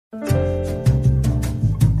Hello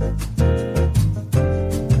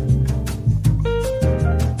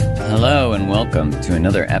and welcome to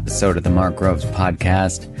another episode of the Mark Groves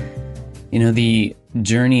podcast. You know, the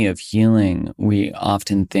journey of healing we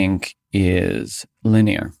often think is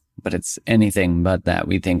linear, but it's anything but that.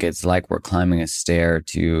 We think it's like we're climbing a stair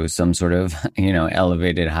to some sort of,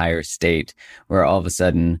 elevated higher state where all of a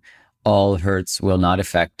sudden all hurts will not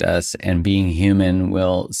affect us and being human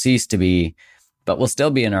will cease to be, but we'll still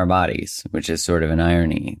be in our bodies, which is sort of an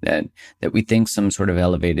irony that we think some sort of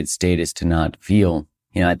elevated state is to not feel.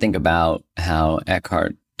 You know, I think about how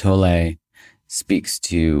Eckhart Tolle speaks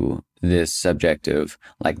to this subject of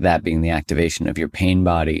like that being the activation of your pain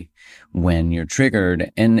body when you're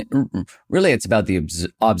triggered. And really it's about the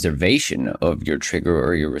observation of your trigger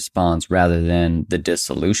or your response rather than the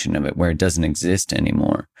dissolution of it where it doesn't exist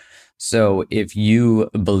anymore. So if you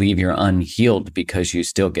believe you're unhealed because you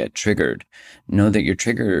still get triggered, know that your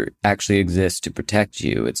trigger actually exists to protect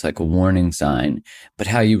you. It's like a warning sign, but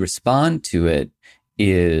how you respond to it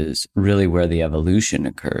is really where the evolution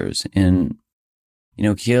occurs. And,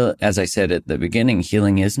 as I said at the beginning,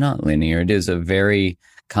 healing is not linear. It is a very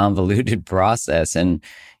convoluted process. And,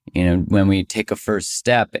 when we take a first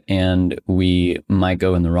step and we might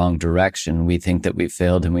go in the wrong direction, we think that we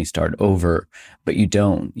failed and we start over, but you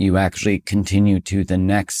don't. You actually continue to the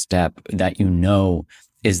next step that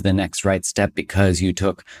is the next right step because you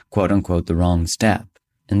took, quote unquote, the wrong step.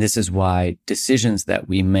 And this is why decisions that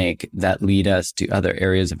we make that lead us to other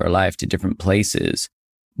areas of our life, to different places,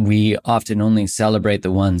 we often only celebrate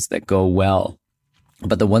the ones that go well.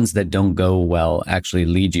 But the ones that don't go well actually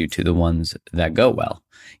lead you to the ones that go well.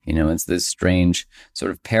 It's this strange sort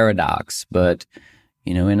of paradox. But,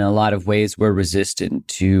 in a lot of ways, we're resistant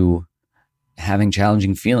to having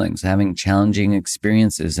challenging feelings, having challenging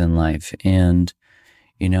experiences in life. And,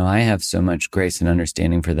 I have so much grace and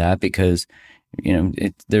understanding for that because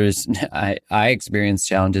I experience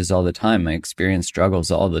challenges all the time. I experience struggles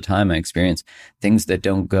all the time. I experience things that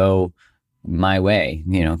don't go my way,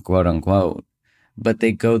 quote unquote, but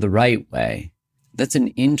they go the right way. That's an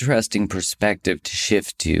interesting perspective to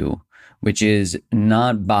shift to, which is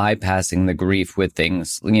not bypassing the grief with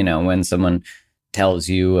things, when someone tells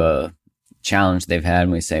you a challenge they've had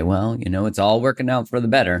and we say, well, it's all working out for the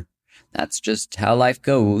better. That's just how life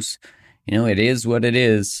goes. It is what it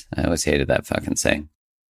is. I always hated that fucking saying.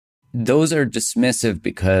 Those are dismissive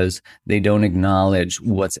because they don't acknowledge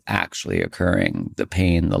what's actually occurring, the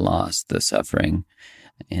pain, the loss, the suffering.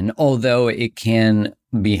 And although it can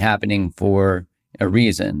be happening for a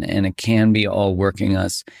reason and it can be all working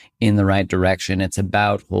us in the right direction, it's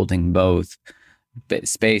about holding both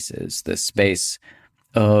spaces, the space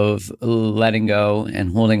of letting go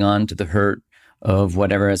and holding on to the hurt of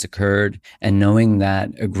whatever has occurred and knowing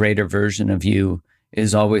that a greater version of you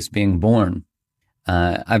is always being born.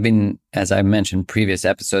 As I mentioned previous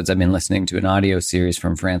episodes, I've been listening to an audio series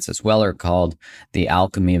from Francis Weller called The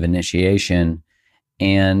Alchemy of Initiation.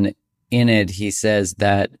 And in it, he says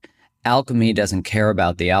that alchemy doesn't care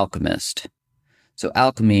about the alchemist. So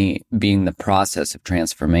alchemy being the process of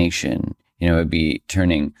transformation, it'd be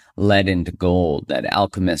turning lead into gold, that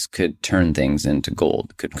alchemists could turn things into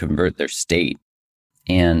gold, could convert their state.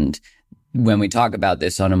 And when we talk about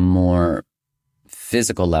this on a more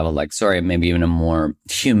physical level, maybe even a more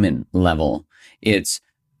human level, it's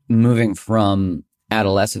moving from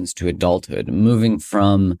adolescence to adulthood, moving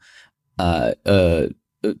from a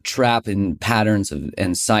trap in patterns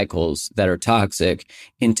and cycles that are toxic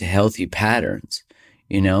into healthy patterns,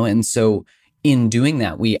 And so in doing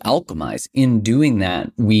that, we alchemize. In doing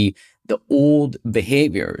that, the old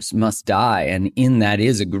behaviors must die. And in that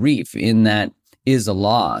is a grief. In that is a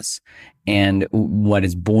loss. And what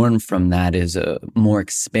is born from that is a more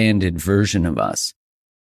expanded version of us.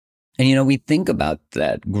 And, we think about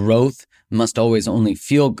that. Growth must always only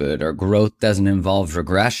feel good, or growth doesn't involve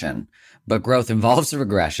regression. But growth involves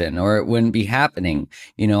regression, or it wouldn't be happening.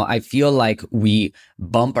 I feel like we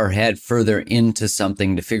bump our head further into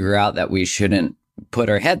something to figure out that we shouldn't put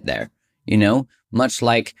our head there. Much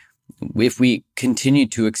like if we continue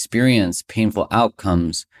to experience painful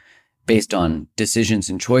outcomes based on decisions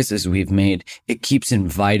and choices we've made, it keeps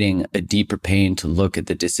inviting a deeper pain to look at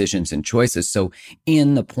the decisions and choices. So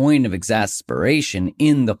in the point of exasperation,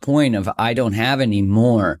 in the point of I don't have any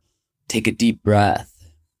more, take a deep breath.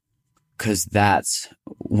 Because that's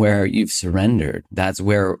where you've surrendered. That's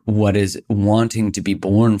where what is wanting to be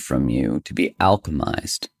born from you, to be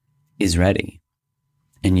alchemized, is ready.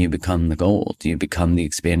 And you become the gold. You become the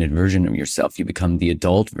expanded version of yourself. You become the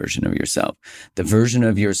adult version of yourself. The version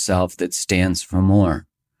of yourself that stands for more.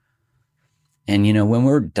 And, when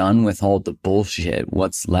we're done with all the bullshit,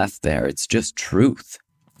 what's left there? It's just truth.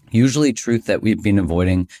 Usually truth that we've been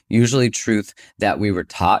avoiding, usually truth that we were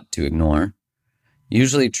taught to ignore,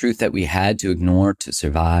 usually truth that we had to ignore to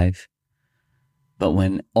survive. But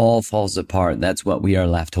when all falls apart, that's what we are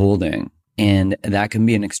left holding. And that can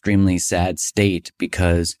be an extremely sad state,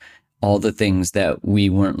 because all the things that we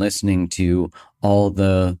weren't listening to, all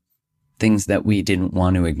the things that we didn't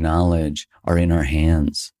want to acknowledge are in our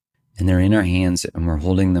hands. And they're in our hands, and we're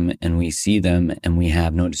holding them, and we see them, and we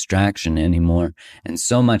have no distraction anymore. And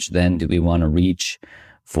so much then do we want to reach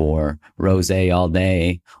for rosé all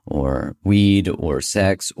day, or weed, or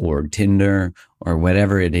sex, or Tinder, or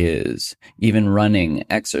whatever it is, even running,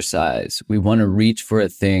 exercise. We want to reach for a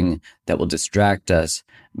thing that will distract us,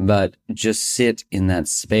 but just sit in that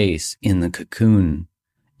space, in the cocoon,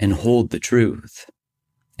 and hold the truth,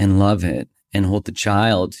 and love it, and hold the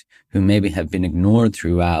child who maybe have been ignored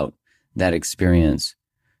throughout that experience,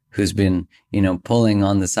 who's been, pulling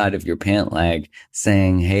on the side of your pant leg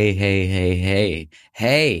saying, hey, hey, hey, hey,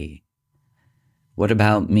 hey, what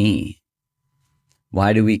about me?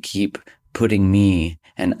 Why do we keep putting me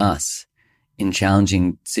and us in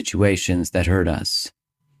challenging situations that hurt us?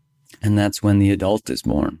 And that's when the adult is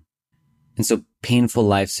born. And so painful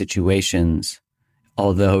life situations,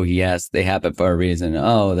 although, yes, they happen for a reason.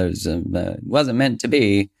 Oh, wasn't meant to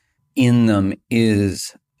be. In them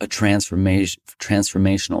is a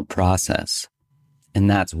transformational process. And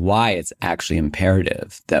that's why it's actually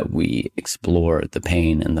imperative that we explore the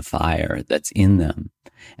pain and the fire that's in them.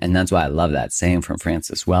 And that's why I love that saying from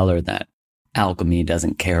Francis Weller, that alchemy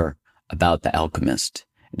doesn't care about the alchemist.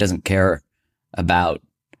 It doesn't care about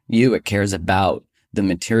you. It cares about the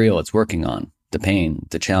material it's working on, the pain,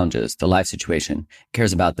 the challenges, the life situation. It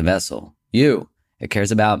cares about the vessel, you. It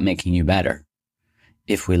cares about making you better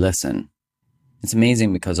if we listen. It's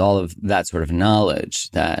amazing, because all of that sort of knowledge,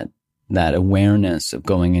 that awareness of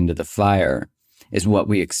going into the fire, is what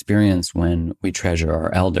we experience when we treasure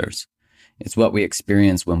our elders. It's what we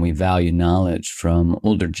experience when we value knowledge from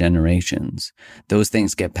older generations. Those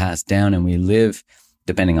things get passed down, and we live,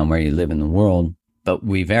 depending on where you live in the world, but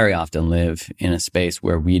we very often live in a space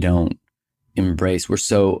where we don't embrace. We're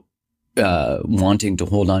so wanting to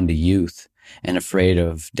hold on to youth, and afraid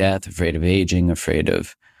of death, afraid of aging, afraid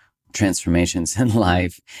of transformations in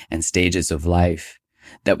life and stages of life,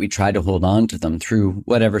 that we try to hold on to them through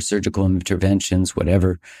whatever surgical interventions,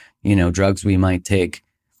 whatever, drugs we might take,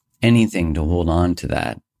 anything to hold on to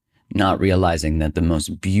that, not realizing that the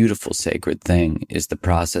most beautiful sacred thing is the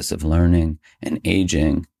process of learning and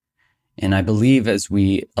aging. And I believe as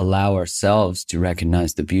we allow ourselves to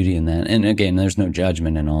recognize the beauty in that, and again, there's no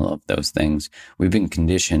judgment in all of those things. We've been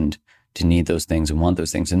conditioned to need those things and want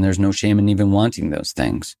those things, and there's no shame in even wanting those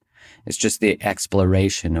things. It's just the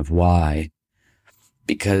exploration of why,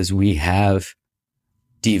 because we have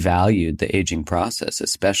devalued the aging process,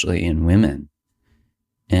 especially in women.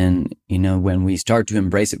 And, when we start to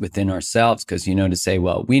embrace it within ourselves, because, to say,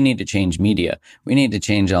 well, we need to change media, we need to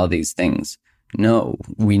change all these things. No,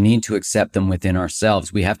 we need to accept them within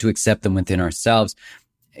ourselves. We have to accept them within ourselves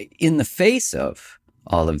in the face of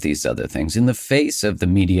all of these other things, in the face of the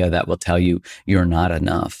media that will tell you you're not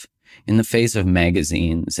enough, in the face of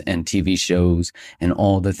magazines and TV shows and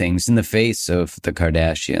all the things, in the face of the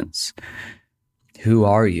Kardashians. Who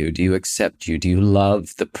are you? Do you accept you? Do you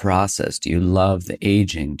love the process? Do you love the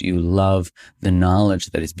aging? Do you love the knowledge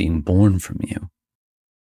that is being born from you?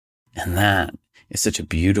 And that is such a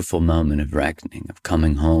beautiful moment of reckoning, of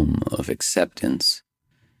coming home, of acceptance.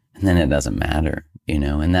 And then it doesn't matter,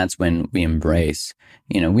 and that's when we embrace,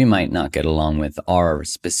 we might not get along with our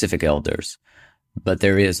specific elders, but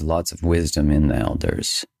there is lots of wisdom in the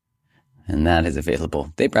elders, and that is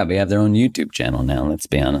available. They probably have their own YouTube channel now, let's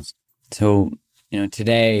be honest. So,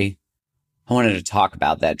 today I wanted to talk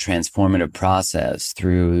about that transformative process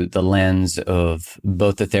through the lens of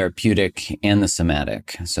both the therapeutic and the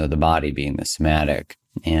somatic. So the body being the somatic.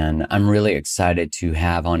 And I'm really excited to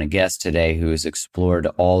have on a guest today who has explored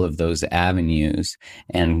all of those avenues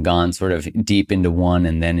and gone sort of deep into one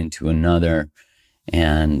and then into another,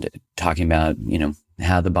 and talking about,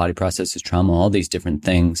 how the body processes trauma, all these different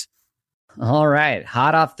things. All right.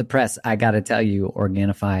 Hot off the press, I got to tell you,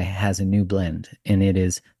 Organifi has a new blend, and it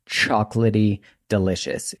is chocolatey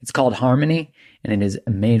delicious. It's called Harmony, and it is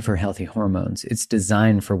made for healthy hormones. It's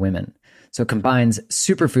designed for women. So it combines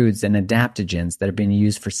superfoods and adaptogens that have been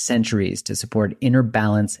used for centuries to support inner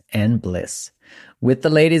balance and bliss. With the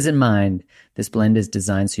ladies in mind, this blend is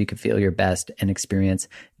designed so you can feel your best and experience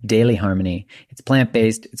daily harmony. It's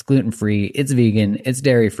plant-based, it's gluten-free, it's vegan, it's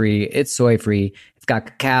dairy-free, it's soy-free. It's got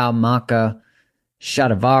cacao, maca,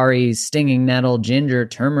 shatavari, stinging nettle, ginger,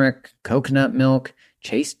 turmeric, coconut milk,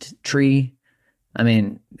 chaste tree. I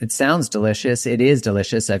mean, it sounds delicious. It is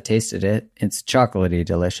delicious. I've tasted it. It's chocolatey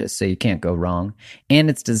delicious, so you can't go wrong. And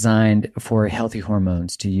it's designed for healthy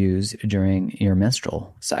hormones to use during your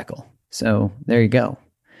menstrual cycle. So there you go.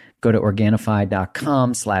 Go to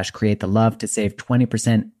Organifi.com/createthelove to save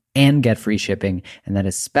 20% and get free shipping. And that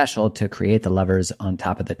is special to Create the Lovers on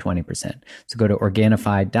top of the 20%. So go to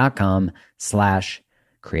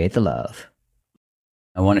Organifi.com/createthelove.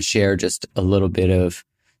 I want to share just a little bit of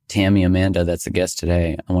Tami Amanda, that's the guest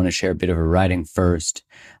today. I want to share a bit of her writing first,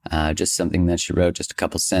 just something that she wrote, just a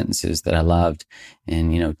couple sentences that I loved.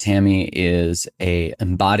 And, Tami is a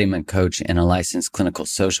embodiment coach and a licensed clinical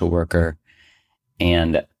social worker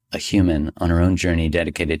and a human on her own journey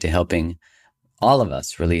dedicated to helping all of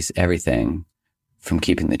us release everything from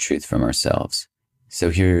keeping the truth from ourselves. So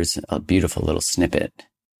here's a beautiful little snippet.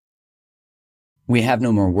 We have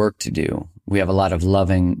no more work to do. We have a lot of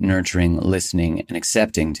loving, nurturing, listening, and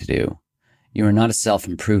accepting to do. You are not a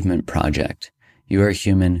self-improvement project. You are a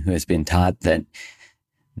human who has been taught that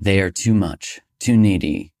they are too much, too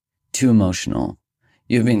needy, too emotional.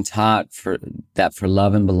 You've been taught that for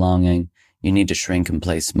love and belonging, you need to shrink and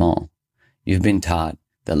play small. You've been taught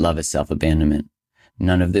that love is self-abandonment.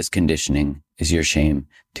 None of this conditioning is your shame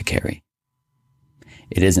to carry.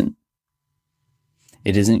 It isn't.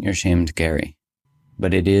 It isn't your shame to carry.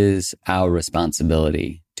 But it is our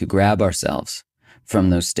responsibility to grab ourselves from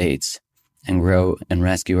those states and grow and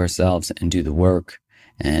rescue ourselves and do the work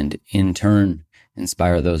and in turn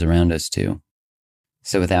inspire those around us too.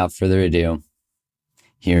 So without further ado,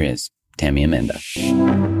 here is Tami Amanda.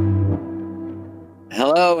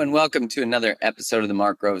 Hello and welcome to another episode of the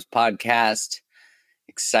Mark Groves podcast.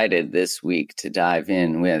 Excited this week to dive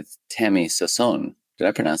in with Tami Sosson. Did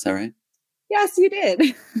I pronounce that right? Yes, you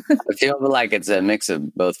did. I feel like it's a mix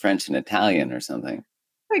of both French and Italian or something.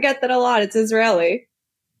 I get that a lot. It's Israeli.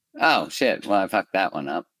 Oh, shit. Well, I fucked that one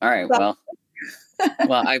up. All right. Well,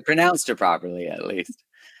 I pronounced it properly at least.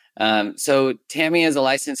 So Tami is a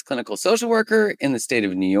licensed clinical social worker in the state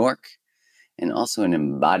of New York and also an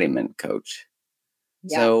embodiment coach.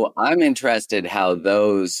 Yeah. So I'm interested how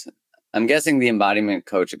I'm guessing the embodiment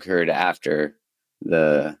coach occurred after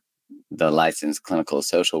the licensed clinical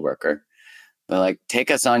social worker. But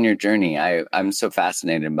take us on your journey. I'm so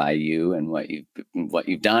fascinated by you and what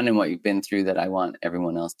you've done and what you've been through that I want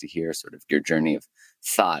everyone else to hear sort of your journey of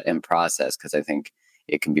thought and process, because I think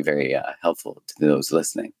it can be very helpful to those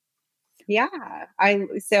listening. Yeah, I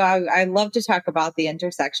love to talk about the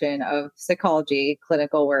intersection of psychology,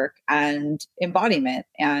 clinical work, and embodiment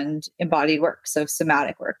and embodied work, so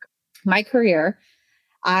somatic work. My career,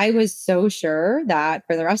 I was so sure that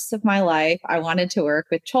for the rest of my life, I wanted to work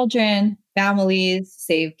with children, families,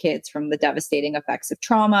 save kids from the devastating effects of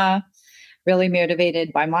trauma, really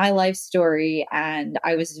motivated by my life story. And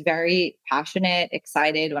I was very passionate,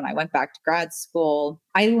 excited when I went back to grad school.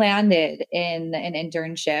 I landed in an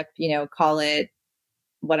internship, call it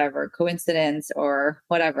whatever, coincidence or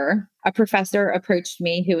whatever. A professor approached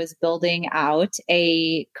me who was building out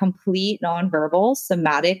a complete nonverbal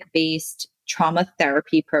somatic-based trauma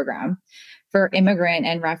therapy program for immigrant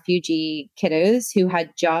and refugee kiddos who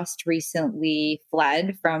had just recently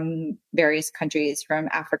fled from various countries, from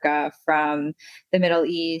Africa, from the Middle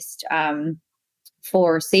East,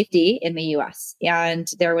 for safety in the US. And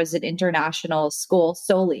there was an international school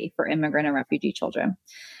solely for immigrant and refugee children.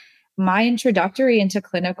 My introductory into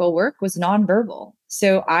clinical work was nonverbal.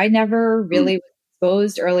 So I never really was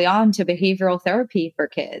exposed early on to behavioral therapy for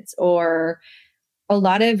kids or a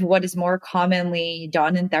lot of what is more commonly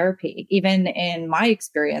done in therapy. Even in my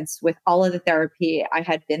experience with all of the therapy I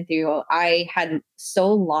had been through, I had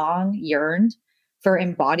so long yearned for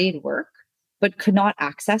embodied work, but could not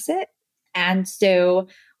access it. And so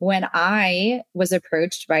when I was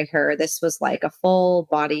approached by her, this was like a full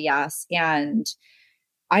body yes. And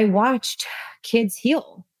I watched kids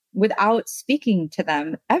heal without speaking to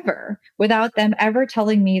them ever, without them ever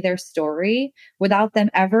telling me their story, without them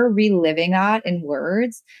ever reliving that in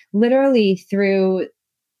words, literally through,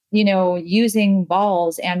 using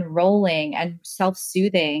balls and rolling and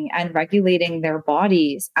self-soothing and regulating their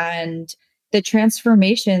bodies. And the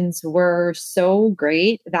transformations were so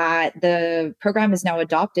great that the program is now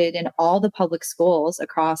adopted in all the public schools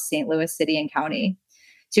across St. Louis City and County.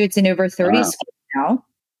 So it's in over 30 schools now.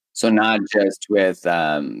 So not just with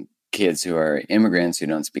kids who are immigrants who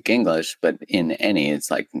don't speak English, but in any,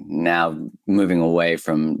 it's like now moving away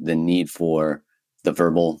from the need for the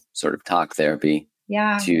verbal sort of talk therapy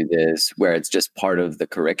to this, where it's just part of the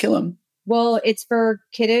curriculum. Well, it's for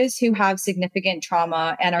kiddos who have significant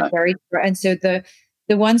trauma and are very, and so the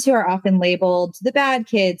ones who are often labeled the bad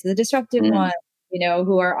kids, the disruptive Mm, ones,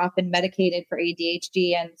 who are often medicated for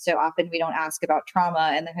ADHD, and so often we don't ask about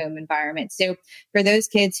trauma in the home environment. So for those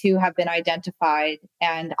kids who have been identified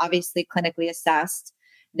and obviously clinically assessed,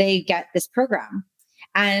 they get this program.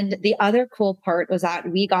 And the other cool part was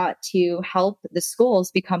that we got to help the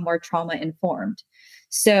schools become more trauma informed.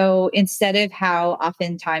 So instead of how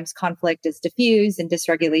oftentimes conflict is diffused and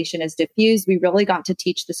dysregulation is diffused, we really got to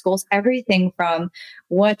teach the schools everything from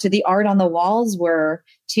what the art on the walls were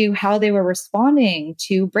to how they were responding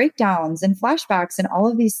to breakdowns and flashbacks and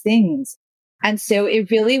all of these things. And so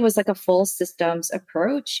it really was like a full systems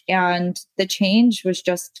approach. And the change was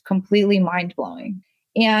just completely mind blowing.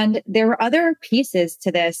 And there were other pieces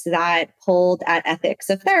to this that pulled at ethics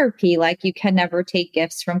of therapy, like you can never take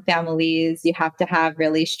gifts from families. You have to have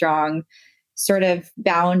really strong sort of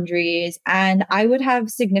boundaries. And I would have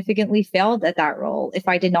significantly failed at that role if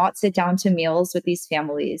I did not sit down to meals with these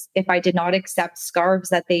families, if I did not accept scarves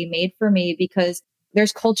that they made for me, because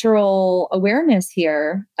there's cultural awareness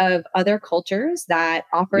here of other cultures that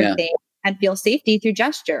offer yeah. things and feel safety through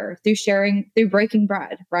gesture, through sharing, through breaking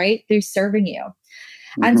bread, right? Through serving you.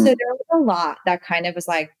 And so Hmm. there was a lot that kind of was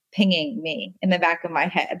like pinging me in the back of my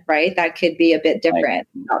head, right? That could be a bit Like, different.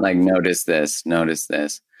 notice this, notice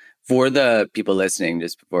this. For the people listening,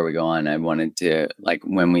 just before we go on, I wanted to, like,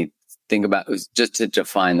 when we think about, it was just to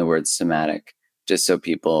define the word somatic, just so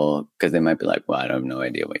people, because they might be like, well, I have no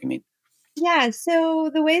idea what you mean. Yeah.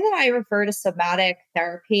 So the way that I refer to somatic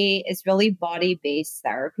therapy is really body based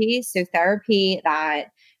therapy. So therapy that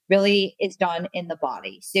really is done in the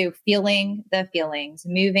body. So feeling the feelings,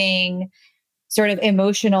 moving sort of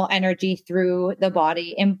emotional energy through the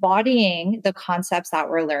body, embodying the concepts that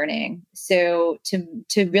we're learning. So to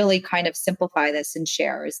really kind of simplify this and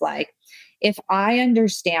share is like, if I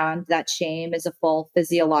understand that shame is a full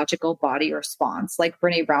physiological body response, like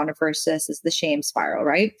Brene Brown refers to this as the shame spiral,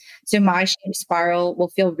 right? So my shame spiral will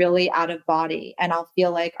feel really out of body and I'll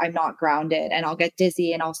feel like I'm not grounded and I'll get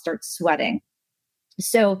dizzy and I'll start sweating.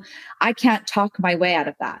 So I can't talk my way out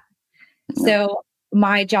of that. No. So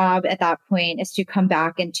my job at that point is to come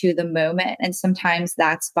back into the moment. And sometimes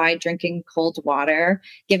that's by drinking cold water,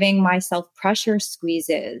 giving myself pressure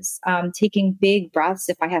squeezes, taking big breaths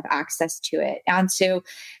if I have access to it. And so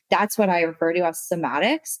that's what I refer to as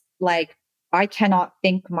somatics. Like I cannot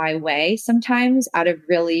think my way sometimes out of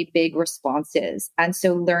really big responses. And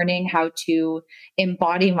so learning how to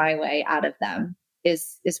embody my way out of them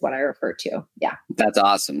is what I refer to. Yeah. That's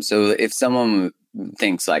awesome. So if someone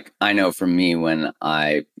thinks like, I know for me, when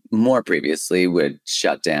I more previously would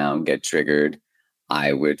shut down, get triggered,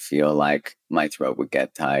 I would feel like my throat would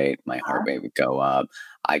get tight, my heart rate would go up.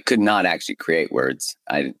 I could not actually create words.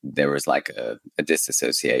 There was like a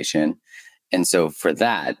disassociation. And so for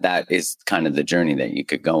that is kind of the journey that you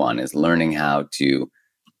could go on, is learning how to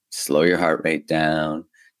slow your heart rate down,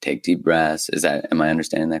 take deep breaths. Am I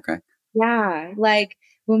understanding that correct? Yeah, like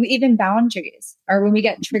when we even boundaries or when we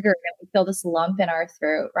get triggered and we feel this lump in our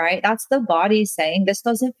throat, right? That's the body saying this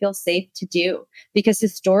doesn't feel safe to do because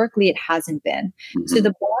historically it hasn't been. So Mm-hmm.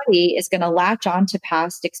 the body is going to latch on to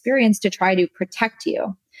past experience to try to protect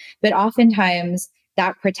you. But oftentimes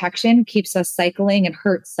that protection keeps us cycling and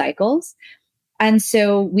hurt cycles. And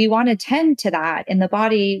so we want to tend to that in the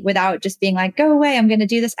body without just being like, go away, I'm going to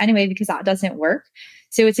do this anyway, because that doesn't work.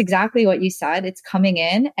 So it's exactly what you said. It's coming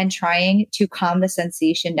in and trying to calm the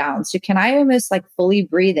sensation down. So can I almost like fully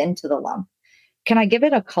breathe into the lump? Can I give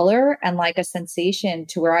it a color and like a sensation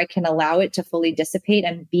to where I can allow it to fully dissipate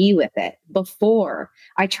and be with it before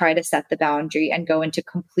I try to set the boundary and go into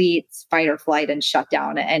complete fight or flight and shut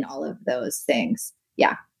down and all of those things?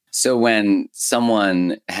 Yeah. So when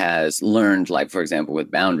someone has learned, like, for example,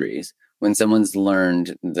 with boundaries, when someone's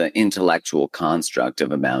learned the intellectual construct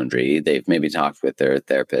of a boundary, they've maybe talked with their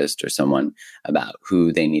therapist or someone about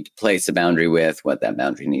who they need to place a boundary with, what that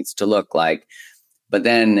boundary needs to look like. But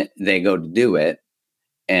then they go to do it,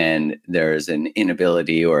 and there's an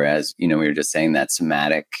inability, or as you know, we were just saying, that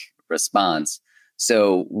somatic response.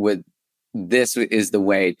 So with this is the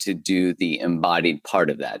way to do the embodied part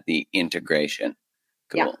of that, the integration.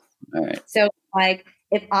 Yeah. Cool. All right. So like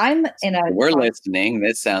if I'm in a We're listening.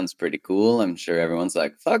 This sounds pretty cool. I'm sure everyone's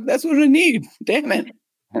like, fuck, that's what I need. Damn it.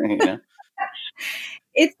 You know?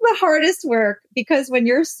 it's the hardest work because when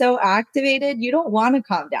you're so activated, you don't want to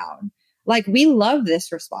calm down. Like we love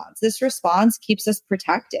this response. This response keeps us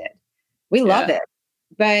protected. We love Yeah. it,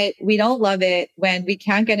 but we don't love it when we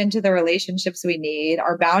can't get into the relationships we need.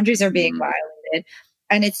 Our boundaries are being Mm. violated.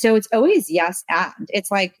 And it's always yes. And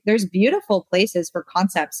it's like, there's beautiful places for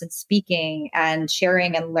concepts and speaking and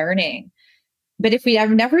sharing and learning. But if we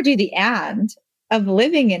ever never do the and of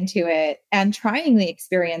living into it and trying the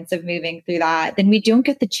experience of moving through that, then we don't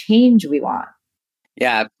get the change we want.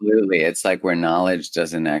 Yeah, absolutely. It's like where knowledge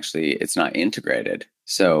doesn't actually, it's not integrated.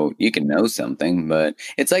 So you can know something, but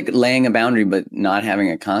it's like laying a boundary, but not having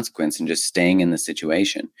a consequence and just staying in the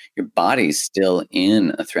situation. Your body's still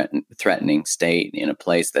in a threatening state in a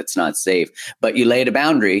place that's not safe, but you laid a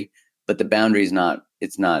boundary, but the boundary is not,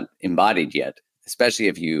 it's not embodied yet, especially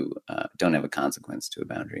if you don't have a consequence to a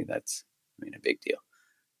boundary. That's, I mean, a big deal.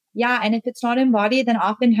 Yeah. And if it's not embodied, then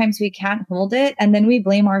oftentimes we can't hold it. And then we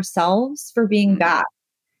blame ourselves for being bad,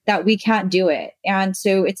 that we can't do it. And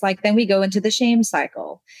so it's like, then we go into the shame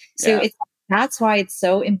cycle. So Yeah. that's why it's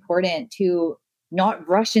so important to not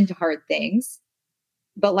rush into hard things,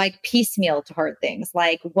 but like piecemeal to hard things,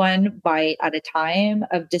 like one bite at a time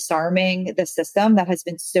of disarming the system that has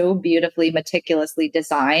been so beautifully, meticulously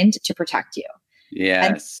designed to protect you. And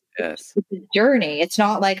Yes. Yes. it's a journey. It's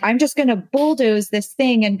not like I'm just going to bulldoze this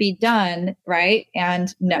thing and be done. Right.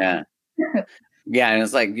 And no. Yeah. Yeah. And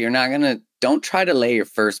it's like, don't try to lay your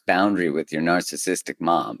first boundary with your narcissistic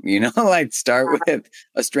mom, like start with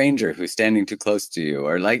a stranger who's standing too close to you,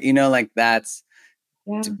 or like, like that's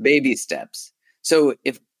baby steps. So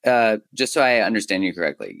if, just so I understand you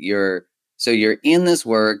correctly, you're in this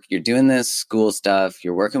work, you're doing this school stuff,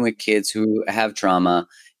 you're working with kids who have trauma,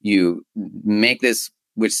 you make this,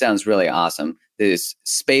 which sounds really awesome, there's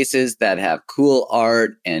spaces that have cool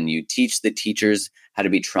art, and you teach the teachers how to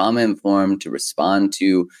be trauma informed to respond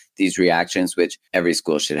to these reactions, which every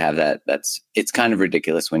school should have that. It's kind of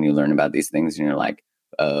ridiculous when you learn about these things and you're like,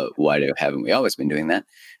 why haven't we always been doing that?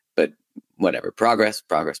 But whatever, progress.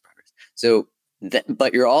 So,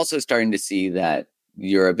 but you're also starting to see that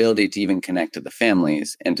your ability to even connect to the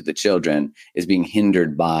families and to the children is being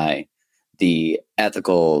hindered by the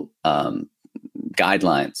ethical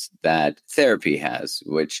guidelines that therapy has,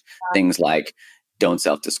 which things like don't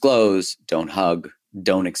self-disclose, don't hug,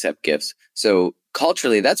 don't accept gifts. So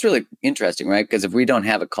culturally, that's really interesting, right? Because if we don't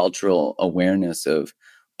have a cultural awareness of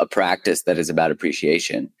a practice that is about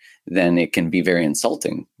appreciation, then it can be very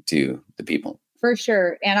insulting to the people. For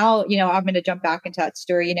sure. And I'm going to jump back into that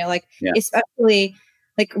story, especially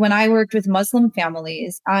like when I worked with Muslim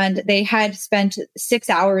families and they had spent 6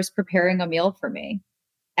 hours preparing a meal for me.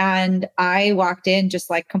 And I walked in just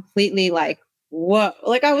like completely like, whoa,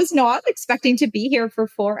 like I was not expecting to be here for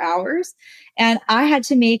 4 hours. And I had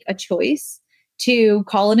to make a choice to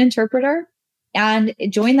call an interpreter and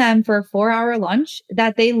join them for a 4-hour lunch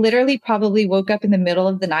that they literally probably woke up in the middle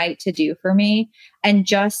of the night to do for me, and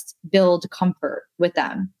just build comfort with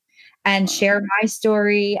them and share my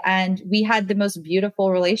story. And we had the most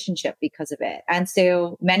beautiful relationship because of it. And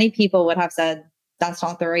so many people would have said, that's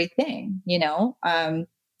not the right thing,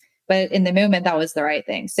 but in the moment, that was the right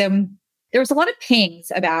thing. So there was a lot of pings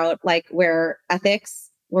about like where ethics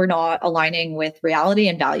were not aligning with reality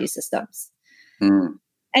and value systems.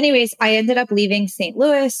 Anyways, I ended up leaving St.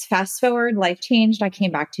 Louis. Fast forward, life changed. I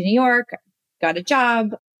came back to New York, got a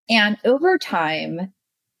job. And over time,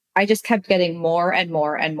 I just kept getting more and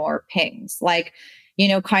more and more pings, like,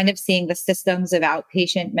 kind of seeing the systems of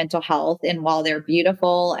outpatient mental health. And while they're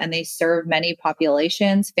beautiful and they serve many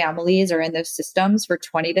populations, families are in those systems for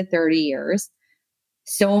 20 to 30 years.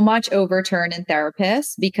 So much overturn in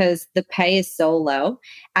therapists because the pay is so low,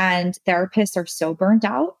 and therapists are so burnt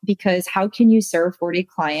out because how can you serve 40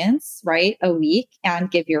 clients, right, a week and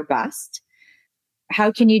give your best?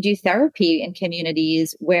 How can you do therapy in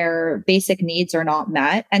communities where basic needs are not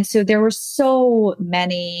met? And so there were so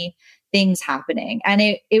many things happening, and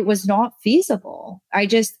it was not feasible.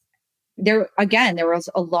 There was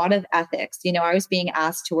a lot of ethics. I was being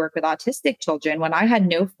asked to work with autistic children when I had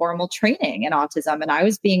no formal training in autism. And I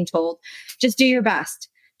was being told, just do your best.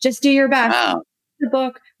 Just do your best.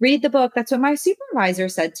 Wow. Read the book. That's what my supervisor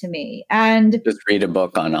said to me. And just read a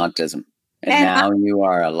book on autism. And now you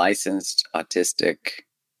are a licensed a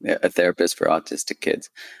therapist for autistic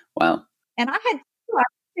kids. Wow. And I had 2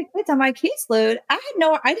 autistic kids on my caseload.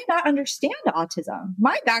 I did not understand autism.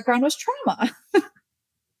 My background was trauma.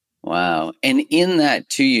 Wow. And in that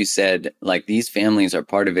too, you said like these families are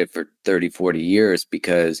part of it for 30, 40 years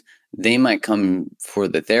because they might come for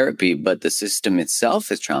the therapy, but the system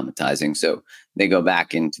itself is traumatizing. So they go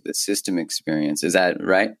back into the system experience. Is that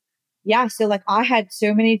right? Yeah. So like I had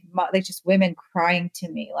so many like just women crying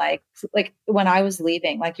to me, like when I was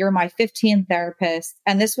leaving, like you're my 15th therapist.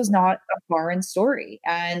 And this was not a foreign story.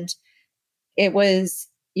 And it was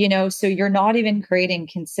So you're not even creating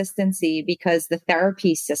consistency because the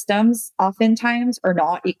therapy systems oftentimes are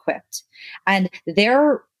not equipped and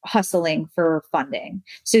they're hustling for funding.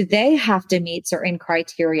 So they have to meet certain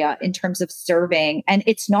criteria in terms of serving. And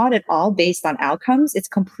it's not at all based on outcomes. It's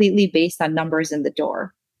completely based on numbers in the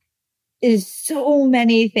door. Is so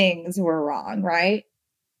many things were wrong, right?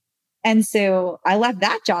 And so I left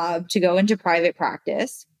that job to go into private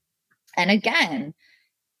practice. And again,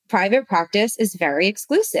 private practice is very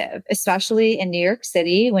exclusive, especially in New York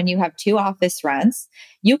City when you have 2 office rents.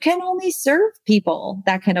 You can only serve people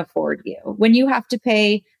that can afford you when you have to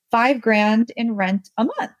pay 5 grand in rent a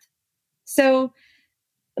month. So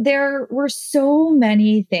there were so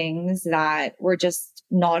many things that were just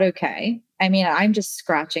not okay. I mean, I'm just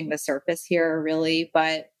scratching the surface here, really,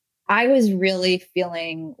 but I was really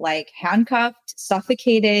feeling like handcuffed,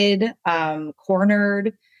 suffocated,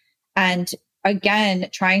 cornered, and again,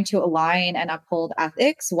 trying to align and uphold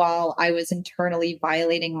ethics while I was internally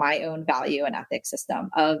violating my own value and ethics system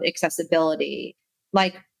of accessibility,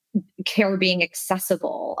 like care being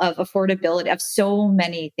accessible, of affordability, of so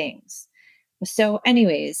many things. So,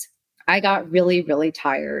 anyways, I got really, really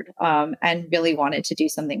tired and really wanted to do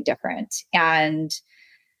something different. And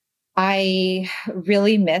I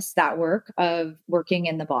really missed that work of working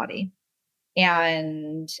in the body.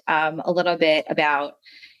 And a little bit about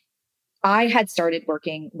I had started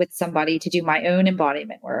working with somebody to do my own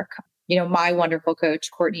embodiment work. My wonderful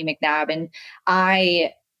coach, Courtney McNabb, and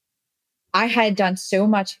I had done so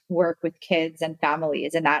much work with kids and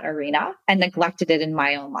families in that arena and neglected it in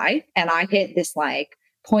my own life. And I hit this like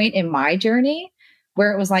point in my journey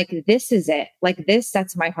where it was like, this is it. Like this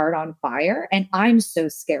sets my heart on fire. And I'm so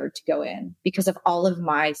scared to go in because of all of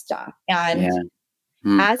my stuff. And Yeah.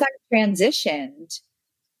 Hmm. as I transitioned,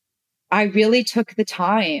 I really took the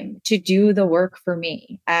time to do the work for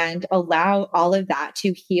me and allow all of that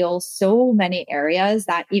to heal so many areas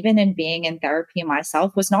that even in being in therapy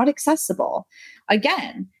myself was not accessible.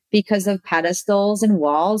 Again, because of pedestals and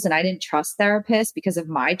walls, and I didn't trust therapists because of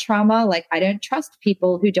my trauma. Like I don't trust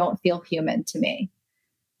people who don't feel human to me.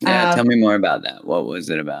 Yeah. Tell me more about that. What was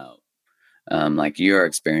it about? Like your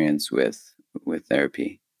experience with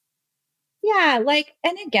therapy. Yeah,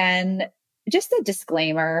 and again, just a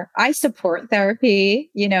disclaimer, I support therapy,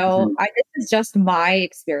 Mhm. this is just my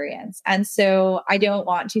experience. And so I don't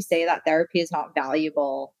want to say that therapy is not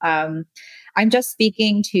valuable. I'm just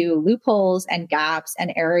speaking to loopholes and gaps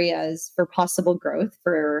and areas for possible growth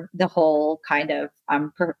for the whole kind of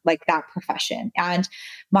like that profession. And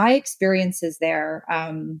my experiences there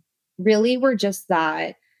really were just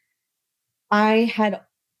that I had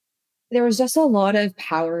there was just a lot of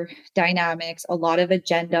power dynamics, a lot of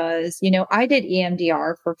agendas. I did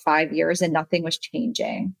EMDR for 5 years and nothing was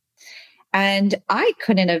changing. And I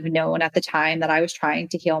couldn't have known at the time that I was trying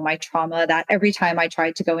to heal my trauma, that every time I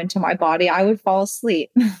tried to go into my body, I would fall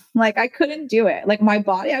asleep. Like I couldn't do it. Like my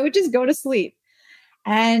body, I would just go to sleep.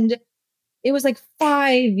 And it was like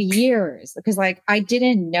 5 years because like I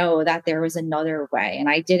didn't know that there was another way. And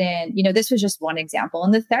I didn't, this was just one example.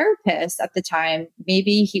 And the therapist at the time,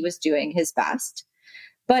 maybe he was doing his best,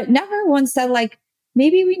 but never once said like,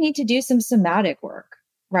 maybe we need to do some somatic work,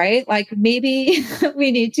 right? Like maybe we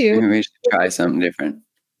need to. Maybe we should try something different.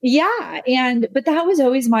 Yeah. But that was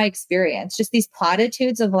always my experience, just these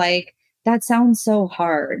platitudes of like, that sounds so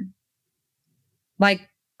hard. Like,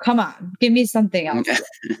 come on, give me something else.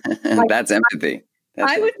 Like, That's empathy.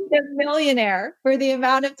 I would be a millionaire for the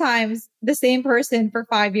amount of times the same person for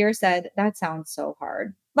 5 years said, that sounds so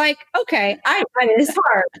hard. Like, okay, that is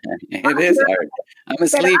hard. It is hard. I'm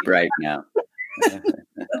asleep right now.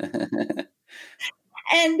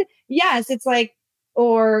 And yes, it's like,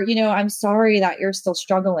 or, I'm sorry that you're still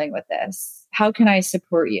struggling with this. How can I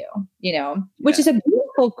support you? Which is a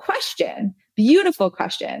beautiful question. Beautiful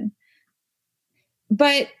question.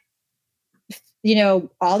 But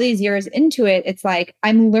all these years into it, it's like,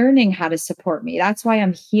 I'm learning how to support me. That's why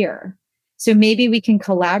I'm here. So maybe we can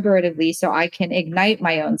collaboratively so I can ignite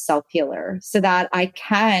my own self healer so that I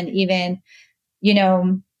can even,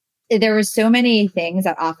 there were so many things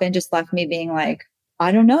that often just left me being like,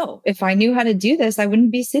 I don't know. If I knew how to do this, I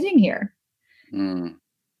wouldn't be sitting here. Mm.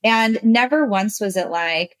 And never once was it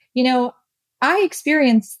like, I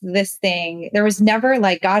experienced this thing. There was never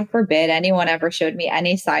like, God forbid anyone ever showed me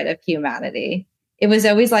any side of humanity. It was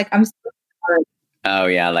always like, I'm so sorry. Oh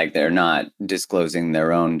yeah, like they're not disclosing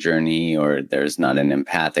their own journey, or there's not an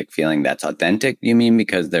empathic feeling that's authentic. You mean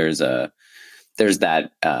because there's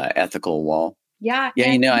that ethical wall? Yeah.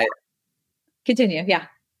 Yeah, Continue. Yeah.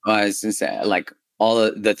 I was gonna say, like all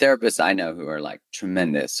of the therapists I know who are like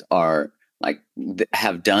tremendous are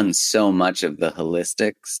have done so much of the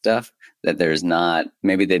holistic stuff that there's not,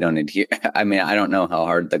 maybe they don't adhere. I mean, I don't know how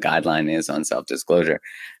hard the guideline is on self-disclosure,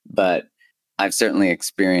 but I've certainly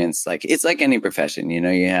experienced, like, it's like any profession,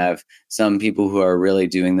 you have some people who are really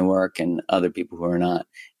doing the work and other people who are not.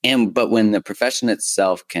 But when the profession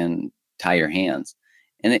itself can tie your hands,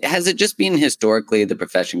 and has it just been historically the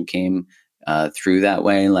profession came through that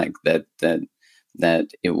way, like that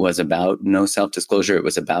it was about no self-disclosure. It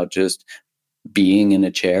was about just being in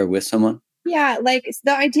a chair with someone. Yeah, like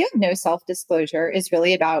the idea of no self-disclosure is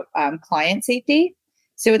really about client safety.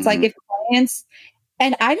 So it's like if clients,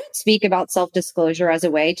 and I don't speak about self-disclosure as a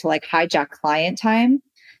way to like hijack client time.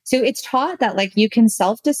 So it's taught that like you can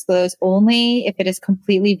self-disclose only if it is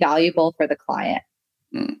completely valuable for the client.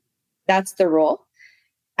 That's the rule.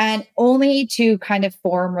 And only to kind of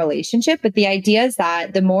form relationship. But the idea is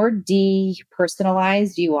that the more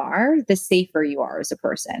depersonalized you are, the safer you are as a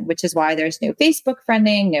person, which is why there's no Facebook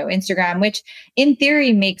friending, no Instagram, which in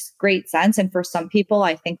theory makes great sense. And for some people,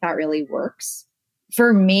 I think that really works.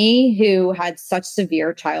 For me, who had such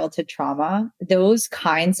severe childhood trauma, those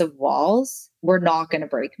kinds of walls were not going to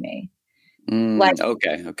break me.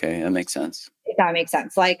 Okay. That makes sense. If that makes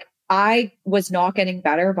sense. Like I was not getting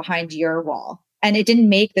better behind your wall. And it didn't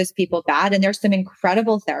make those people bad. And there's some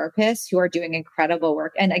incredible therapists who are doing incredible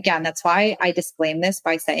work. And again, that's why I disclaim this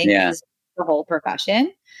by saying this is the whole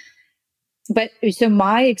profession. But so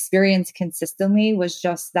my experience consistently was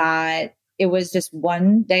just that it was just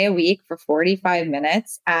one day a week for 45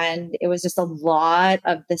 minutes. And it was just a lot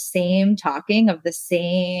of the same talking of the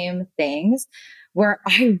same things where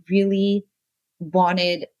I really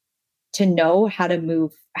wanted to know how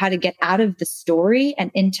to get out of the story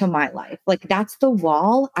and into my life. Like that's the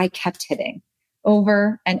wall I kept hitting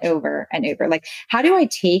over and over and over. Like, how do I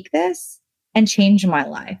take this and change my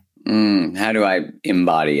life? How do I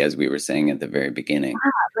embody, as we were saying at the very beginning?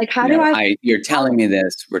 Like, how do you're telling me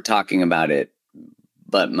this, we're talking about it,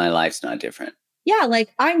 but my life's not different. Yeah, like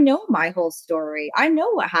I know my whole story. I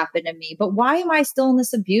know what happened to me, but why am I still in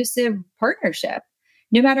this abusive partnership?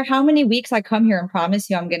 No matter how many weeks I come here and promise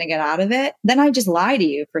you I'm going to get out of it, then I just lie to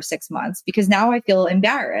you for 6 months because now I feel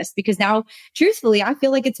embarrassed because now, truthfully, I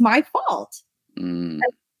feel like it's my fault.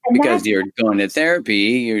 Because you're going to therapy,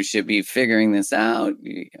 you should be figuring this out.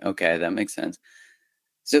 Okay, that makes sense.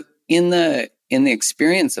 So in the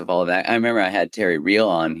experience of all of that, I remember I had Terry Real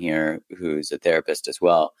on here, who's a therapist as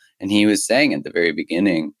well, and he was saying at the very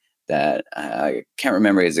beginning that I can't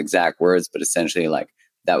remember his exact words, but essentially like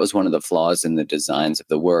that was one of the flaws in the designs of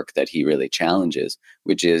the work that he really challenges,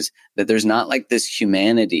 which is that there's not like this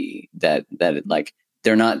humanity that like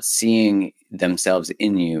they're not seeing themselves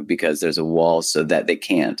in you because there's a wall so that they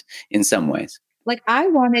can't in some ways. Like I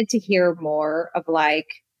wanted to hear more of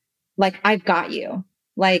like I've got you.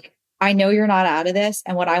 Like I know you're not out of this.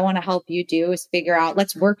 And what I want to help you do is figure out,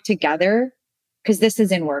 let's work together because this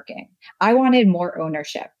isn't working. I wanted more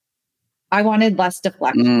ownership. I wanted less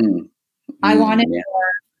deflection. I wanted more,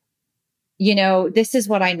 this is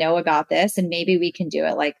what I know about this, and maybe we can do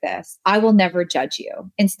it like this. I will never judge you,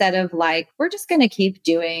 instead of like, we're just going to keep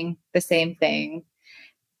doing the same thing.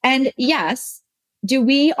 And yes, do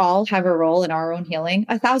we all have a role in our own healing?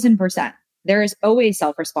 1,000%. There is always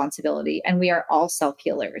self-responsibility, and we are all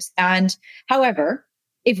self-healers. And however,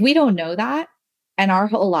 if we don't know that, and our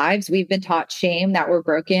whole lives, we've been taught shame, that we're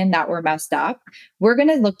broken, that we're messed up, we're going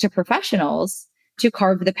to look to professionals to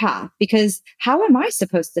carve the path, because how am I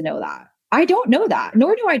supposed to know that? I don't know that,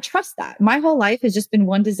 nor do I trust that. My whole life has just been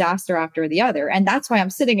one disaster after the other. And that's why I'm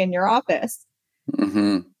sitting in your office.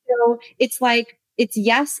 So it's like, it's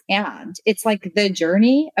yes. And it's like the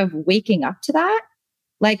journey of waking up to that.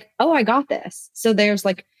 Like, oh, I got this. So there's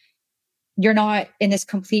like, you're not in this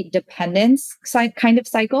complete dependence kind of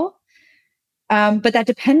cycle. But that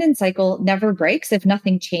dependent cycle never breaks if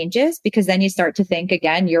nothing changes, because then you start to think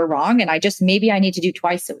again, you're wrong. And maybe I need to do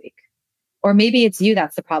twice a week. Or maybe it's you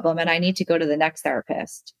that's the problem and I need to go to the next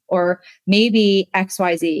therapist. Or maybe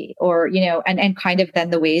XYZ, or, and kind of then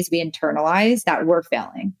the ways we internalize that we're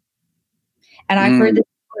failing. And I've heard this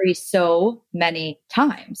story so many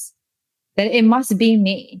times that it must be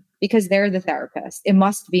me because they're the therapist. It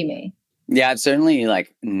must be me. Yeah, I've certainly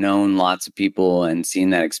like known lots of people and seen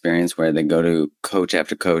that experience where they go to coach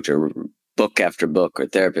after coach or book after book or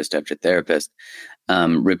therapist after therapist,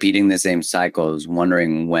 repeating the same cycles,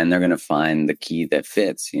 wondering when they're going to find the key that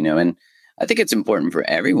fits, and I think it's important for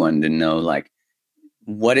everyone to know, like,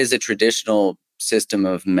 what is a traditional system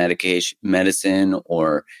of medicine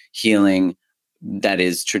or healing that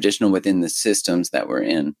is traditional within the systems that we're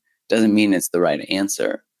in. Doesn't mean it's the right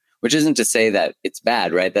answer, which isn't to say that it's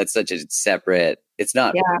bad, right? That's such a separate It's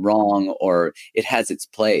not Yeah. wrong, or it has its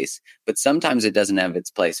place, but sometimes it doesn't have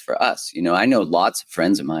its place for us. I know lots of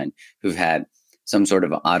friends of mine who've had some sort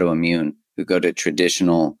of autoimmune, who go to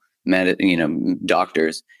traditional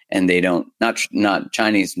doctors, and they don't, not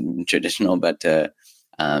Chinese traditional, but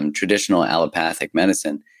traditional allopathic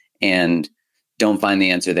medicine, and don't find the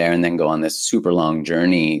answer there, and then go on this super long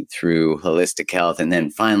journey through holistic health, and then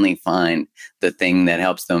finally find the thing that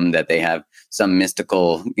helps them, that they have some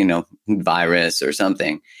mystical, virus or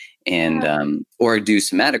something, and or do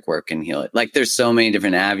somatic work and heal it. Like, there's so many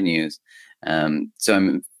different avenues. So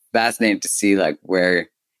I'm fascinated to see like where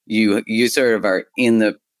you sort of are in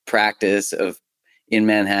the practice of in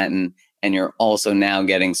Manhattan, and you're also now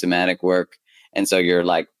getting somatic work. And so you're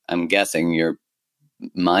like, I'm guessing your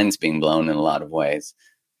mind's being blown in a lot of ways.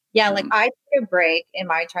 Yeah, like I took a break in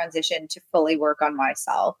my transition to fully work on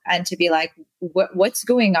myself and to be like, what's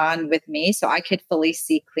going on with me, so I could fully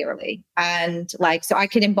see clearly, and like, so I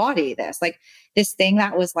could embody this, like this thing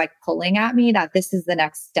that was like pulling at me, that this is the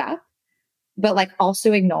next step. But like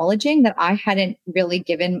also acknowledging that I hadn't really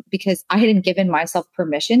given, because I hadn't given myself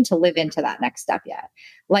permission to live into that next step yet.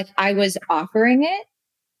 Like I was offering it,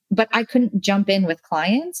 but I couldn't jump in with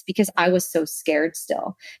clients because I was so scared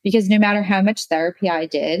still. Because no matter how much therapy I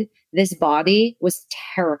did, this body was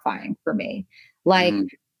terrifying for me. Like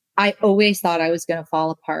I always thought I was going to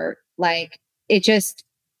fall apart. Like it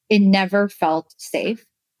never felt safe.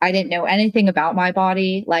 I didn't know anything about my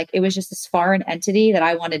body. Like it was just this foreign entity that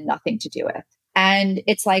I wanted nothing to do with. And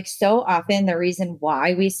it's like so often the reason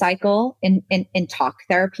why we cycle in talk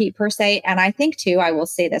therapy per se. And I think too, I will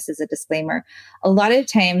say this as a disclaimer, a lot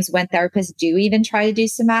of times when therapists do even try to do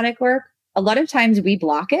somatic work, a lot of times we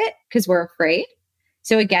block it because we're afraid.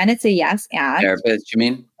 So again, it's a yes and. Therapist, you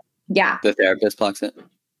mean? Yeah. The therapist blocks it?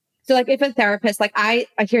 So like if a therapist, like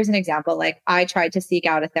here's an example, like I tried to seek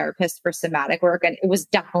out a therapist for somatic work and it was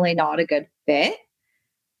definitely not a good fit.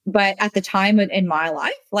 But at the time in my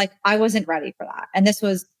life, like I wasn't ready for that. And this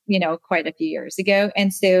was, quite a few years ago.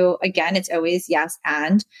 And so again, it's always yes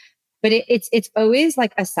and, but it's always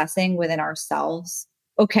like assessing within ourselves.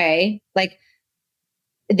 Okay, like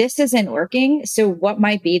this isn't working. So what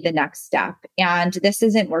might be the next step? And this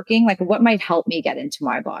isn't working. Like what might help me get into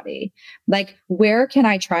my body? Like where can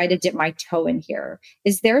I try to dip my toe in here?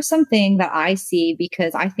 Is there something that I see?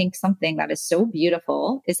 Because I think something that is so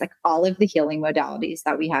beautiful is like all of the healing modalities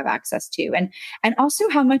that we have access to. And also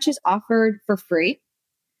how much is offered for free.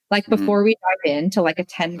 Like before we dive into like a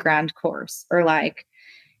 10 grand course, or like,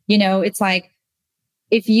 it's like,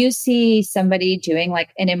 if you see somebody doing like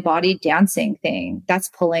an embodied dancing thing that's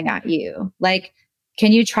pulling at you, like,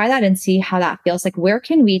 can you try that and see how that feels? Like, where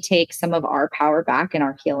can we take some of our power back in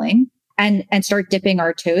our healing and start dipping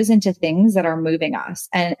our toes into things that are moving us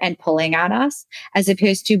and pulling at us, as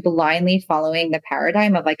opposed to blindly following the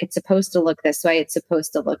paradigm of like, it's supposed to look this way. It's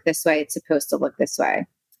supposed to look this way. It's supposed to look this way.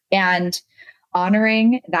 And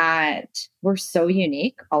honoring that we're so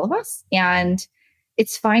unique, all of us, and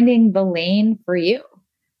it's finding the lane for you.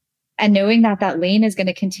 And knowing that that lane is going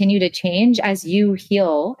to continue to change as you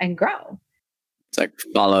heal and grow. It's like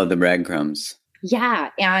follow the breadcrumbs. Yeah.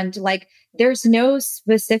 And like, there's no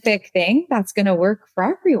specific thing that's going to work for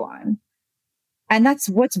everyone. And that's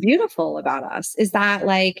what's beautiful about us, is that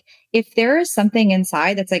like, if there is something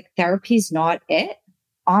inside that's like, therapy's not it,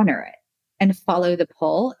 honor it and follow the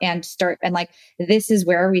pull and start. And like, this is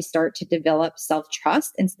where we start to develop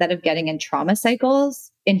self-trust instead of getting in trauma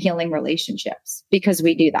cycles in healing relationships, because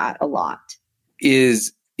we do that a lot.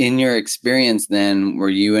 Is, in your experience then, were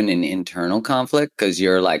you in an internal conflict? Because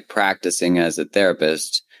you're like practicing as a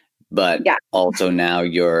therapist, but also now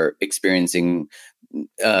you're experiencing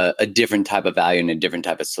a different type of value and a different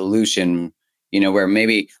type of solution, where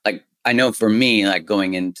maybe like, I know for me, like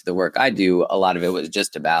going into the work I do, a lot of it was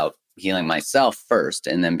just about healing myself first,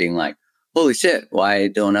 and then being like, holy shit, why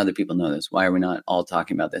don't other people know this? Why are we not all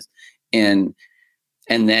talking about this? And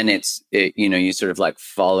then you sort of like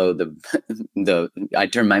follow I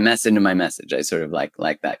turn my mess into my message. I sort of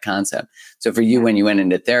like that concept. So for you, when you went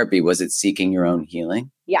into therapy, was it seeking your own healing?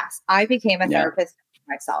 Yes. I became a therapist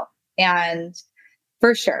myself, and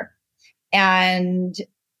for sure. And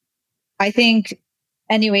I think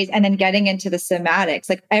anyways, and then getting into the somatics,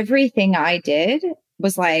 like everything I did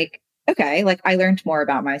was like, okay, like I learned more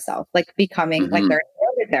about myself, like becoming like learning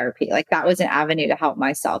yoga therapy, like that was an avenue to help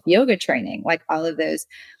myself, yoga training, like all of those.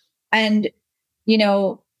 And,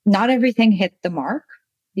 not everything hit the mark.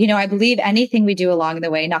 I believe anything we do along the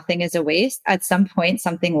way, nothing is a waste. At some point,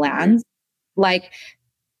 something lands. Like,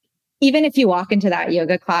 even if you walk into that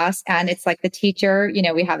yoga class and it's like the teacher,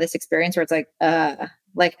 we have this experience where it's like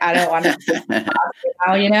I don't want to do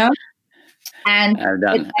class now, And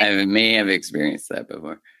I may have experienced that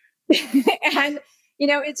before. and,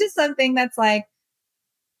 it's just something that's like,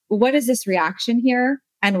 what is this reaction here?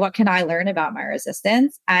 And what can I learn about my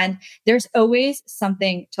resistance? And there's always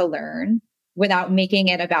something to learn without making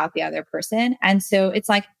it about the other person. And so it's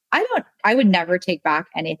like, I would never take back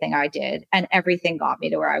anything I did, and everything got me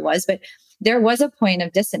to where I was. But there was a point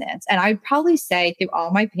of dissonance. And I'd probably say through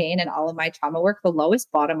all my pain and all of my trauma work, the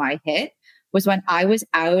lowest bottom I hit was when I was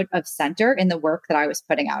out of center in the work that I was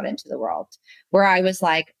putting out into the world, where I was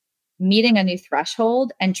like meeting a new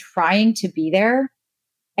threshold and trying to be there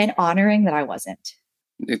and honoring that I wasn't.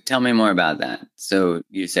 Tell me more about that. So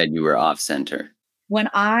you said you were off center. When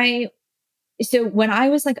I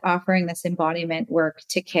was like offering this embodiment work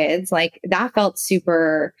to kids, like that felt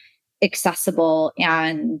super accessible,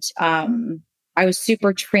 and I was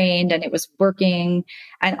super trained and it was working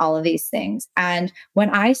and all of these things. And when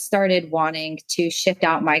I started wanting to shift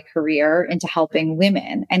out my career into helping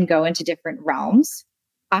women and go into different realms,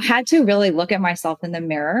 I had to really look at myself in the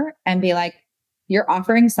mirror and be like, you're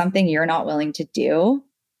offering something you're not willing to do.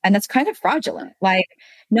 And that's kind of fraudulent, like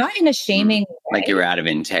not in a shaming way. Like you were out of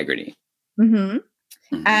integrity. Mm-hmm.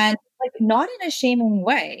 Mm-hmm. And like not in a shaming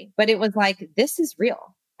way, but it was like, this is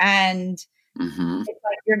real. And it's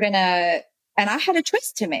like, and I had a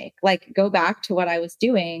choice to make, like go back to what I was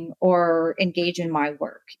doing or engage in my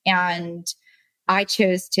work. And I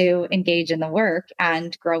chose to engage in the work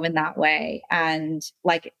and grow in that way. And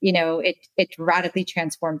like, it radically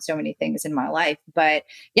transformed so many things in my life. But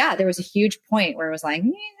yeah, there was a huge point where it was like,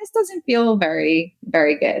 this doesn't feel very,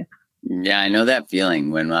 very good. Yeah, I know that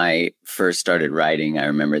feeling. When I first started writing, I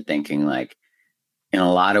remember thinking like, in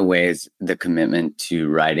a lot of ways, the commitment to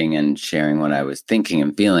writing and sharing what I was thinking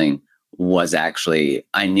and feeling was actually,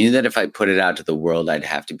 I knew that if I put it out to the world, I'd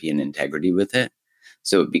have to be in integrity with it.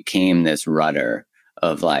 So it became this rudder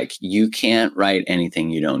of like, you can't write anything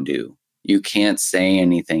you don't do. You can't say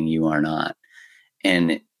anything you are not.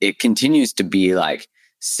 And it continues to be like,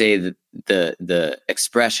 say that the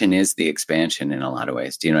expression is the expansion in a lot of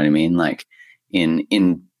ways. Do you know what I mean? Like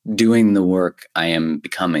in doing the work, I am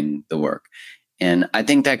becoming the work. And I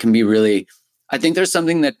think that can be really, I think there's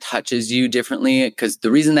something that touches you differently, because the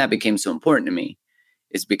reason that became so important to me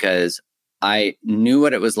is because I knew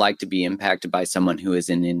what it was like to be impacted by someone who is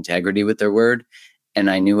in integrity with their word. And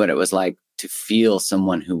I knew what it was like to feel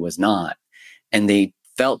someone who was not. And they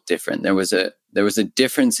felt different. There was a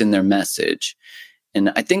difference in their message.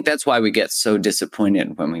 And I think that's why we get so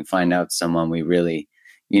disappointed when we find out someone we really,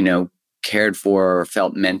 cared for or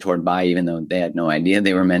felt mentored by, even though they had no idea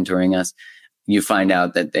they were mentoring us. You find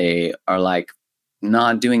out that they are like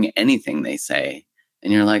not doing anything they say.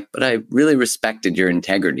 And you're like, but I really respected your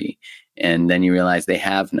integrity. And then you realize they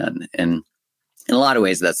have none. And in a lot of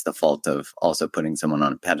ways, that's the fault of also putting someone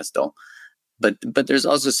on a pedestal. But there's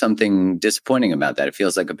also something disappointing about that. It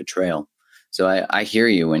feels like a betrayal. So I hear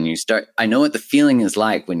you when you start. I know what the feeling is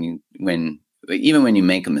like when even when you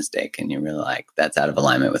make a mistake and you're really like, that's out of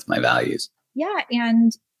alignment with my values. Yeah.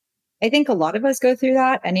 And I think a lot of us go through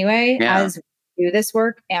that anyway, as we do this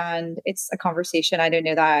work. And it's a conversation I don't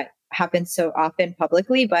know that happens so often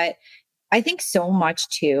publicly, but I think so much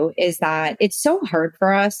too is that it's so hard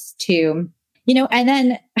for us to, and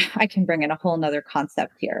then I can bring in a whole nother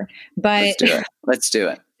concept here, but Let's do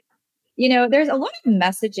it. There's a lot of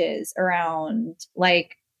messages around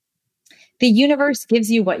like the universe gives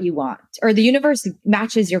you what you want, or the universe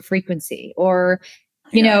matches your frequency, or,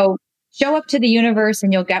 show up to the universe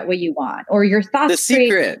and you'll get what you want, or your thoughts. The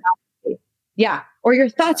secret. Or your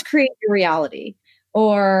thoughts create your reality,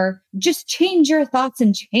 or just change your thoughts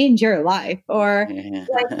and change your life. Or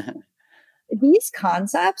like these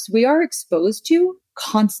concepts we are exposed to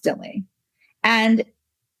constantly. And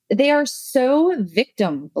they are so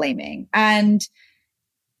victim blaming. And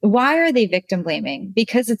why are they victim blaming?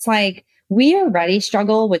 Because it's like we already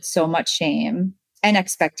struggle with so much shame and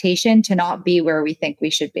expectation to not be where we think we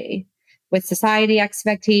should be, with society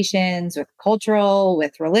expectations, with cultural,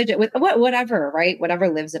 with religion, with whatever, right? Whatever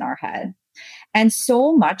lives in our head. And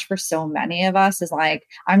so much for so many of us is like,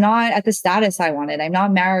 I'm not at the status I wanted. I'm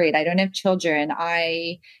not married. I don't have children.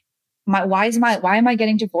 Why am I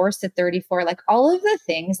getting divorced at 34? Like all of the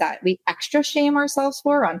things that we extra shame ourselves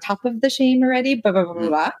for on top of the shame already, blah, blah, blah, blah,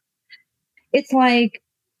 blah. It's like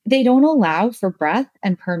they don't allow for breath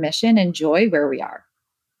and permission and joy where we are.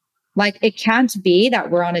 Like it can't be that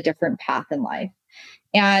we're on a different path in life.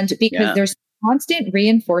 And because there's constant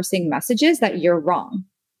reinforcing messages that you're wrong.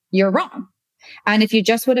 You're wrong. And if you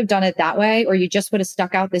just would have done it that way, or you just would have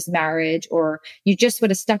stuck out this marriage, or you just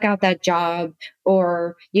would have stuck out that job,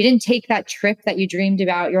 or you didn't take that trip that you dreamed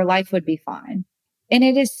about, your life would be fine. And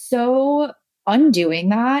it is so undoing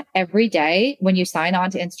that every day when you sign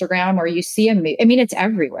on to Instagram or you see I mean, it's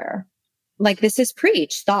everywhere. Like this is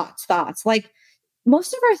preach thoughts. Like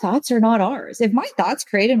most of our thoughts are not ours. If my thoughts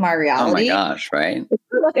created my Oh my reality, gosh, right?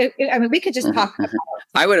 I mean, we could just talk about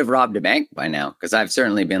I would have robbed a bank by now because I've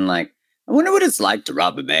certainly been like, I wonder what it's like to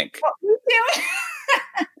rob a bank. what we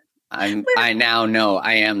do. I now know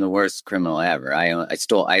I am the worst criminal ever. I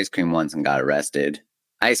stole ice cream once and got arrested.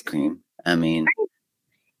 Ice cream. I mean,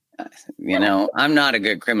 I'm not a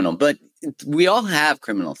good criminal, but we all have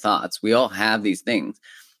criminal thoughts. We all have these things,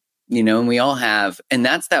 and we all have, and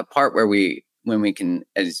that's that part where when we can,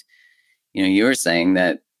 as you were saying,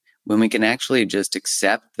 that when we can actually just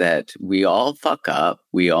accept that we all fuck up,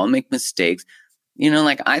 we all make mistakes.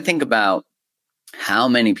 Like I think about how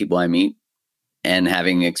many people I meet, and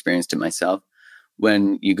having experienced it myself,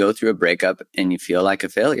 when you go through a breakup and you feel like a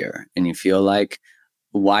failure and you feel like,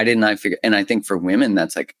 why didn't I figure? And I think for women,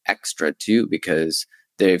 that's like extra too, because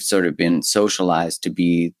they've sort of been socialized to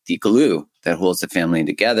be the glue that holds the family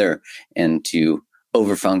together and to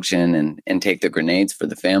overfunction and take the grenades for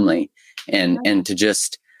the family. And to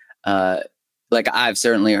just, like, I've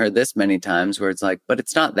certainly heard this many times where it's like, but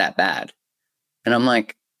it's not that bad. And I'm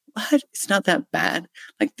like, what? It's not that bad.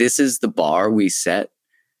 Like, this is the bar we set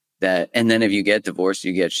that. And then if you get divorced,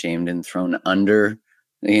 you get shamed and thrown under,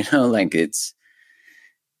 like it's,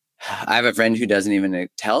 I have a friend who doesn't even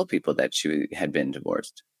tell people that she had been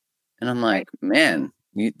divorced. And I'm like, man,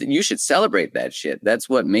 you should celebrate that shit. That's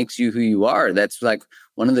what makes you who you are. That's like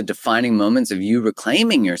one of the defining moments of you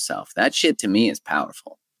reclaiming yourself. That shit to me is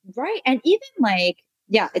powerful. Right. And even like,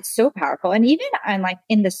 yeah, it's so powerful. And even on like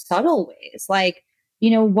in the subtle ways, like,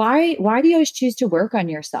 why do you always choose to work on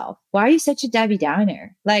yourself? Why are you such a Debbie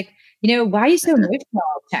Downer? Like, why are you so emotional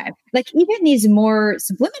all the time? Like even these more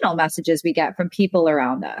subliminal messages we get from people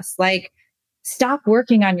around us, like, stop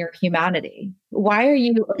working on your humanity. Why are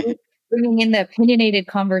you bringing in the opinionated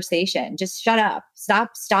conversation? Just shut up.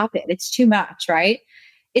 Stop it. It's too much, right?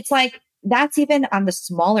 It's like, that's even on the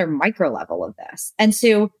smaller micro level of this. And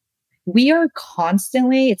so we are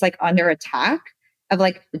constantly, it's like under attack of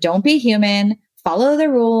like, don't be human, follow the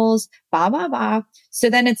rules, blah, blah, blah. So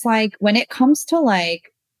then it's like, when it comes to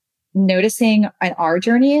like noticing on our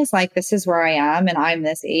journey is like, this is where I am and I'm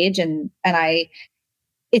this age. And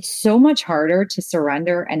it's so much harder to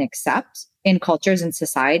surrender and accept in cultures and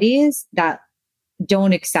societies that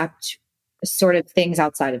don't accept sort of things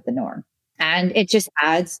outside of the norm. And it just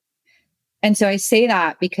adds. And so I say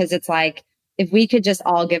that because it's like, if we could just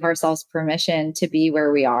all give ourselves permission to be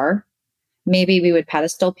where we are, maybe we would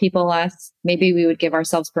pedestal people less. Maybe we would give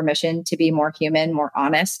ourselves permission to be more human, more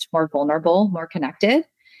honest, more vulnerable, more connected,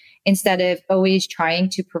 instead of always trying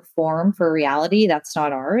to perform for reality that's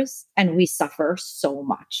not ours. And we suffer so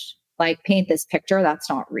much. Like, paint this picture that's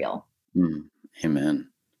not real. Amen.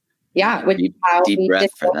 Yeah. Which deep breath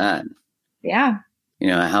for that. Yeah.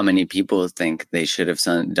 How many people think they should have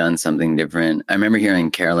done something different. I remember hearing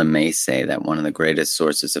Carolyn May say that one of the greatest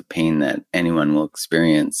sources of pain that anyone will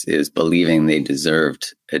experience is believing they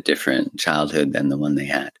deserved a different childhood than the one they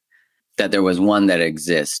had. That there was one that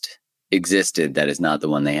existed that is not the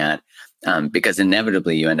one they had. Because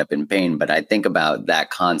inevitably you end up in pain. But I think about that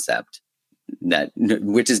concept,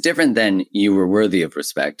 which is different than you were worthy of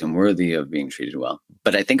respect and worthy of being treated well.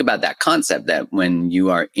 But I think about that concept that when you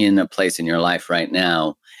are in a place in your life right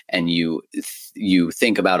now and you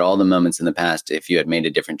think about all the moments in the past, if you had made a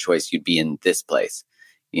different choice, you'd be in this place,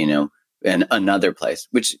 and another place,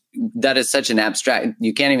 which that is such an abstract,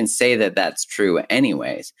 you can't even say that that's true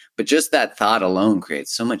anyways. But just that thought alone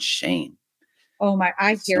creates so much shame. Oh my,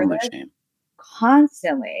 I hear that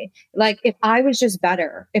constantly. Like, if I was just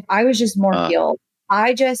better, if I was just more healed,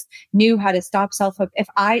 I just knew how to stop if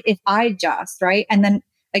I just, right. And then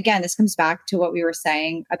again, this comes back to what we were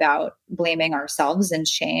saying about blaming ourselves and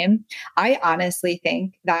shame. I honestly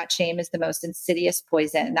think that shame is the most insidious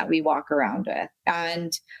poison that we walk around with.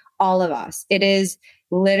 And all of us, it is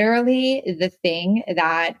literally the thing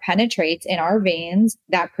that penetrates in our veins,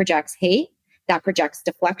 that projects hate, that projects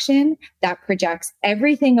deflection, that projects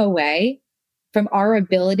everything away from our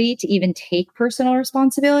ability to even take personal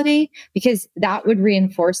responsibility, because that would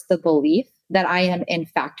reinforce the belief that I am in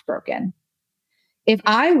fact broken. If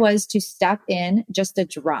I was to step in just a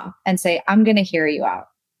drop and say, I'm going to hear you out.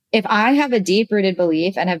 If I have a deep rooted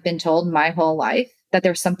belief and have been told my whole life that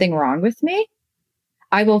there's something wrong with me,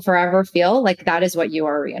 I will forever feel like that is what you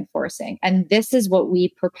are reinforcing. And this is what we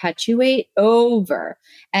perpetuate over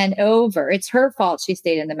and over. It's her fault she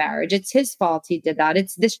stayed in the marriage. It's his fault he did that.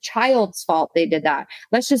 It's this child's fault they did that.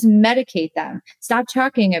 Let's just medicate them. Stop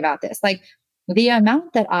talking about this. Like, the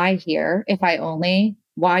amount that I hear, if I only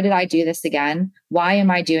Why did I do this again? Why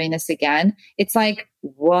am I doing this again? It's like,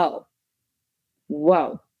 whoa,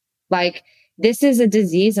 whoa. Like, this is a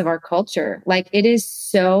disease of our culture. Like, it is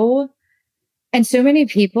so, and so many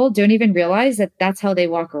people don't even realize that that's how they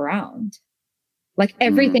walk around. Like,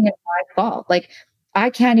 everything is my fault. Like, I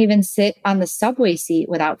can't even sit on the subway seat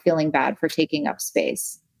without feeling bad for taking up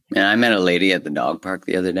space. And I met a lady at the dog park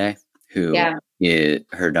the other day who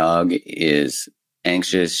her dog is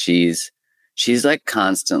anxious. She's like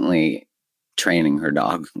constantly training her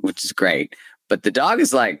dog, which is great. But the dog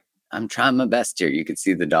is like, I'm trying my best here. You can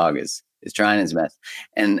see the dog is trying his best.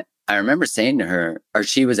 And I remember saying to her, or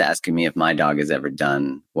she was asking me if my dog has ever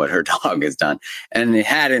done what her dog has done. And it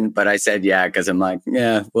hadn't, but I said, yeah, because I'm like,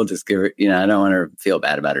 yeah, we'll just give her, I don't want her to feel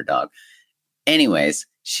bad about her dog. Anyways,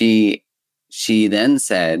 she then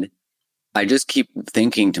said, I just keep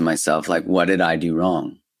thinking to myself, like, what did I do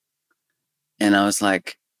wrong? And I was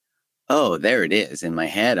like, oh, there it is. In my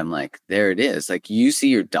head, I'm like, there it is. Like, you see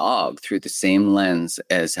your dog through the same lens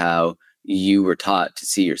as how you were taught to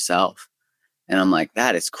see yourself. And I'm like,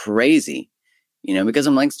 that is crazy, because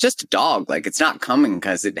I'm like, it's just a dog. Like, it's not coming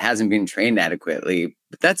because it hasn't been trained adequately,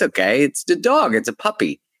 but that's okay. It's a dog. It's a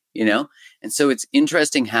puppy, And so it's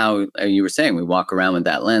interesting how you were saying we walk around with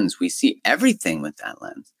that lens. We see everything with that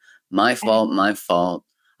lens. My fault.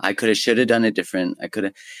 I could have, should have done it different. I could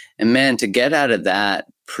have. And man, to get out of that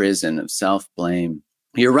prison of self-blame,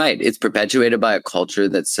 you're right. It's perpetuated by a culture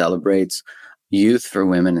that celebrates youth for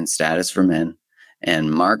women and status for men.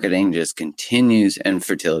 And marketing just continues, and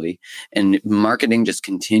fertility, and marketing just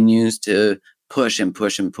continues to push and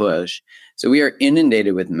push and push. So we are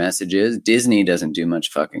inundated with messages. Disney doesn't do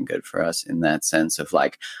much fucking good for us in that sense of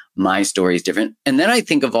like, my story is different. And then I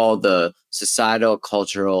think of all the societal,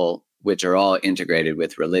 cultural, which are all integrated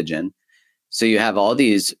with religion. So you have all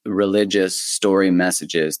these religious story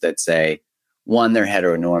messages that say, 1, they're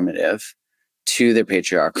heteronormative. 2, they're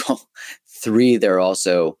patriarchal. 3,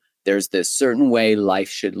 there's this certain way life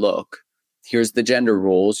should look. Here's the gender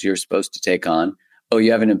roles you're supposed to take on. Oh,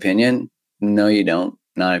 you have an opinion? No, you don't.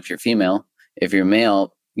 Not if you're female. If you're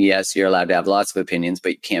male, yes, you're allowed to have lots of opinions,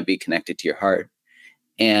 but you can't be connected to your heart.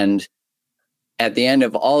 And at the end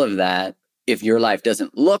of all of that, if your life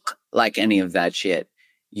doesn't look like any of that shit,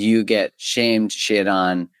 you get shamed, shit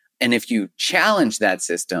on. And if you challenge that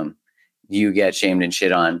system, you get shamed and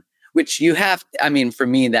shit on, which you have. I mean, for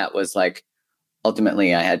me, that was like,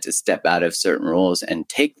 ultimately, I had to step out of certain rules and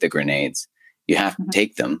take the grenades. You have to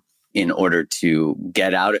take them in order to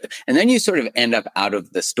get out. And then you sort of end up out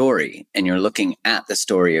of the story and you're looking at the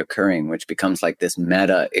story occurring, which becomes like this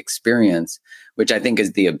meta experience, which I think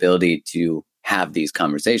is the ability to have these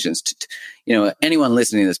conversations. Anyone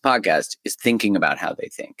listening to this podcast is thinking about how they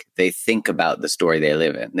think. They think about the story they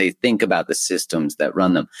live in. They think about the systems that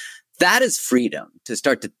run them. That is freedom, to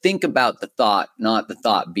start to think about the thought, not the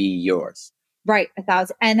thought be yours. Right.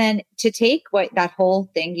 1,000. And then to take what that whole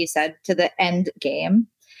thing you said to the end game,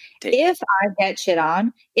 if I get shit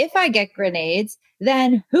on, if I get grenades,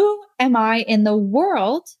 then who am I in the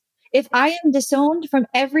world if I am disowned from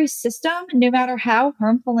every system, no matter how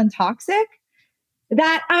harmful and toxic,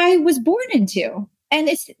 that I was born into? And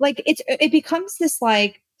it's like, it becomes this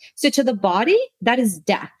like, so to the body, that is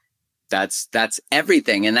death. That's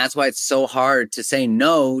everything. And that's why it's so hard to say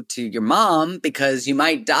no to your mom, because you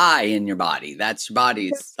might die in your body. That's your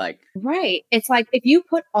body's like. Right. It's like, if you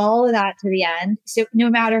put all of that to the end, so no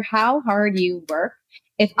matter how hard you work,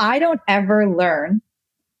 if I don't ever learn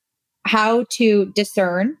how to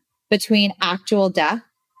discern between actual death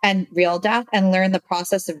and real death, and learn the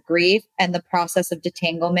process of grief and the process of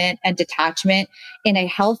detanglement and detachment in a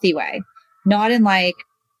healthy way, not in like,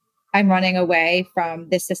 I'm running away from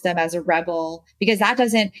this system as a rebel, because that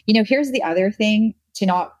doesn't, here's the other thing, to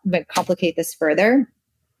not complicate this further,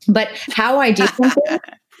 but how I do something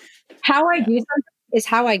is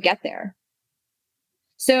how I get there.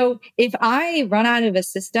 So if I run out of a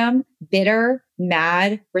system, bitter,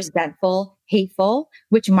 mad, resentful, hateful,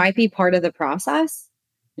 which might be part of the process,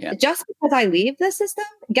 just because I leave the system,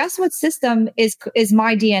 guess what system is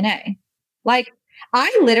my DNA? Like,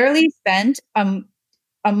 I literally spent,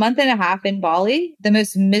 a month and a half in Bali, the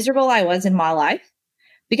most miserable I was in my life,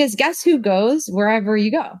 because guess who goes wherever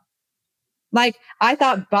you go? Like, I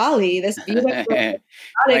thought Bali, this beautiful,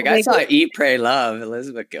 like I saw Eat, Pray, Love,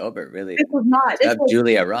 Elizabeth Gilbert, really. This was not.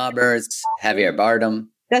 Julia Roberts, Javier Bardem.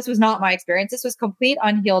 This was not my experience. This was complete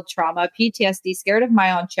unhealed trauma, PTSD, scared of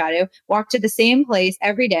my own shadow, walked to the same place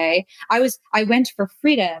every day. I went for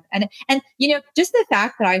freedom. And just the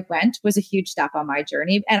fact that I went was a huge step on my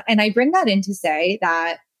journey. And I bring that in to say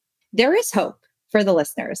that there is hope for the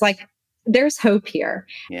listeners. Like, there's hope here.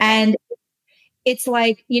 Yeah. And it's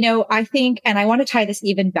like, I think, and I want to tie this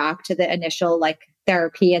even back to the initial like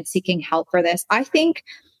therapy and seeking help for this.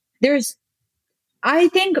 There's, I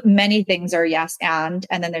think many things are yes and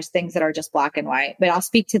then there's things that are just black and white, but I'll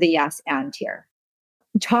speak to the yes and here.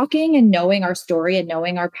 Talking and knowing our story and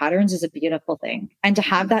knowing our patterns is a beautiful thing. And to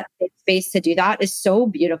have Mhm. that space to do that is so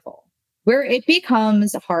beautiful. Where it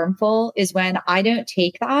becomes harmful is when I don't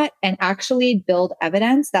take that and actually build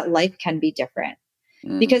evidence that life can be different.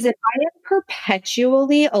 Because Mm, if I am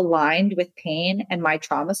perpetually aligned with pain and my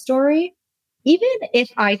trauma story, even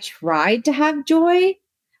if I tried to have joy,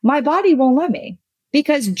 my body won't let me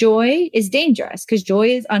because joy is dangerous, because joy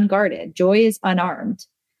is unguarded, joy is unarmed.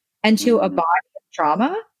 And to a mm, body of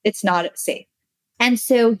trauma, it's not safe. And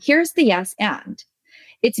so here's the yes and.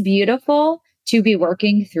 It's beautiful to be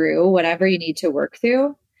working through whatever you need to work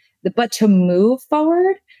through, but to move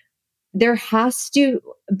forward, there has to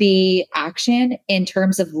be action in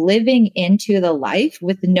terms of living into the life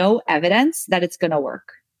with no evidence that it's going to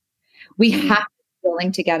work. We have mm, to be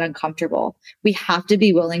willing to get uncomfortable. We have to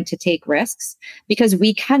be willing to take risks because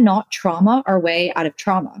we cannot trauma our way out of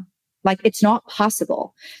trauma. Like it's not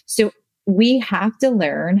possible. So we have to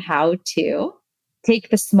learn how to take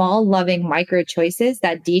the small, loving micro choices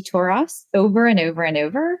that detour us over and over and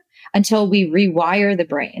over until we rewire the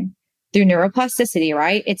brain through neuroplasticity,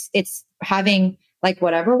 right? It's having like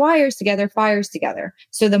whatever wires together, fires together.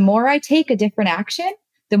 So the more I take a different action,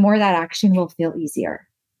 the more that action will feel easier.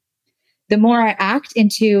 The more I act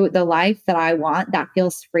into the life that I want that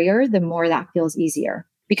feels freer, the more that feels easier.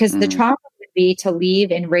 Because the mm, trauma would be to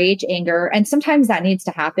leave in rage, anger, and sometimes that needs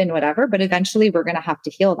to happen, whatever, but eventually we're going to have to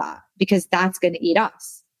heal that because that's going to eat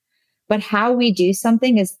us. But how we do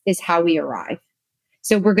something is how we arrive.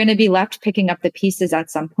 So we're going to be left picking up the pieces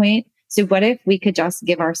at some point. So what if we could just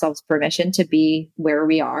give ourselves permission to be where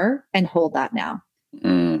we are and hold that now?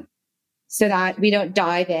 mm. So that we don't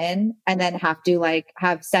dive in and then have to like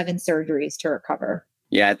have 7 surgeries to recover.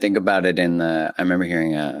 Yeah, I think about it I remember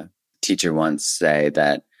hearing a teacher once say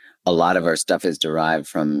that a lot of our stuff is derived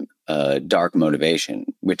from dark motivation,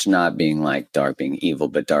 which not being like dark being evil,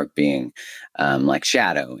 but dark being like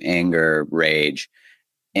shadow, anger, rage.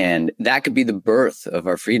 And that could be the birth of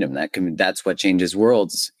our freedom. That's what changes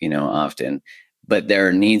worlds, often. But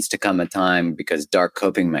there needs to come a time because dark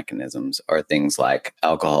coping mechanisms are things like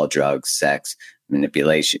alcohol, drugs, sex,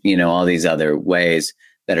 manipulation, all these other ways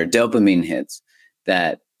that are dopamine hits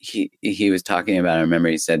that he was talking about. I remember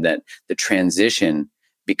he said that the transition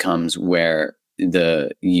becomes where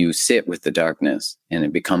you sit with the darkness and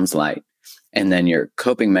it becomes light. And then your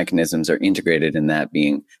coping mechanisms are integrated in that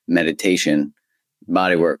being meditation,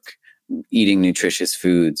 body work, eating nutritious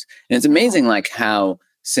foods. And it's amazing like how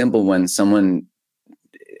simple when someone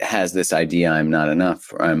has this idea, I'm not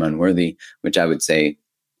enough or I'm unworthy, which I would say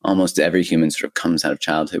almost every human sort of comes out of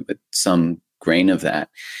childhood with some grain of that,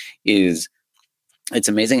 is it's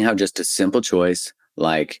amazing how just a simple choice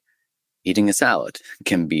like eating a salad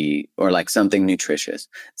can be, or like something nutritious,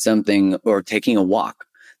 something, or taking a walk.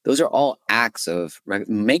 Those are all acts of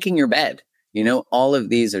making your bed. All of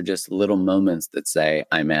these are just little moments that say,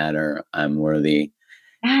 I matter, I'm worthy.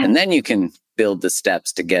 And Yes, then you can build the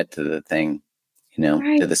steps to get to the thing,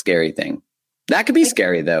 right. to the scary thing. That could be Like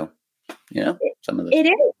scary though, it, some of the. it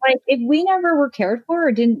is like if we never were cared for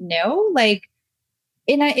or didn't know, like,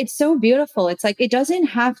 it's so beautiful. It's like, it doesn't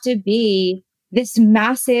have to be this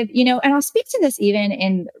massive, and I'll speak to this even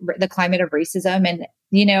in the climate of racism and,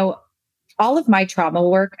 all of my trauma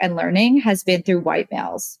work and learning has been through white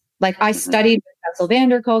males. Like I Mhm, studied with Bessel van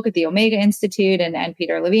der Kolk at the Omega Institute and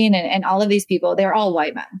Peter Levine and all of these people, they're all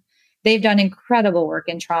white men. They've done incredible work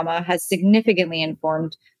in trauma, has significantly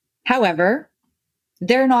informed. However,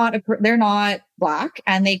 they're not black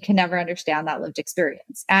and they can never understand that lived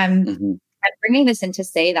experience. And mhm, I'm bringing this in to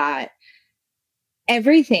say that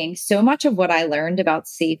everything, so much of what I learned about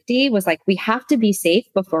safety was like, we have to be safe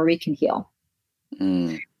before we can heal.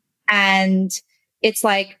 mm, And it's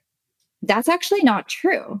like, that's actually not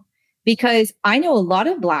true because I know a lot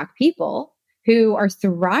of Black people who are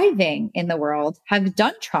thriving in the world, have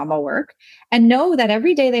done trauma work, and know that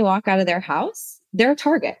every day they walk out of their house, they're a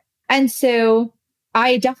target. And so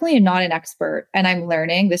I definitely am not an expert and I'm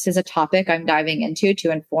learning. This is a topic I'm diving into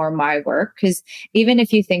to inform my work. Because even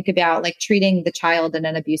if you think about like treating the child in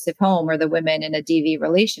an abusive home or the women in a DV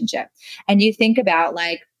relationship, and you think about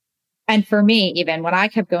like, and for me, even when I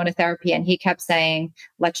kept going to therapy and he kept saying,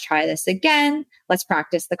 let's try this again. Let's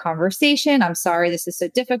practice the conversation. I'm sorry, this is so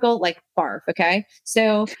difficult. Like, barf. Okay.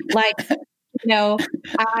 So, like,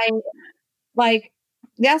 I like,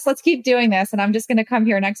 yes, let's keep doing this. And I'm just going to come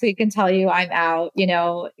here next week and tell you I'm out,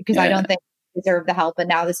 because I yeah. don't think deserve the help and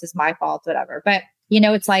now this is my fault, whatever. But,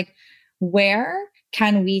 it's like, where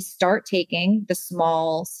can we start taking the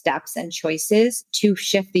small steps and choices to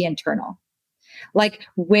shift the internal? Like,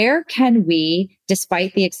 where can we,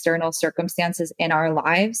 despite the external circumstances in our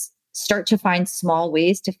lives, start to find small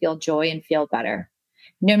ways to feel joy and feel better,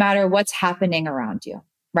 no matter what's happening around you,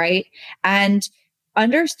 right? And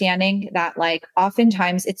understanding that, like,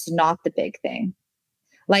 oftentimes it's not the big thing.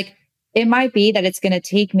 Like, it might be that it's going to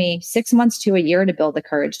take me 6 months to a year to build the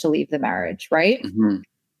courage to leave the marriage, right? Mm-hmm.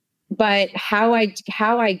 But how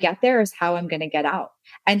I get there is how I'm going to get out.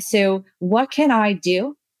 And so what can I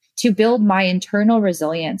do to build my internal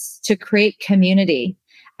resilience, to create community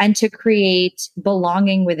and to create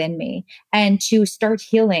belonging within me and to start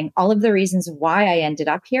healing all of the reasons why I ended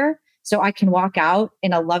up here, so I can walk out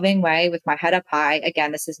in a loving way with my head up high.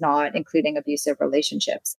 Again, this is not including abusive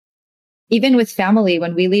relationships. Even with family,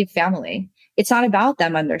 when we leave family, it's not about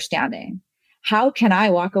them understanding. How can I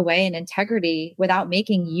walk away in integrity without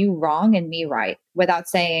making you wrong and me right? Without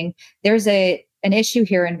saying there's an issue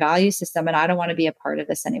here in value system and I don't want to be a part of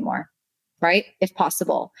this anymore, right? If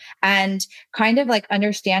possible. And kind of like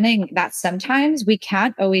understanding that sometimes we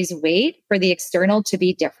can't always wait for the external to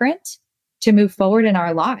be different to move forward in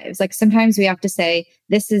our lives. Like sometimes we have to say,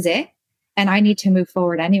 this is it, and I need to move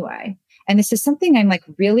forward anyway. And this is something I'm like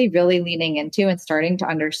really, really leaning into and starting to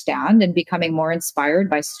understand and becoming more inspired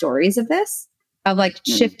by stories of this, of like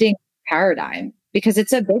shifting paradigm, because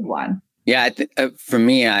it's a big one. Yeah. For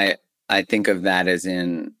me, I think of that as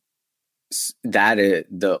in that is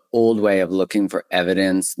the old way of looking for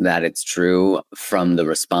evidence that it's true from the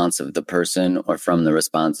response of the person or from the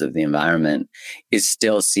response of the environment is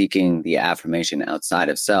still seeking the affirmation outside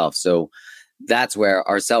of self. So that's where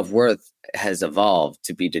our self-worth has evolved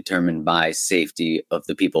to be determined by safety of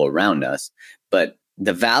the people around us. But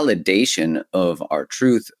the validation of our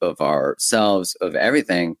truth, of ourselves, of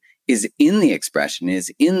everything is in the expression,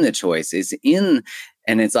 is in the choice, and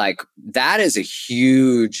it's like, that is a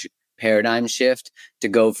huge paradigm shift to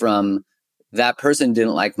go from that person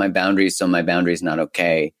didn't like my boundaries, so my boundary is not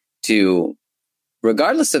okay, to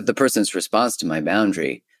regardless of the person's response to my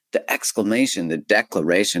boundary, the exclamation, the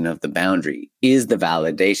declaration of the boundary is the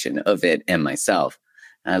validation of it and myself.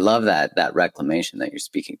 And I love that reclamation that you're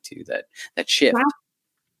speaking to, that shift. Wow.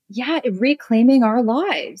 Yeah, reclaiming our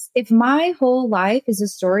lives. If my whole life is a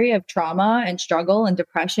story of trauma and struggle and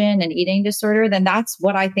depression and eating disorder, then that's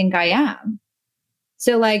what I think I am.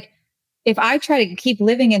 So like, if I try to keep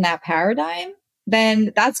living in that paradigm,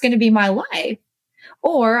 then that's going to be my life.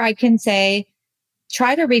 Or I can say,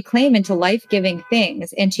 try to reclaim into life-giving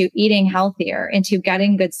things, into eating healthier, into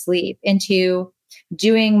getting good sleep, into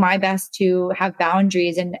doing my best to have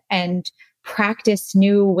boundaries and practice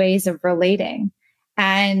new ways of relating.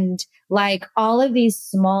 And like all of these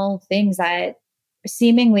small things that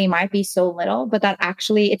seemingly might be so little, but that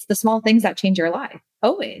actually it's the small things that change your life.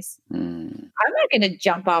 Always. I'm not going to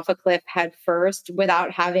jump off a cliff head first without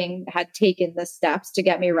having had taken the steps to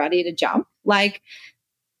get me ready to jump. Like,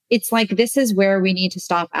 it's like, this is where we need to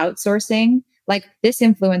stop outsourcing. Like, this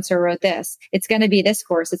influencer wrote this. It's going to be this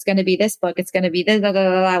course. It's going to be this book. It's going to be this,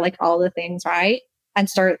 like all the things, right? And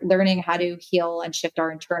start learning how to heal and shift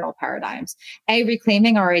our internal paradigms.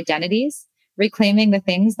 Reclaiming our identities, reclaiming the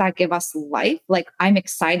things that give us life. Like, I'm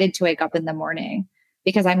excited to wake up in the morning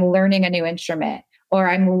because I'm learning a new instrument, or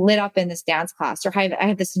I'm lit up in this dance class, or I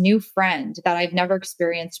have this new friend that I've never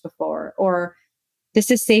experienced before, or this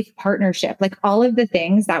is safe partnership. Like all of the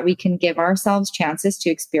things that we can give ourselves chances to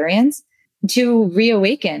experience, to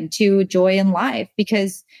reawaken to joy in life,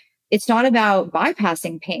 because it's not about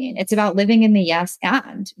bypassing pain. It's about living in the yes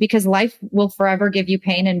and, because life will forever give you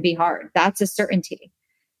pain and be hard. That's a certainty.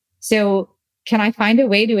 So can I find a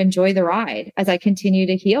way to enjoy the ride as I continue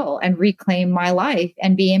to heal and reclaim my life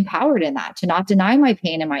and be empowered in that, to not deny my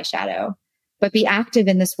pain and my shadow, but be active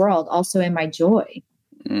in this world, also in my joy?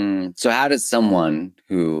 So how does someone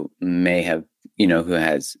who may have,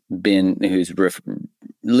 who's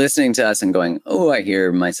listening to us and going, oh, I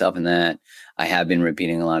hear myself in that. I have been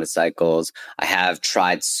repeating a lot of cycles. I have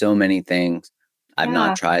tried so many things. I've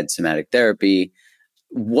not tried somatic therapy.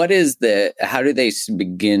 How do they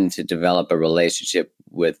begin to develop a relationship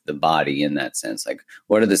with the body in that sense? Like,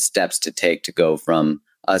 what are the steps to take to go from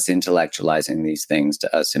us intellectualizing these things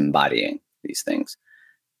to us embodying these things?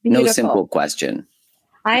 Beautiful. No simple question.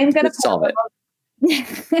 I'm going to solve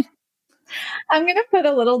it. I'm going to put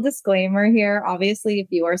a little disclaimer here. Obviously, if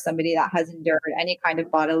you are somebody that has endured any kind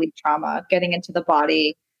of bodily trauma, getting into the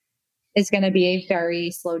body is going to be a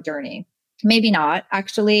very slow journey. Maybe not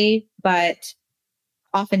actually, but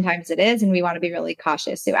oftentimes it is. And we want to be really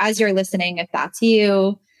cautious. So as you're listening, if that's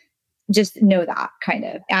you, just know that kind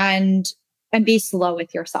of, and be slow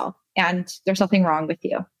with yourself. And there's nothing wrong with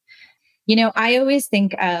you. I always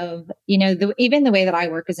think of, even the way that I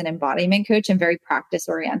work as an embodiment coach, I'm very practice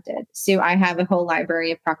oriented. So I have a whole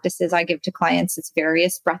library of practices I give to clients. It's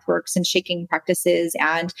various breath works and shaking practices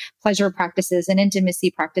and pleasure practices and intimacy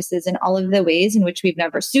practices and all of the ways in which we've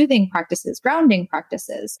never soothing practices, grounding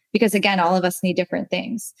practices, because again, all of us need different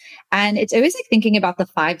things. And it's always like thinking about the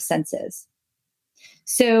five senses.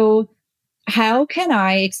 So how can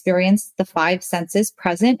I experience the five senses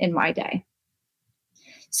present in my day?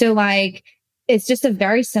 So like, it's just a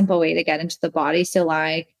very simple way to get into the body. So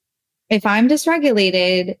like, if I'm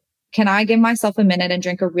dysregulated, can I give myself a minute and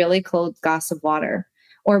drink a really cold glass of water,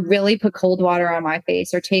 or really put cold water on my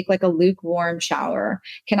face, or take like a lukewarm shower?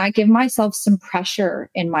 Can I give myself some pressure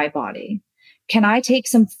in my body? Can I take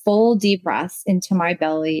some full deep breaths into my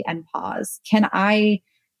belly and pause? Can I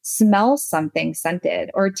smell something scented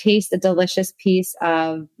or taste a delicious piece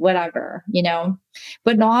of whatever,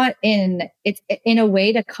 but not in a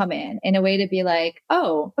way to come in a way to be like,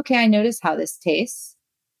 oh, okay, I notice how this tastes.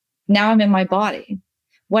 Now I'm in my body.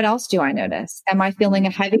 What else do I notice? Am I feeling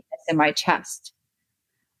a heaviness in my chest?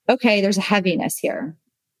 Okay, there's a heaviness here.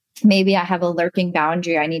 Maybe I have a lurking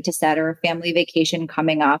boundary I need to set, or a family vacation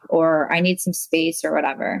coming up, or I need some space or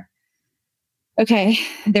whatever. Okay,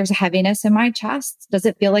 there's a heaviness in my chest. Does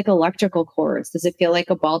it feel like electrical cords? Does it feel like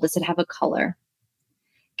a ball? Does it have a color?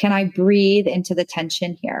 Can I breathe into the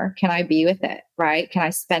tension here? Can I be with it? Right? Can I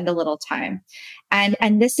spend a little time?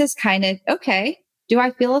 And this is kind of, okay, do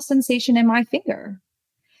I feel a sensation in my finger?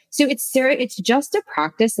 So it's just a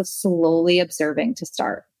practice of slowly observing to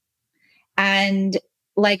start. And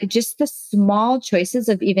like just the small choices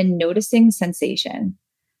of even noticing sensation,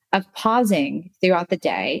 of pausing throughout the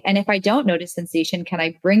day. And if I don't notice sensation, can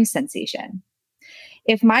I bring sensation?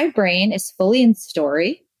 If my brain is fully in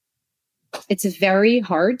story, it's very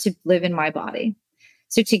hard to live in my body.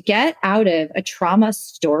 So to get out of a trauma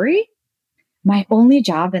story, my only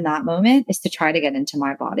job in that moment is to try to get into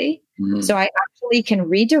my body. Mm-hmm. So I actually can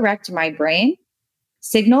redirect my brain,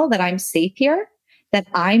 signal that I'm safe here, that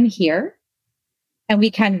I'm here, and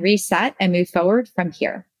we can reset and move forward from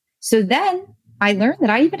here. So then I learned that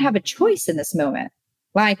I even have a choice in this moment.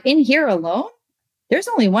 Like in here alone, there's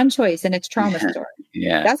only one choice, and it's trauma story.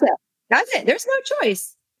 Yeah. That's it. There's no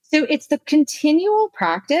choice. So it's the continual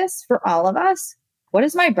practice for all of us. What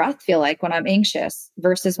does my breath feel like when I'm anxious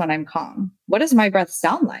versus when I'm calm? What does my breath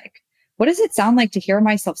sound like? What does it sound like to hear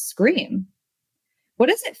myself scream? What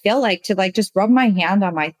does it feel like to like just rub my hand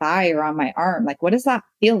on my thigh or on my arm? Like, what does that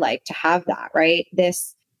feel like to have that, right?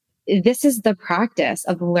 This is the practice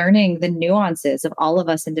of learning the nuances of all of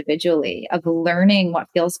us individually, of learning what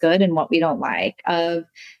feels good and what we don't like, of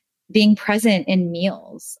being present in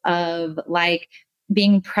meals, of like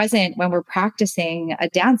being present when we're practicing a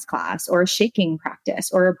dance class or a shaking practice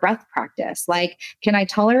or a breath practice. Like, can I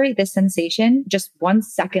tolerate this sensation just 1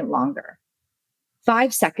 second longer,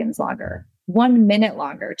 5 seconds longer, 1 minute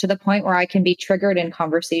longer, to the point where I can be triggered in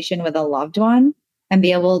conversation with a loved one and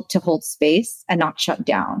be able to hold space and not shut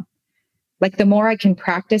down? Like the more I can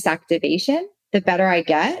practice activation, the better I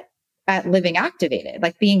get at living activated,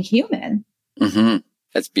 like being human. Mm-hmm.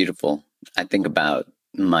 That's beautiful. I think about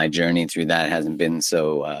my journey through that hasn't been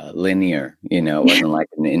so linear, it wasn't like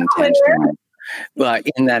an intentional, well,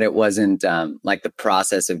 in that it wasn't like the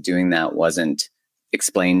process of doing that wasn't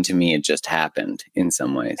explained to me. It just happened in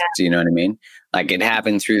some ways. Yeah. Do you know what I mean? Like it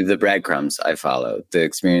happened through the breadcrumbs I followed, the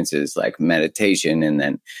experiences like meditation, and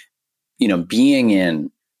then, being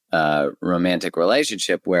in a romantic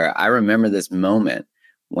relationship where I remember this moment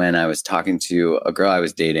when I was talking to a girl I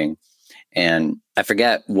was dating, and I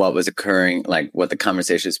forget what was occurring, like what the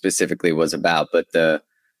conversation specifically was about, but the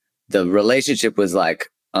relationship was like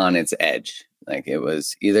on its edge. Like it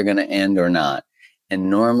was either going to end or not. And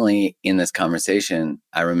normally in this conversation,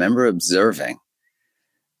 I remember observing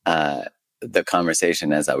the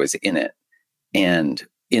conversation as I was in it. And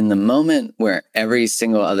in the moment where every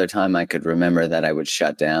single other time I could remember that I would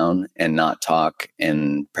shut down and not talk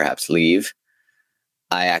and perhaps leave,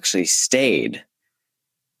 I actually stayed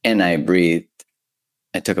and I breathed.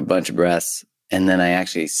 I took a bunch of breaths, and then I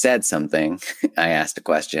actually said something. I asked a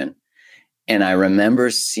question, and I remember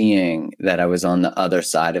seeing that I was on the other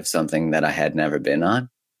side of something that I had never been on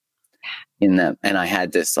in that. And I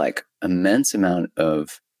had this like immense amount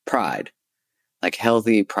of pride, like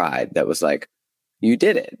healthy pride that was like, you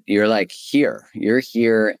did it. You're like you're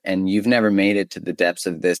here, and you've never made it to the depths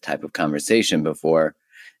of this type of conversation before,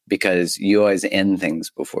 because you always end things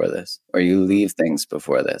before this, or you leave things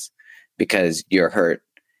before this because you're hurt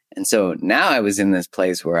And so now I was in this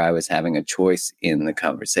place where I was having a choice in the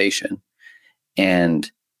conversation.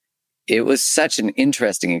 And it was such an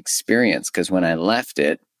interesting experience because when I left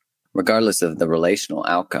it, regardless of the relational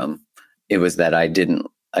outcome, it was that I didn't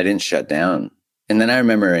shut down. And then I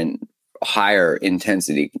remember in higher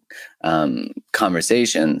intensity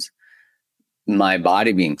conversations, my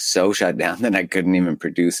body being so shut down that I couldn't even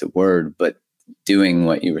produce a word, but doing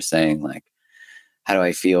what you were saying, like, how do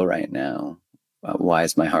I feel right now? Why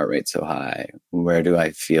is my heart rate so high? Where do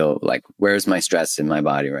I feel like, where's my stress in my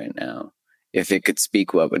body right now? If it could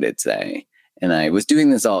speak, what would it say? And I was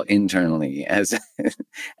doing this all internally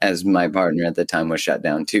as my partner at the time was shut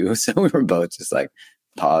down too. So we were both just like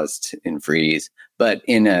paused in freeze, but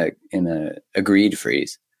in a agreed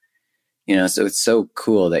freeze. So it's so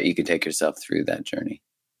cool that you could take yourself through that journey.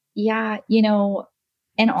 Yeah,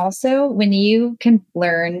 and also when you can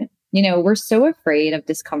learn, we're so afraid of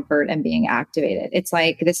discomfort and being activated. It's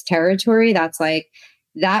like this territory that's like,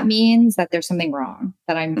 that means that there's something wrong,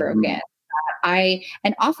 that I'm broken. Mm-hmm.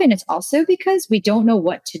 And often it's also because we don't know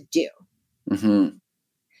what to do. Mm-hmm.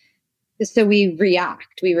 So we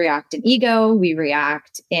react in ego, we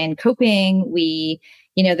react in coping.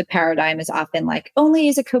 The paradigm is often like, only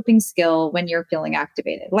use a coping skill when you're feeling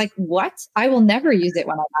activated. Like, what? I will never use it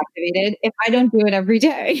when I'm activated if I don't do it every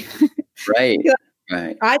day. Right.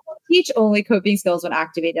 Right. I don't teach only coping skills when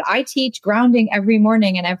activated. I teach grounding every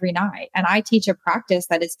morning and every night. And I teach a practice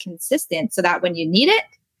that is consistent so that when you need it,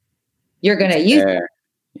 you're going to use it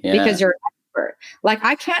because you're an expert. Like,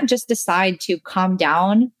 I can't just decide to calm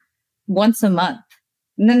down once a month.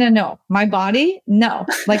 No. My body, no.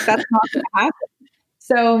 Like, that's not going to happen.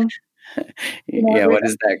 So, what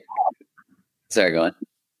is that? Sorry, go on.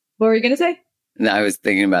 What were you going to say? No, I was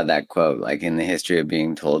thinking about that quote, like, in the history of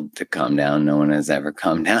being told to calm down, no one has ever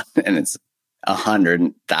calmed down. And it's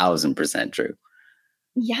 100,000% true.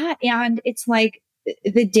 Yeah. And it's like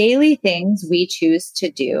the daily things we choose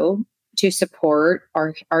to do to support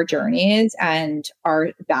our journeys and our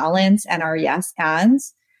balance and our yes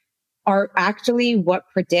ands are actually what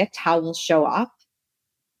predict how we'll show up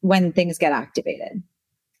when things get activated.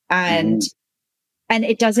 And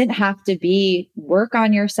it doesn't have to be work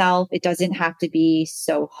on yourself. It doesn't have to be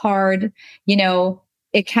so hard.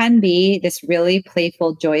 It can be this really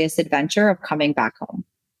playful, joyous adventure of coming back home.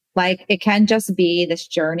 Like, it can just be this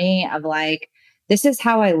journey of like, this is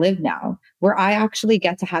how I live now, where I actually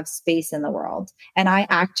get to have space in the world. And I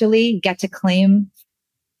actually get to claim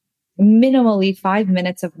minimally 5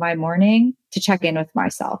 minutes of my morning to check in with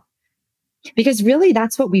myself. Because really,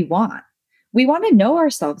 that's what we want. We want to know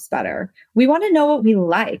ourselves better. We want to know what we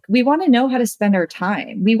like. We want to know how to spend our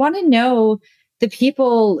time. We want to know the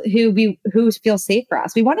people who feel safe for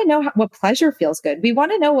us. We want to know what pleasure feels good. We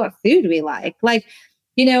want to know what food we like. Like,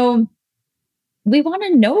 we want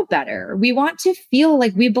to know better. We want to feel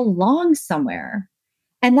like we belong somewhere.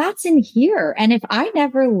 And that's in here. And if I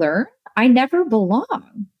never learn, I never belong.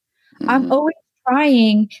 Mm-hmm. I'm always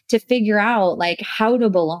trying to figure out like how to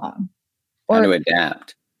belong or how to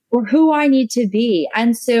adapt or who I need to be.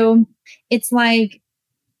 And so it's like,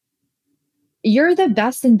 you're the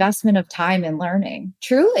best investment of time in learning,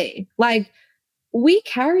 truly. Like, we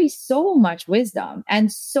carry so much wisdom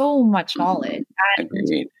and so much knowledge. And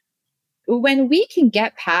agreed. When we can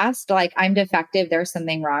get past like, I'm defective, there's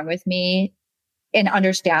something wrong with me, and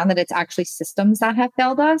understand that it's actually systems that have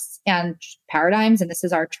failed us and paradigms, and this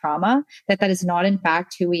is our trauma, that is not in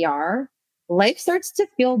fact who we are, life starts to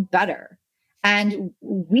feel better. And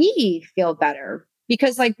we feel better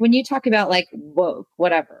because like when you talk about like woke,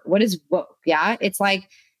 whatever, what is woke? Yeah. It's like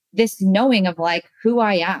this knowing of like who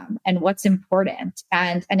I am and what's important,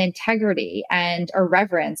 and an integrity and a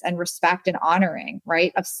reverence and respect and honoring,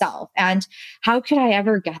 right, of self. And how could I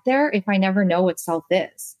ever get there if I never know what self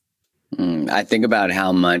is? I think about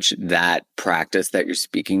how much that practice that you're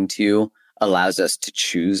speaking to allows us to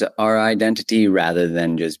choose our identity rather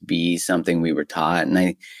than just be something we were taught.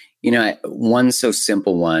 And one so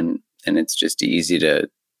simple one, and it's just easy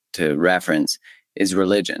to reference, is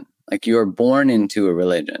religion. Like, you are born into a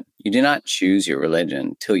religion. You do not choose your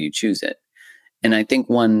religion till you choose it. And I think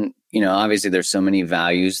obviously there's so many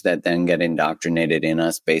values that then get indoctrinated in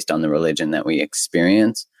us based on the religion that we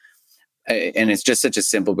experience. And it's just such a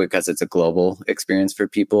simple, because it's a global experience for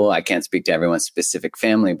people. I can't speak to everyone's specific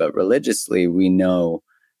family, but religiously, we know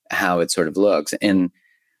how it sort of looks. And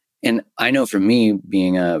I know for me,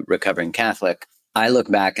 being a recovering Catholic, I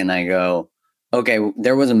look back and I go, okay,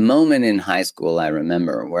 there was a moment in high school, I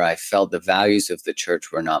remember, where I felt the values of the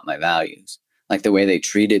church were not my values. Like the way they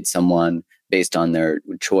treated someone based on their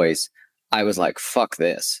choice, I was like, fuck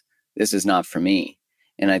this. This is not for me.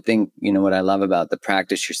 And I think, what I love about the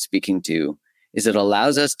practice you're speaking to is it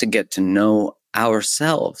allows us to get to know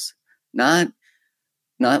ourselves, not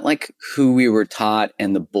like who we were taught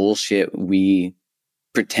and the bullshit we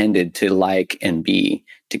pretended to like and be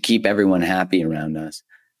to keep everyone happy around us.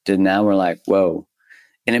 To now we're like, whoa.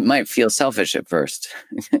 And it might feel selfish at first,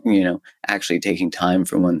 actually taking time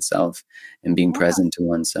for oneself and being present to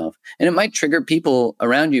oneself. And it might trigger people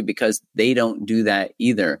around you because they don't do that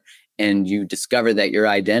either. And you discover that your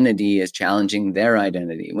identity is challenging their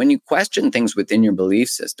identity. When you question things within your belief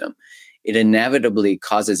system, it inevitably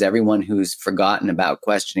causes everyone who's forgotten about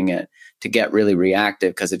questioning it to get really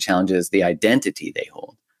reactive because it challenges the identity they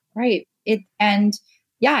hold. Right.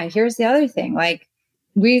 Here's the other thing. Like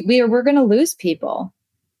we're going to lose people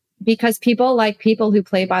because people like people who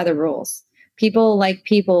play by the rules. People like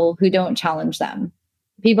people who don't challenge them.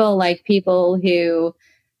 People like people who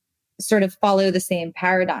sort of follow the same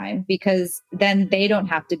paradigm, because then they don't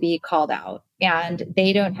have to be called out and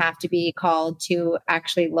they don't have to be called to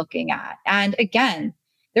actually looking at. And again,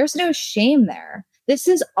 there's no shame there. This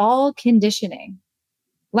is all conditioning.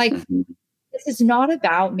 Like, this is not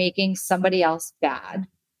about making somebody else bad.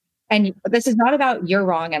 And this is not about you're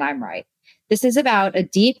wrong and I'm right. This is about a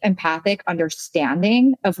deep empathic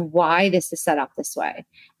understanding of why this is set up this way.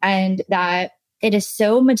 And that it is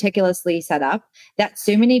so meticulously set up that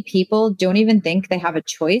so many people don't even think they have a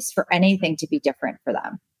choice for anything to be different for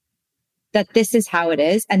them. That this is how it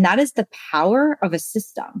is. And that is the power of a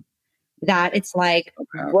system, that it's like,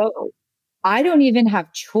 whoa, I don't even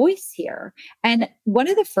have choice here. And one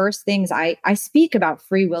of the first things I speak about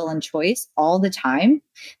free will and choice all the time,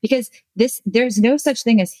 because there's no such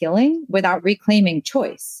thing as healing without reclaiming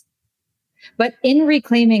choice. But in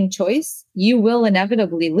reclaiming choice, you will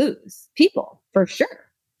inevitably lose people for sure.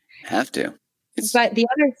 Have to. But the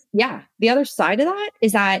other side of that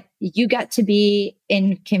is that you get to be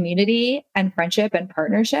in community and friendship and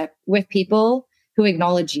partnership with people who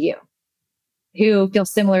acknowledge you, who feel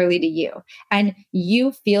similarly to you, and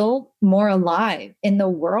you feel more alive in the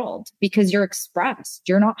world because you're expressed,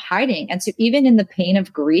 you're not hiding. And so even in the pain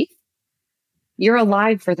of grief, you're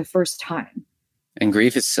alive for the first time. And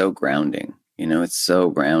grief is so grounding. It's so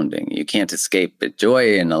grounding. You can't escape it.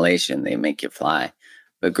 Joy and elation, they make you fly.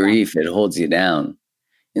 But grief, it holds you down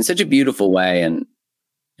in such a beautiful way. And,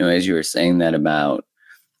 as you were saying that about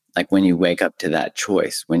like when you wake up to that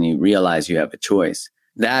choice, when you realize you have a choice,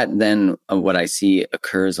 that then what I see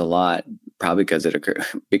occurs a lot, probably because it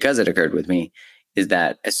occurred with me, is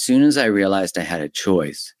that as soon as I realized I had a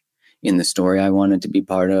choice in the story I wanted to be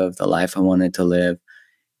part of, the life I wanted to live,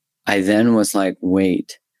 I then was like,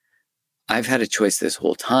 wait, I've had a choice this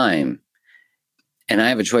whole time and I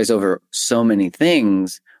have a choice over so many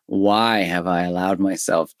things. Why have I allowed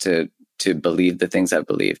myself to believe the things I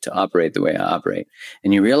believe, to operate the way I operate?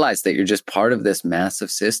 And you realize that you're just part of this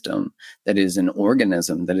massive system that is an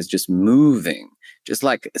organism that is just moving, just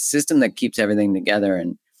like a system that keeps everything together.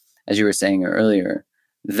 And as you were saying earlier,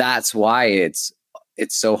 that's why it's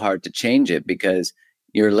so hard to change it, because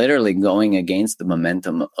you're literally going against the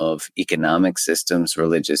momentum of economic systems,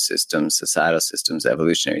 religious systems, societal systems,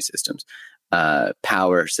 evolutionary systems,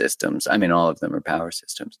 power systems. I mean, all of them are power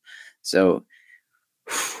systems. So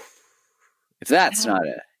if that's not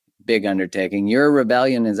a big undertaking, your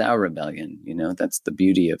rebellion is our rebellion. That's the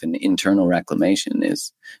beauty of an internal reclamation,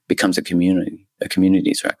 becomes a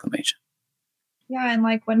community's reclamation. Yeah. And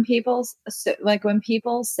like when people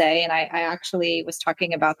say, and I actually was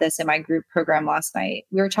talking about this in my group program last night,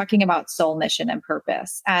 we were talking about soul mission and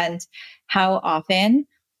purpose, and how often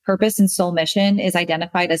purpose and soul mission is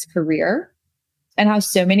identified as career, and how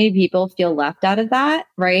so many people feel left out of that,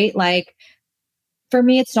 right? Like, for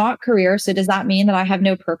me, it's not career. So does that mean that I have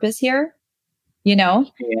no purpose here? Yeah,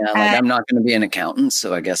 like I'm not going to be an accountant,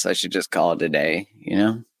 so I guess I should just call it a day,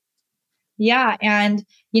 Yeah. And,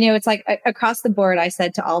 it's like across the board, I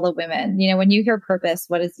said to all the women, when you hear purpose,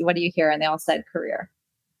 what do you hear? And they all said career.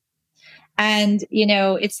 And,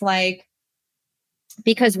 it's like,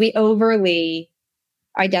 because we overly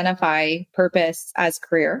identify purpose as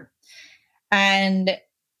career. And,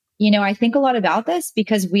 I think a lot about this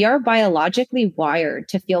because we are biologically wired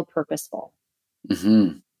to feel purposeful.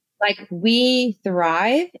 Mm-hmm. Like, we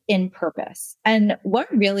thrive in purpose. And what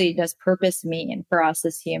really does purpose mean for us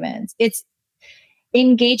as humans? It's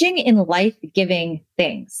engaging in life-giving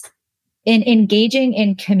things, in engaging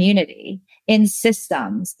in community, in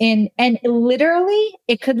systems, and literally,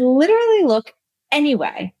 it could literally look any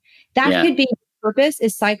way. That could be purpose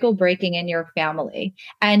is cycle breaking in your family,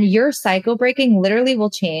 and your cycle breaking literally will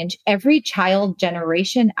change every child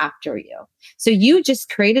generation after you. So you just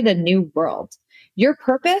created a new world. Your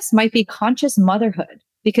purpose might be conscious motherhood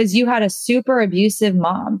because you had a super abusive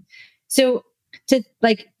mom. So to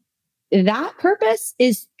like that purpose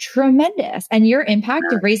is tremendous. And your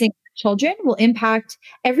impact of raising children will impact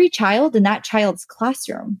every child in that child's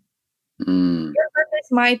classroom. Mm. Your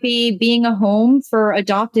purpose might be being a home for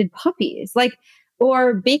adopted puppies, like,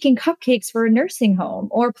 or baking cupcakes for a nursing home,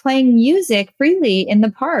 or playing music freely in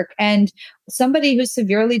the park. And somebody who's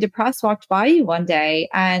severely depressed walked by you one day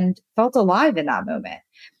and felt alive in that moment.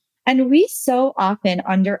 And we so often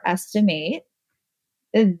underestimate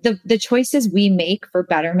the choices we make for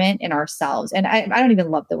betterment in ourselves. And I don't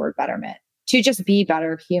even love the word betterment, to just be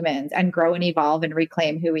better humans and grow and evolve and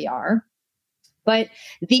reclaim who we are. But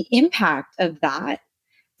the impact of that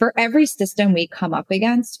for every system we come up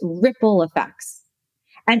against, ripple effects.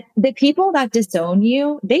 And the people that disown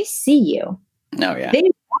you, they see you. Oh, yeah. They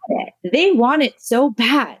want it. They want it so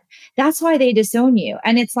bad. That's why they disown you.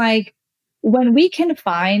 And it's like when we can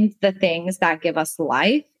find the things that give us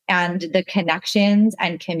life and the connections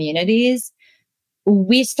and communities,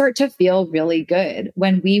 we start to feel really good.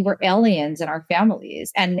 When we were aliens in our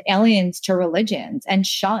families and aliens to religions and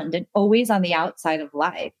shunned and always on the outside of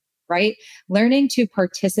life, right? Learning to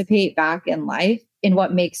participate back in life in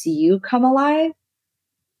what makes you come alive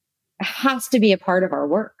has to be a part of our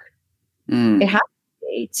work. It has to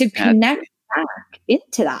be to connect back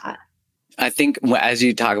into that. I think as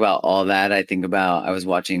you talk about all that, I think about, I was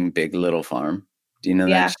watching Big Little Farm. Do you know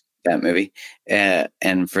that movie?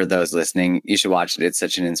 And for those listening, you should watch it. It's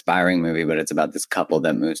such an inspiring movie, but it's about this couple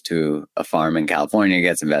that moves to a farm in California,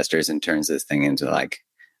 gets investors, and turns this thing into like,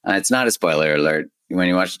 it's not a spoiler alert. When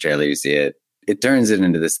you watch the trailer, you see it. It turns it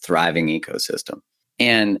into this thriving ecosystem.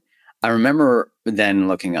 And I remember then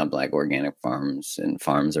looking up like organic farms and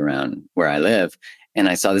farms around where I live. And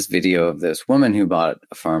I saw this video of this woman who bought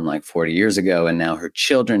a farm like 40 years ago. And now her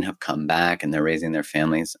children have come back and they're raising their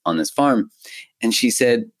families on this farm. And she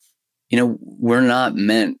said, we're not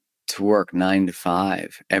meant to work 9 to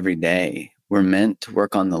 5 every day. We're meant to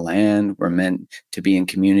work on the land. We're meant to be in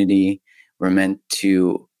community. We're meant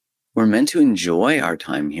to enjoy our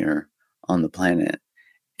time here on the planet.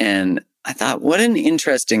 And I thought, what an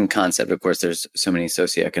interesting concept. Of course, there's so many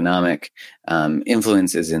socioeconomic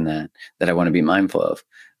influences in that I want to be mindful of.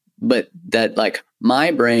 But that, like,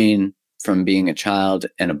 my brain from being a child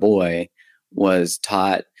and a boy was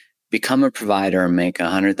taught, become a provider, make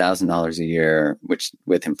 $100,000 a year, which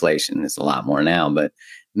with inflation is a lot more now, but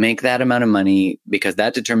make that amount of money because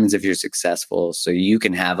that determines if you're successful. So you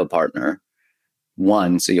can have a partner,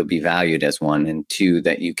 one, so you'll be valued as one, and two,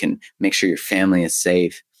 that you can make sure your family is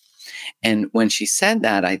safe. And when she said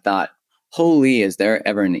that, I thought, holy, is there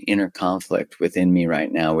ever an inner conflict within me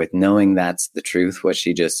right now with knowing that's the truth, what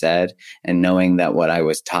she just said, and knowing that what I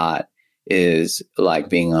was taught is like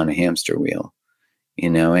being on a hamster wheel,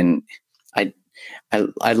 and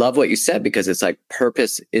I love what you said, because it's like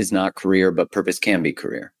purpose is not career, but purpose can be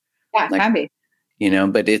career. Yeah, it can be.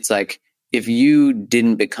 But it's like, if you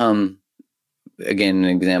didn't become, again, an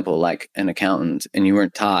example, like an accountant, and you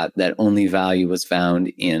weren't taught that only value was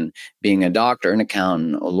found in being a doctor, an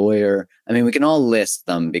accountant, a lawyer. I mean, we can all list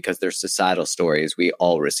them because they're societal stories we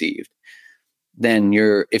all received. Then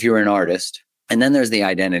if you're an artist, and then there's the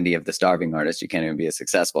identity of the starving artist, you can't even be a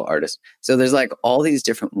successful artist. So there's like all these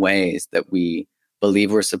different ways that we believe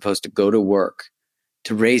we're supposed to go to work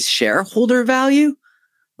to raise shareholder value.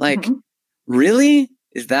 Like, really?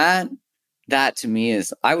 Is that to me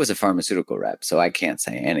is, I was a pharmaceutical rep, so I can't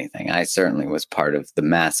say anything. I certainly was part of the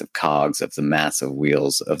massive cogs of the massive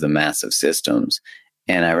wheels of the massive systems.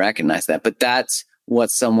 And I recognize that, but that's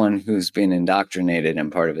what someone who's been indoctrinated and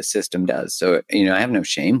part of a system does. So, I have no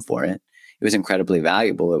shame for it. It was incredibly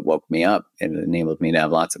valuable. It woke me up. It enabled me to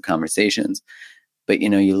have lots of conversations. But,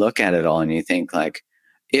 you look at it all and you think, like,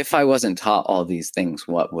 if I wasn't taught all these things,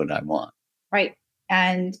 what would I want? Right.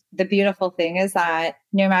 And the beautiful thing is that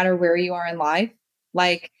no matter where you are in life,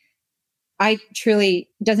 like,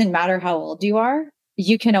 doesn't matter how old you are,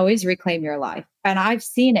 you can always reclaim your life. And I've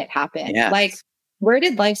seen it happen. Yes. Like, where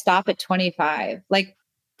did life stop at 25? Like,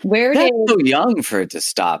 That's so young for it to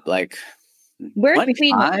stop. Like, where did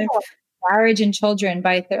we marriage and children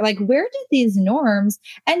by like, where did these norms?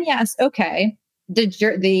 And yes, okay,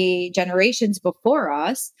 the generations before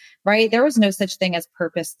us, right? There was no such thing as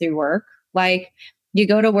purpose through work. Like, you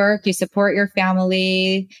go to work, you support your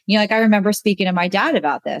family. Like, I remember speaking to my dad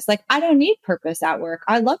about this. Like, I don't need purpose at work.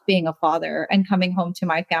 I love being a father and coming home to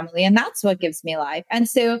my family. And that's what gives me life. And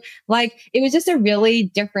so, like, it was just a really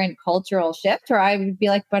different cultural shift where I would be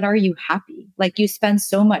like, but are you happy? Like, you spend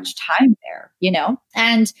so much time there,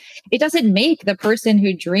 and it doesn't make the person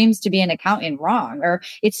who dreams to be an accountant wrong, or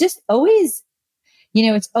it's just always,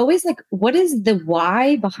 it's always like, what is the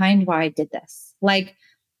why behind why I did this? Like,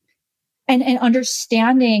 and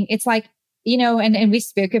understanding it's like, and we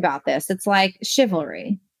spoke about this. It's like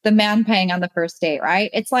chivalry, the man paying on the first date, right?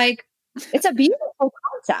 It's like, it's a beautiful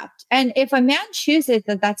concept. And if a man chooses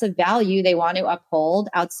that that's a value they want to uphold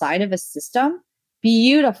outside of a system,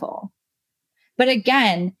 beautiful. But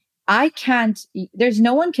again, there's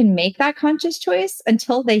no one can make that conscious choice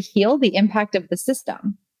until they heal the impact of the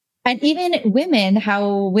system. And even women,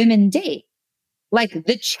 how women date, like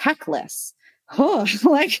the checklist. Oh,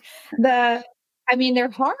 like they're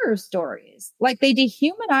horror stories. Like they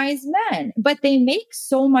dehumanize men, but they make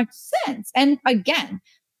so much sense. And again,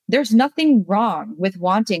 there's nothing wrong with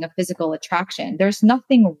wanting a physical attraction. There's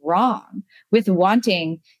nothing wrong with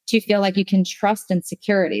wanting to feel like you can trust and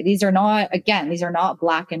security. These are not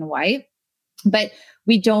black and white, but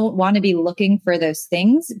we don't want to be looking for those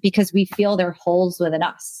things because we feel they're holes within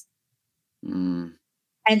us. Mm.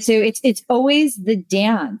 And so it's always the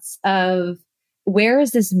dance of where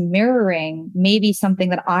is this mirroring maybe something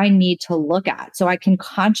that I need to look at so I can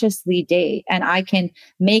consciously date and I can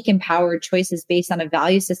make empowered choices based on a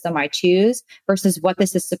value system I choose versus what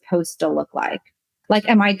this is supposed to look like. Like,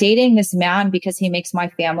 am I dating this man because he makes my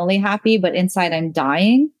family happy, but inside I'm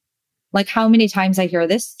dying? Like how many times I hear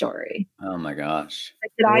this story. Oh my gosh.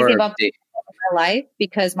 Like, did I give up my life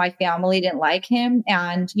because my family didn't like him?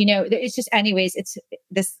 And, it's just, anyways, it's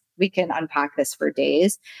this, we can unpack this for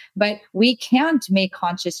days, but we can't make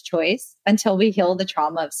conscious choice until we heal the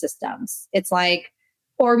trauma of systems. It's like,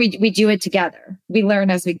 or we do it together. We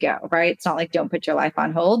learn as we go, right? It's not like don't put your life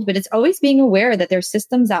on hold, but it's always being aware that there's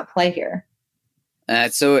systems at play here.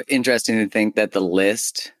 It's so interesting to think that the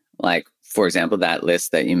list, like, for example, that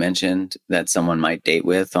list that you mentioned that someone might date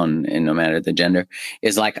with and no matter the gender,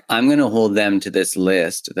 is like, I'm going to hold them to this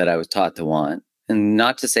list that I was taught to want. And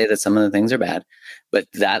not to say that some of the things are bad, but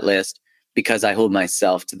that list, because I hold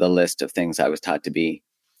myself to the list of things I was taught to be.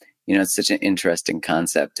 It's such an interesting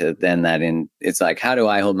concept to then it's like, how do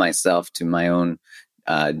I hold myself to my own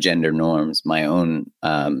gender norms, my own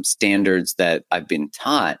standards that I've been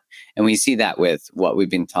taught? And we see that with what we've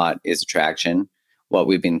been taught is attraction. What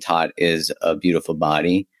we've been taught is a beautiful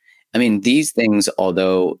body. I mean, these things,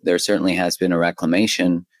 although there certainly has been a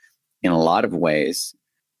reclamation in a lot of ways,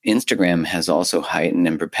 Instagram has also heightened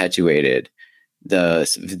and perpetuated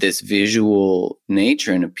this visual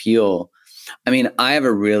nature and appeal. I mean, I have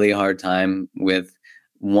a really hard time with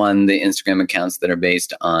the Instagram accounts that are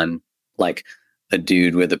based on like a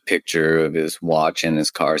dude with a picture of his watch and his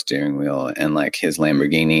car steering wheel and like his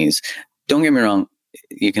Lamborghinis. Don't get me wrong.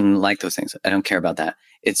 You can like those things. I don't care about that.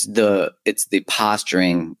 It's the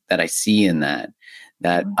posturing that I see in that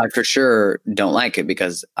I for sure don't like it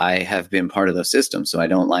because I have been part of those systems. So I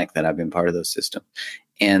don't like that I've been part of those systems.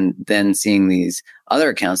 And then seeing these other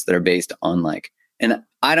accounts that are based on like, and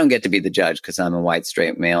I don't get to be the judge because I'm a white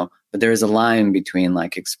straight male, but there is a line between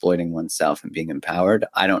like exploiting oneself and being empowered.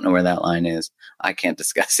 I don't know where that line is. I can't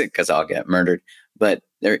discuss it because I'll get murdered. But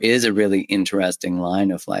there is a really interesting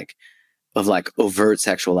line of like overt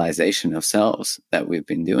sexualization of selves that we've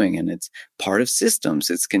been doing. And it's part of systems.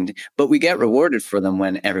 But we get rewarded for them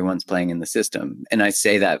when everyone's playing in the system. And I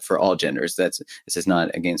say that for all genders. This is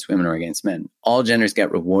not against women or against men. All genders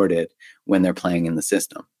get rewarded when they're playing in the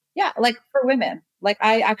system. Yeah. Like for women, like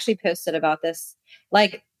I actually posted about this.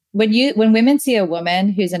 Like when women see a woman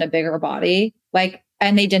who's in a bigger body, like,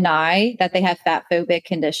 and they deny that they have fat phobic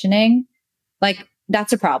conditioning, like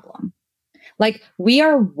that's a problem. Like we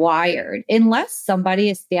are wired, unless somebody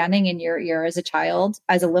is standing in your ear as a child,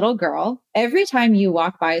 as a little girl, every time you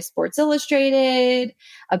walk by a Sports Illustrated,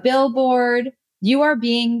 a billboard, you are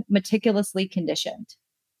being meticulously conditioned.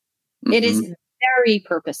 Mm-hmm. It is very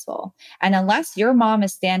purposeful. And unless your mom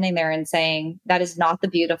is standing there and saying, that is not the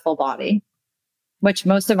beautiful body, which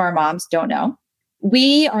most of our moms don't know,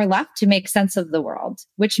 we are left to make sense of the world,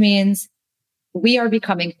 which means we are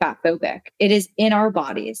becoming fat phobic. It is in our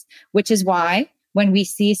bodies, which is why when we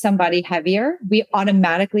see somebody heavier, we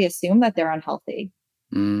automatically assume that they're unhealthy.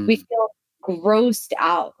 We feel grossed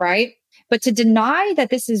out, right? But to deny that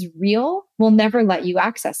this is real will never let you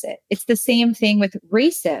access it. It's the same thing with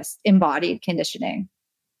racist embodied conditioning.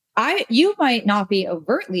 You might not be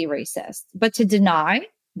overtly racist, but to deny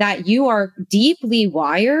that you are deeply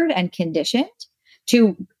wired and conditioned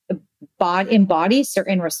to embody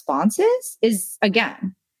certain responses is,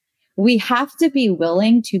 again, we have to be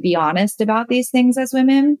willing to be honest about these things as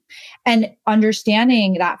women and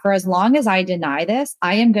understanding that for as long as I deny this,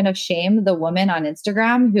 I am going to shame the woman on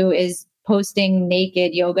Instagram who is posting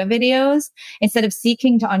naked yoga videos instead of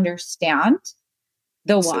seeking to understand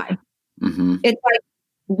the why. Mm-hmm. It's like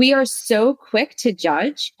we are so quick to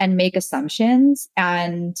judge and make assumptions.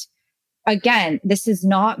 And again, this is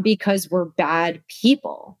not because we're bad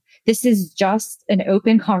people. This is just an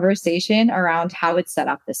open conversation around how it's set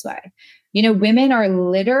up this way. Women are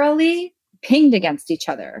literally pinged against each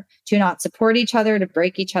other to not support each other, to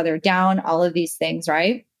break each other down, all of these things,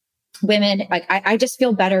 right? Women, like, I just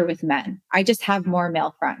feel better with men. I just have more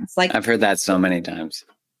male friends. Like, I've heard that so many times.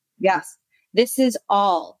 yes, this is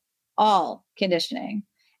all conditioning.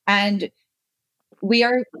 And we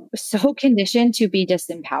are so conditioned to be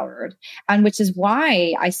disempowered. And which is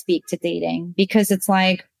why I speak to dating, because it's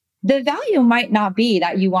like the value might not be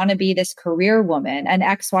that you want to be this career woman and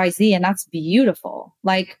XYZ. And that's beautiful.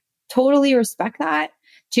 Like, totally respect that.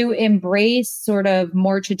 To embrace sort of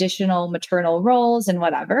more traditional maternal roles and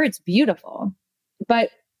whatever. It's beautiful. But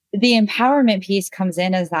the empowerment piece comes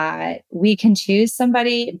in as that we can choose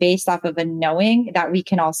somebody based off of a knowing that we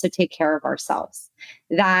can also take care of ourselves,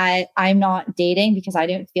 that I'm not dating because I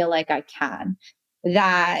don't feel like I can,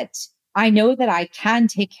 that I know that I can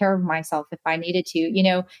take care of myself if I needed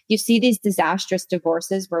to. You see these disastrous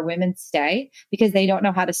divorces where women stay because they don't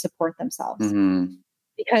know how to support themselves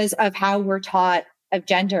because of how we're taught of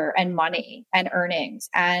gender and money and earnings.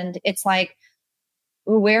 And it's like,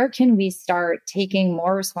 where can we start taking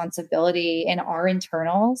more responsibility in our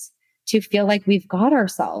internals to feel like we've got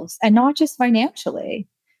ourselves, and not just financially,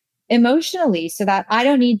 emotionally, so that I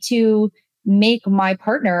don't need to make my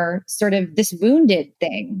partner sort of this wounded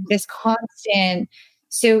thing, this constant.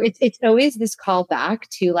 So it's always this call back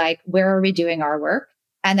to like, where are we doing our work?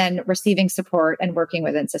 And then receiving support and working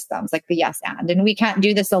within systems like the yes and we can't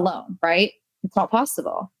do this alone, right? It's not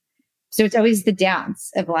possible. So it's always the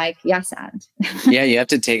dance of like, yes, and. Yeah, you have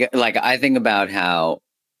to take it. Like, I think about how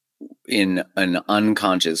in an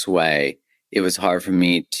unconscious way, it was hard for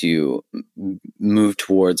me to move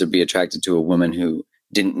towards or be attracted to a woman who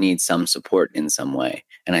didn't need some support in some way.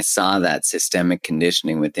 And I saw that systemic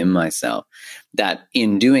conditioning within myself, that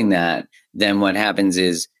in doing that, then what happens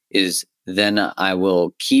is then I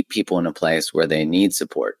will keep people in a place where they need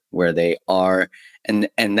support, where they are. And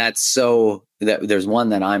that's so that there's one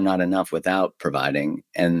that I'm not enough without providing,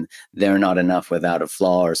 and they're not enough without a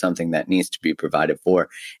flaw or something that needs to be provided for.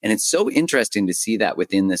 And it's so interesting to see that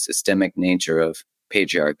within the systemic nature of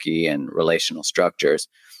patriarchy and relational structures,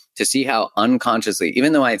 to see how unconsciously,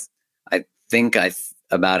 even though I think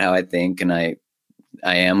about how I think, and I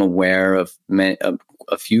am aware of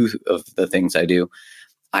a few of the things I do,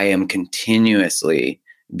 I am continuously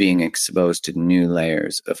being exposed to new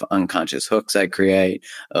layers of unconscious hooks I create,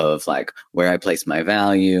 of like where I place my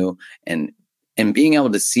value, and being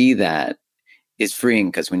able to see that is freeing,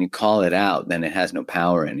 because when you call it out, then it has no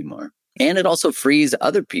power anymore. And it also frees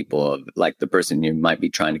other people, like the person you might be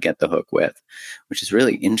trying to get the hook with, which is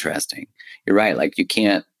really interesting. You're right. Like,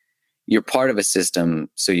 you're part of a system,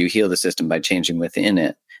 so you heal the system by changing within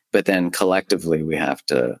it. But then collectively, we have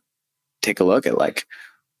to take a look at like,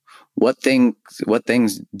 what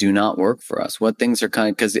things do not work for us? What things are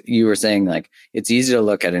because you were saying like, it's easy to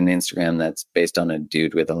look at an Instagram that's based on a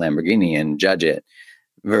dude with a Lamborghini and judge it,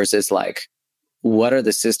 versus like, what are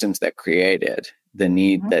the systems that created the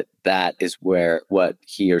need that is where what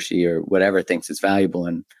he or she or whatever thinks is valuable.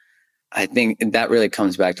 And I think that really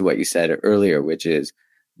comes back to what you said earlier, which is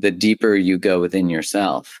the deeper you go within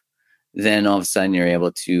yourself, then all of a sudden you're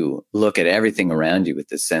able to look at everything around you with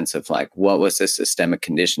this sense of like, what was the systemic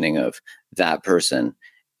conditioning of that person?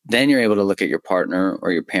 Then you're able to look at your partner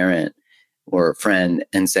or your parent or a friend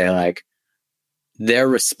and say like, their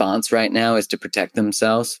response right now is to protect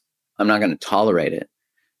themselves. I'm not going to tolerate it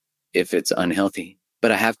if it's unhealthy,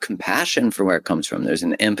 but I have compassion for where it comes from. There's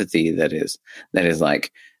an empathy that is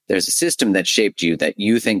like, there's a system that shaped you that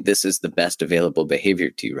you think this is the best available behavior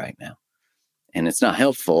to you right now. And it's not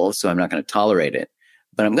helpful, so I'm not going to tolerate it,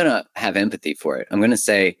 but I'm going to have empathy for it. I'm going to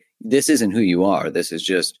say, this isn't who you are. This is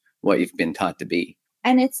just what you've been taught to be.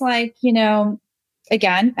 And it's like,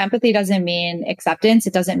 again, empathy doesn't mean acceptance.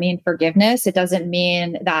 It doesn't mean forgiveness. It doesn't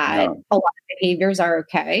mean that a lot of behaviors are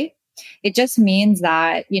okay. It just means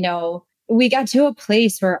that, we got to a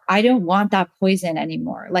place where I don't want that poison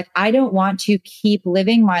anymore. Like, I don't want to keep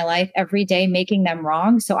living my life every day, making them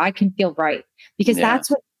wrong so I can feel right, because that's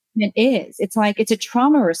what it is. It's like, it's a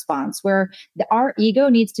trauma response where our ego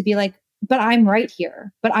needs to be like, but I'm right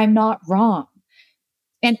here, but I'm not wrong.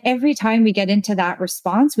 And every time we get into that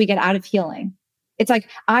response, we get out of healing. It's like,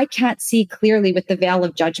 I can't see clearly with the veil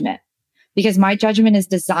of judgment because my judgment is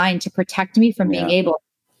designed to protect me from being able to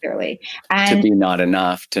see clearly. And to be not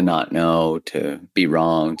enough, to not know, to be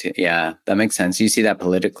wrong. That makes sense. You see that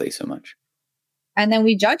politically so much. And then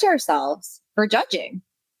we judge ourselves for judging.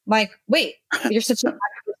 Like, wait, you're such a bad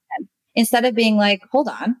instead of being like, hold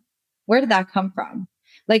on, where did that come from?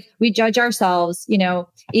 Like we judge ourselves,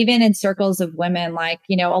 even in circles of women, like,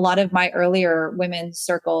 a lot of my earlier women's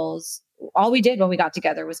circles, all we did when we got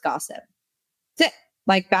together was gossip. That's it.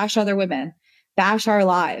 Like bash other women, bash our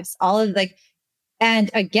lives, all of like,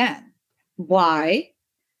 and again, why?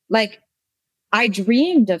 Like I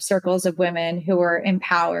dreamed of circles of women who were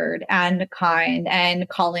empowered and kind and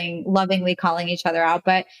lovingly calling each other out,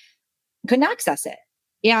 but couldn't access it.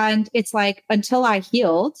 And it's like, until I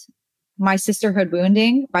healed my sisterhood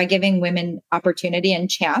wounding by giving women opportunity and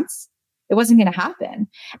chance, it wasn't going to happen.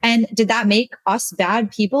 And did that make us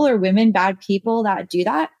bad people or women bad people that do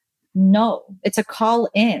that? No, it's a call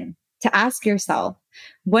in to ask yourself,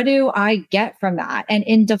 what do I get from that? And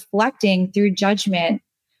in deflecting through judgment,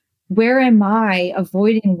 where am I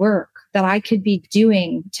avoiding work that I could be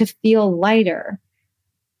doing to feel lighter?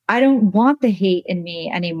 I don't want the hate in me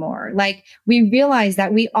anymore. Like we realize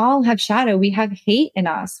that we all have shadow. We have hate in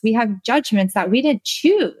us. We have judgments that we didn't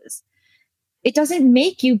choose. It doesn't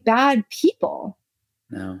make you bad people.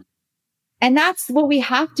 No. And that's what we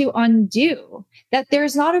have to undo, that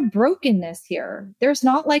there's not a brokenness here. There's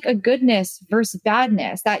not like a goodness versus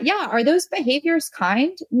badness that, yeah, are those behaviors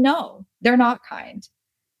kind? No, they're not kind.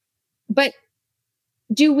 But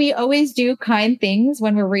do we always do kind things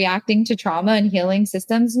when we're reacting to trauma and healing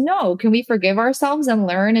systems? No. Can we forgive ourselves and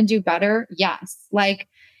learn and do better? Yes. Like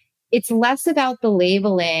it's less about the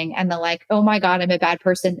labeling and the like, oh my God, I'm a bad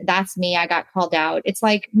person. That's me. I got called out. It's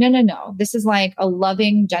like, no. This is like a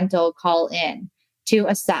loving, gentle call in to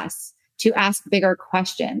assess, to ask bigger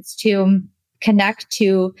questions, to connect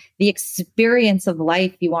to the experience of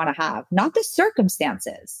life you want to have, not the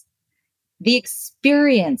circumstances. The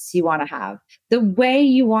experience you want to have, the way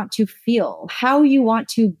you want to feel, how you want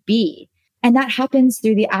to be. And that happens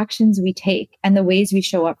through the actions we take and the ways we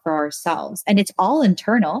show up for ourselves. And it's all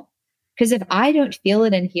internal. Because if I don't feel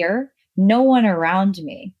it in here, no one around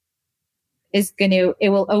me it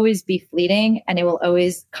will always be fleeting and it will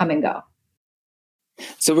always come and go.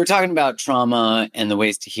 So we're talking about trauma and the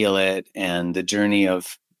ways to heal it and the journey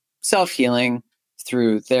of self-healing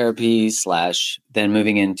through therapy / then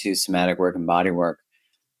moving into somatic work and body work.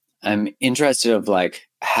 I'm interested of like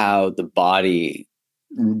how the body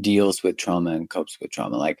deals with trauma and copes with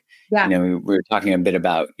trauma. Like, we were talking a bit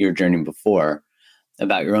about your journey before,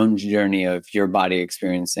 about your own journey of your body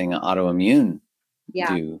experiencing autoimmune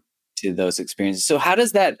due to those experiences. So how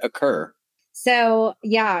does that occur? So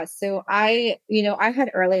I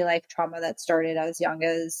had early life trauma that started as young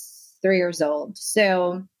as 3 years old.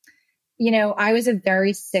 So I was a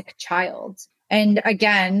very sick child. And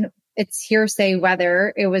again, it's hearsay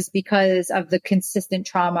whether it was because of the consistent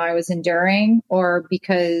trauma I was enduring or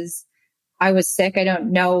because I was sick. I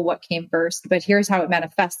don't know what came first, but here's how it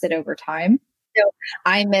manifested over time. So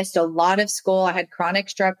I missed a lot of school. I had chronic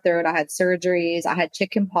strep throat. I had surgeries. I had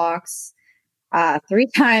chicken pox 3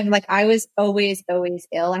 times. Like I was always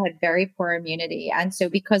ill. I had very poor immunity. And so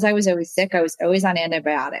because I was always sick, I was always on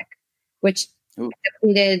antibiotic, which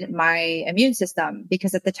depleted my immune system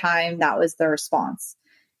because at the time that was the response.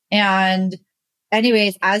 And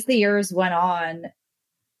anyways, as the years went on,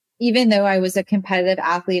 even though I was a competitive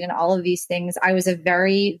athlete and all of these things, I was a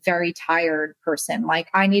very, very tired person. Like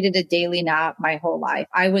I needed a daily nap my whole life.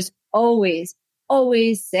 I was always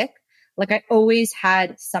sick. Like I always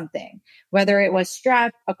had something, whether it was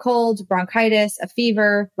strep, a cold, bronchitis, a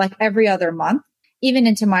fever, like every other month, even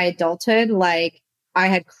into my adulthood. Like I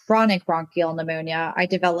had chronic bronchial pneumonia. I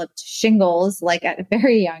developed shingles like at a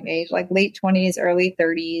very young age, like late 20s, early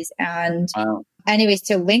 30s. And anyways,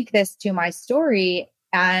 to link this to my story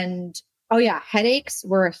and headaches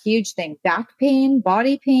were a huge thing. Back pain,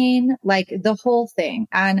 body pain, like the whole thing.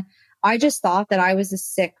 And I just thought that I was a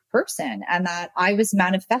sick person and that I was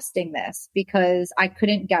manifesting this because I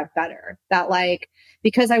couldn't get better. That like,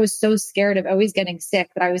 because I was so scared of always getting sick,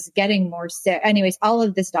 that I was getting more sick. Anyways, all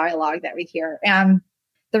of this dialogue that we hear. And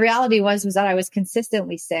the reality was that I was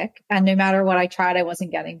consistently sick. And no matter what I tried, I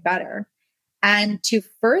wasn't getting better. And to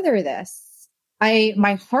further this,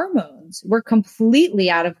 my hormones were completely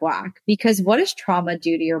out of whack because what does trauma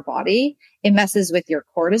do to your body? It messes with your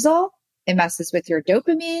cortisol. It messes with your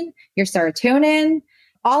dopamine, your serotonin,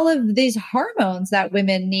 all of these hormones that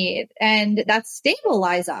women need and that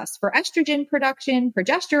stabilize us for estrogen production,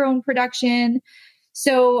 progesterone production.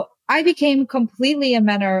 So I became completely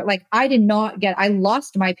like I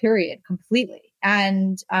lost my period completely.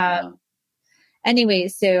 And,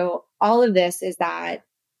 anyways, so all of this is that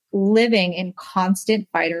living in constant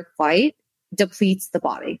fight or flight depletes the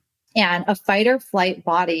body, and a fight or flight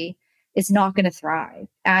body is not going to thrive.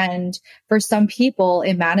 And for some people,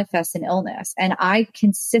 it manifests in illness. And I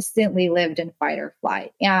consistently lived in fight or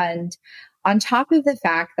flight. And on top of the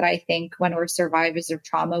fact that I think when we're survivors of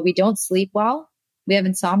trauma, we don't sleep well, we have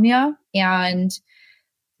insomnia, and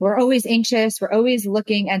we're always anxious. We're always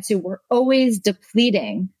looking. And so we're always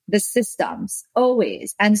depleting the systems,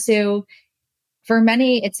 always. And so for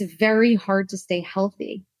many, it's very hard to stay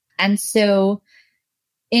healthy. And so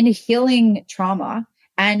in healing trauma,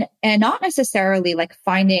 and not necessarily like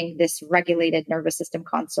finding this regulated nervous system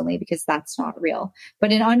constantly, because that's not real,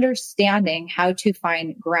 but in understanding how to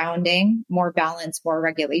find grounding, more balance, more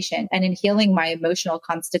regulation, and in healing my emotional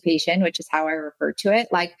constipation, which is how I refer to it,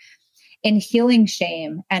 like in healing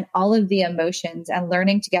shame and all of the emotions and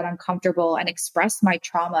learning to get uncomfortable and express my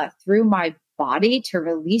trauma through my body to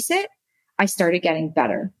release it, I started getting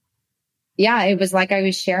better. Yeah, it was like I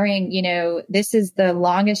was sharing, this is the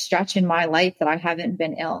longest stretch in my life that I haven't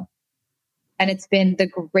been ill. And it's been the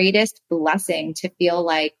greatest blessing to feel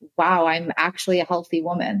like, wow, I'm actually a healthy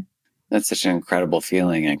woman. That's such an incredible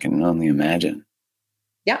feeling. I can only imagine.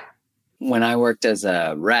 Yeah. When I worked as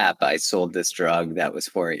a rep, I sold this drug that was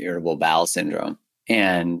for irritable bowel syndrome.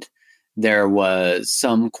 And there was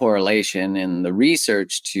some correlation in the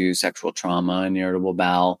research to sexual trauma and irritable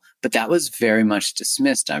bowel, but that was very much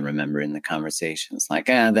dismissed. I remember in the conversations, like,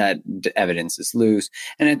 that evidence is loose.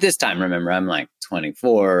 And at this time, remember, I'm like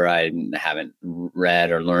 24. I haven't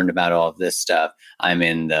read or learned about all of this stuff. I'm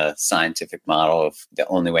in the scientific model of the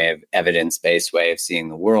only way of evidence-based way of seeing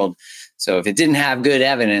the world. So if it didn't have good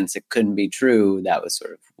evidence, it couldn't be true. That was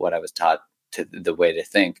sort of what I was taught to the way to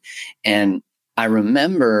think. And I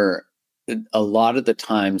remember a lot of the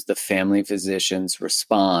times the family physician's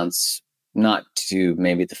response, not to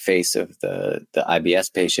maybe the face of the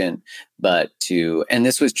IBS patient, but to, and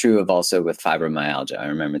this was true of also with fibromyalgia. I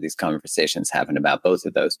remember these conversations happened about both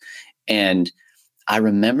of those. And I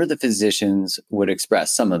remember the physicians would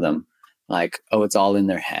express, some of them, like, oh, it's all in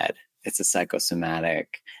their head. It's a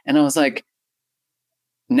psychosomatic. And I was like,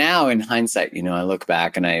 now in hindsight, I look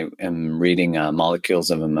back and I am reading Molecules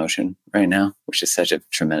of Emotion right now, which is such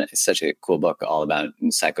a cool book all about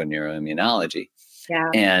psychoneuroimmunology. Yeah.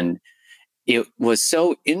 And it was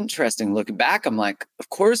so interesting looking back. I'm like, of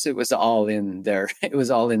course it was all in their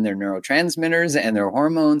neurotransmitters and their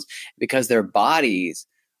hormones, because their bodies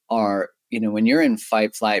are, when you're in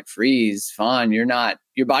fight, flight, freeze, fawn, your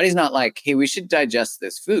body's not like, hey, we should digest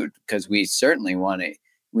this food because we certainly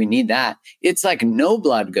we need that. It's like no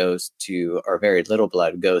blood goes to, or very little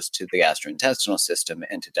blood goes to the gastrointestinal system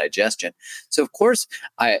and to digestion. So of course,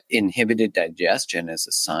 inhibited digestion is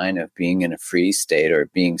a sign of being in a freeze state or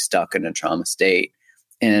being stuck in a trauma state.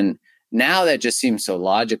 And now that just seems so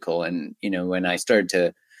logical. And, when I started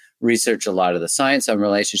to research a lot of the science on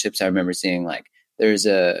relationships, I remember seeing like, there's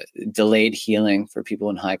a delayed healing for people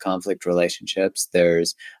in high conflict relationships.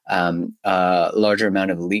 There's a larger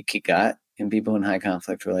amount of leaky gut in people in high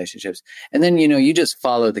conflict relationships. And then, you just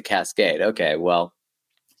follow the cascade. Okay, well,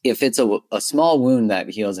 if it's a small wound that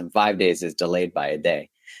heals in 5 days is delayed by a day,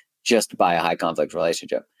 just by a high conflict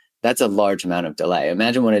relationship, that's a large amount of delay.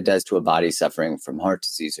 Imagine what it does to a body suffering from heart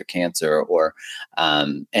disease or cancer or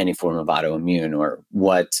any form of autoimmune, or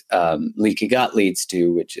what leaky gut leads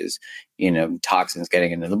to, which is, toxins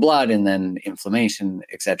getting into the blood and then inflammation,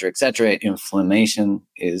 et cetera, et cetera. Inflammation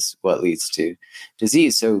is what leads to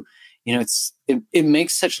disease. So, it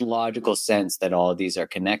makes such logical sense that all of these are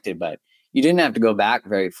connected, but you didn't have to go back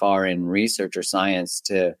very far in research or science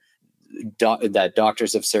to that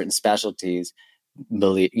doctors of certain specialties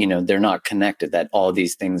believe, they're not connected, that all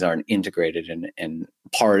these things aren't integrated and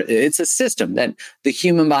part. It's a system, that the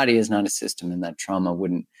human body is not a system, and that trauma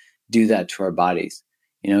wouldn't do that to our bodies.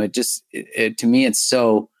 To me, it's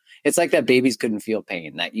like that babies couldn't feel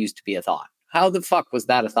pain. That used to be a thought. How the fuck was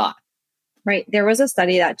that a thought? Right. There was a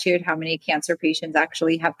study that showed how many cancer patients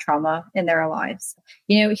actually have trauma in their lives.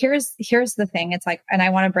 Here's the thing. It's like, and I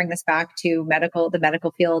want to bring this back to the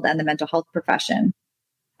medical field and the mental health profession.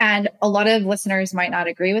 And a lot of listeners might not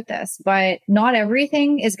agree with this, but not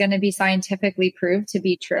everything is going to be scientifically proved to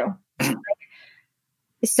be true.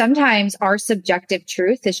 Sometimes our subjective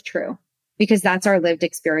truth is true, because that's our lived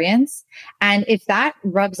experience. And if that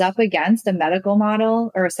rubs up against a medical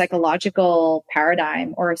model or a psychological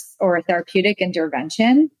paradigm or a therapeutic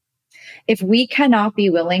intervention, if we cannot be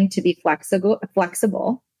willing to be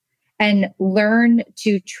flexible and learn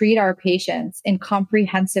to treat our patients in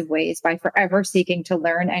comprehensive ways by forever seeking to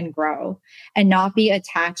learn and grow and not be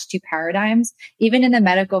attached to paradigms, even in the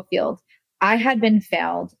medical field, I had been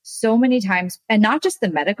failed so many times, and not just the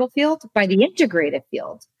medical field, by the integrative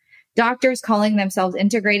field. Doctors calling themselves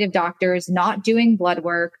integrative doctors, not doing blood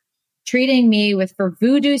work, treating me with for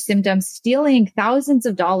voodoo symptoms, stealing thousands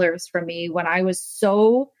of dollars from me when I was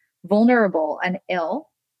so vulnerable and ill,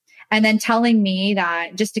 and then telling me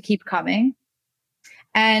that just to keep coming.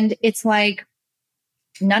 And it's like,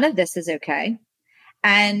 none of this is okay.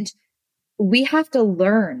 And we have to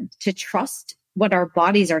learn to trust what our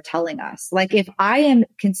bodies are telling us. Like if I am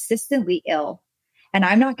consistently ill and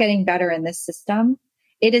I'm not getting better in this system,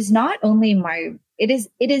 it is not only it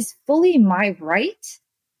is fully my right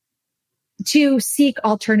to seek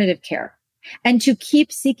alternative care and to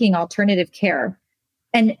keep seeking alternative care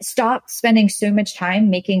and stop spending so much time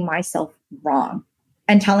making myself wrong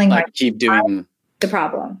and telling like my keep doing the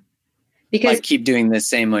problem. Because like keep doing the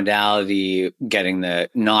same modality,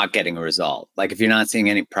 not getting a result. Like if you're not seeing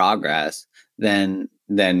any progress, then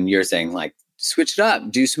you're saying like switch it up,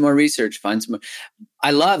 do some more research, find some more.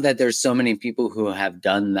 I love that there's so many people who have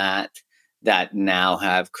done that now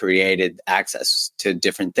have created access to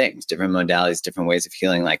different things, different modalities, different ways of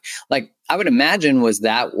healing. Like I would imagine, was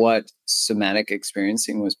that what somatic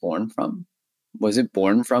experiencing was born from? Was it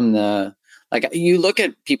born from like you look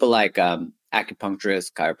at people like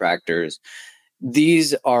acupuncturists, chiropractors,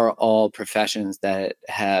 these are all professions that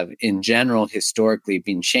have in general historically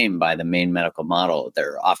been shamed by the main medical model.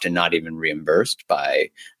 They're often not even reimbursed by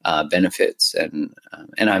benefits. And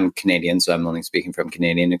I'm Canadian, so I'm only speaking from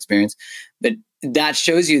Canadian experience. But that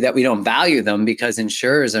shows you that we don't value them because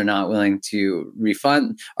insurers are not willing to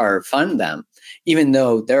refund or fund them, even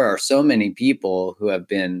though there are so many people who have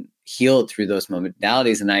been healed through those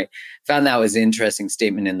modalities. And I found that was an interesting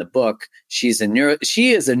statement in the book. She is a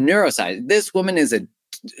neuroscientist. This woman is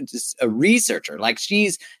a researcher. Like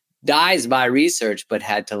she's dies by research, but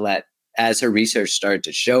had to as her research started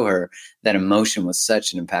to show her that emotion was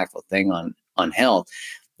such an impactful thing on health,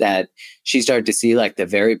 that she started to see like the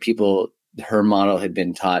very people her model had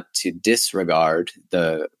been taught to disregard,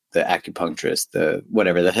 the acupuncturist, the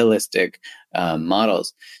holistic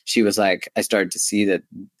models. She was like, I started to see that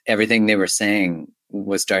everything they were saying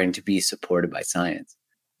was starting to be supported by science.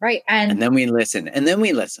 Right. And then we listen.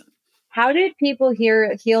 How did people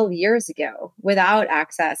heal years ago without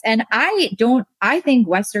access? And I think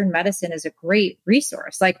Western medicine is a great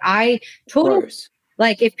resource. Like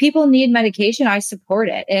like if people need medication, I support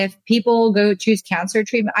it. If people go choose cancer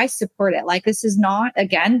treatment, I support it. Like this is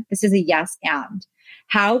a yes and.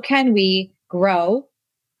 How can we grow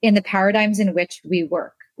in the paradigms in which we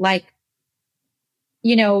work? Like,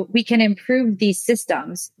 we can improve these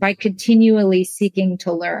systems by continually seeking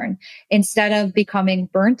to learn instead of becoming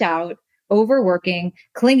burnt out, overworking,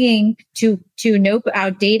 clinging to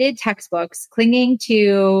outdated textbooks, clinging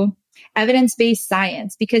to evidence-based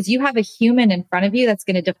science, because you have a human in front of you that's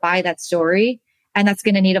going to defy that story and that's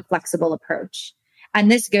going to need a flexible approach.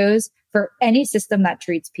 And this goes for any system that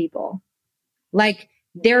treats people. Like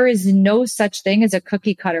there is no such thing as a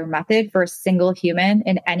cookie cutter method for a single human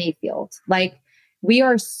in any field. Like we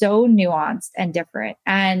are so nuanced and different.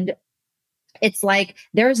 And it's like,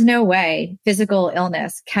 there's no way physical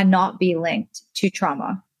illness cannot be linked to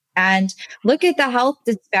trauma. And look at the health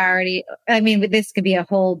disparity. I mean, this could be a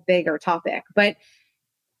whole bigger topic, but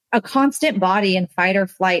a constant body in fight or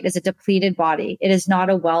flight is a depleted body. It is not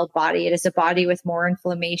a well body. It is a body with more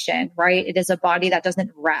inflammation, right? It is a body that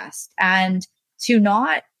doesn't rest. And to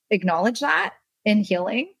not acknowledge that in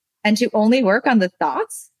healing and to only work on the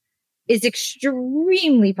thoughts is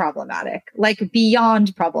extremely problematic, like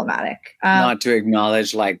beyond problematic. Not to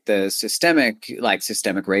acknowledge like the systemic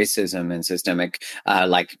racism and systemic, how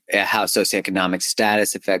socioeconomic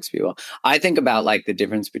status affects people. I think about like the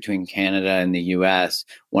difference between Canada and the US.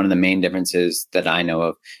 One of the main differences that I know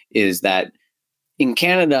of is that in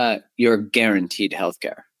Canada, you're guaranteed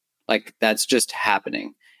healthcare. Like that's just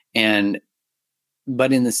happening.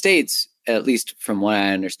 But in the States, at least from what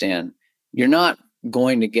I understand, you're not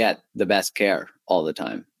going to get the best care all the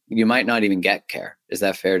time. You might not even get care. Is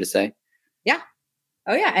that fair to say? Yeah.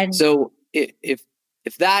 Oh yeah. And so if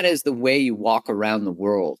that is the way you walk around the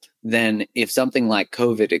world, then if something like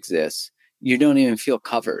COVID exists, you don't even feel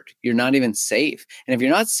covered. You're not even safe. And if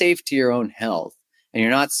you're not safe to your own health, and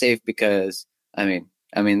you're not safe because,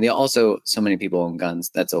 also so many people own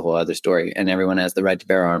guns. That's a whole other story. And everyone has the right to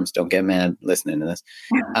bear arms. Don't get mad listening to this.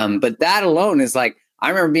 But that alone is like, I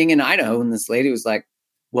remember being in Idaho and this lady was like,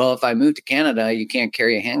 well, if I move to Canada, you can't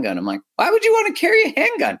carry a handgun. I'm like, why would you want to carry a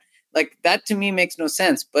handgun? Like that to me makes no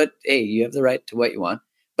sense. But hey, you have the right to what you want.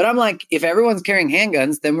 But I'm like, if everyone's carrying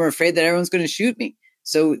handguns, then we're afraid that everyone's going to shoot me.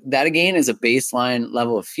 So that again is a baseline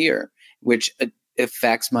level of fear, which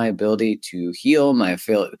affects my ability to heal, my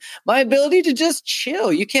ability to just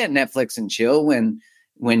chill. You can't Netflix and chill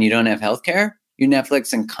when you don't have healthcare. You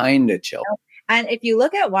Netflix and kind of chill. And if you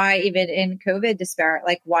look at why even in COVID despair,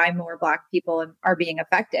 like why more Black people are being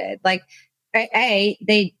affected, like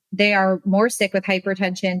they are more sick with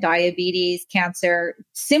hypertension, diabetes, cancer,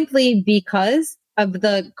 simply because of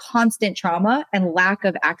the constant trauma and lack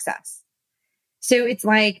of access. So it's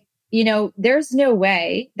like, there's no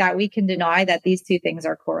way that we can deny that these two things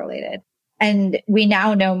are correlated. And we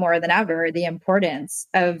now know more than ever the importance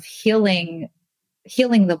of healing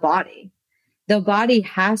the body. The body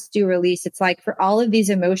has to release. It's like for all of these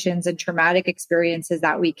emotions and traumatic experiences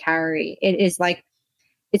that we carry, it is like,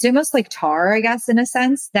 it's almost like tar, I guess, in a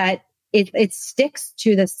sense that it sticks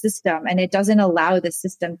to the system and it doesn't allow the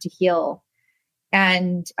system to heal.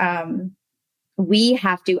 And, we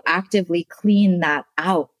have to actively clean that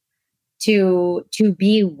out to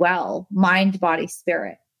be well, mind, body,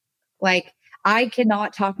 spirit. Like I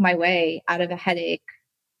cannot talk my way out of a headache,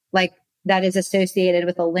 like that is associated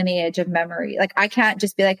with a lineage of memory. Like I can't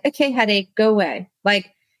just be like, okay, headache, go away.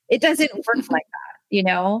 Like it doesn't work like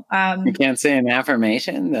that, You can't say an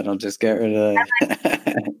affirmation that'll just get rid of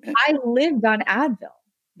it. I lived on Advil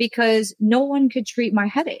because no one could treat my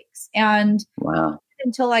headaches. And wow.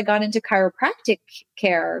 Until I got into chiropractic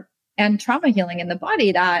care and trauma healing in the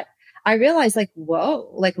body that I realized like, whoa,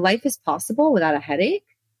 like life is possible without a headache.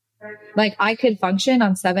 Like I could function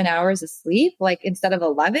on 7 hours of sleep, like instead of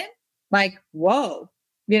 11, like, whoa,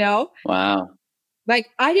 Wow. Like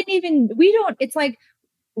it's like,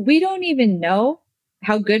 we don't even know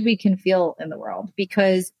how good we can feel in the world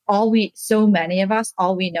because so many of us,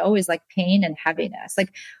 all we know is like pain and heaviness.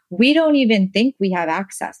 Like we don't even think we have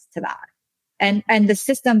access to that. And the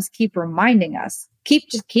systems keep reminding us, keep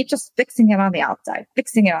just fixing it on the outside,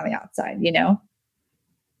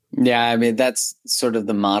 Yeah, I mean, that's sort of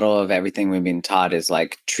the model of everything we've been taught is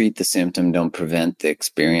like treat the symptom, don't prevent the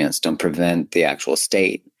experience, don't prevent the actual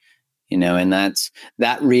state, and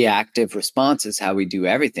that reactive response is how we do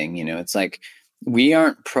everything. It's like we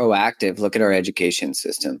aren't proactive. Look at our education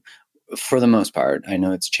system. For the most part, I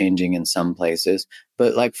know it's changing in some places,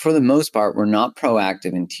 but like for the most part, we're not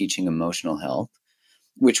proactive in teaching emotional health,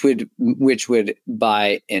 which would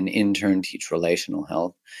by an intern teach relational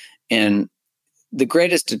health. And the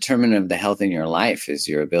greatest determinant of the health in your life is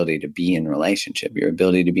your ability to be in relationship, your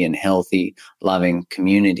ability to be in healthy, loving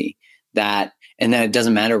community. And that it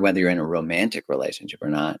doesn't matter whether you're in a romantic relationship or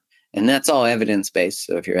not. And that's all evidence-based.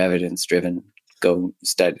 So if you're evidence-driven, go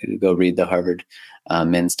read the Harvard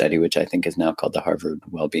men's study, which I think is now called the Harvard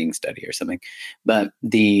Wellbeing Study or something. But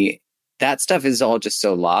that stuff is all just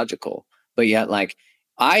so logical. But yet, like,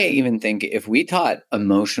 I even think if we taught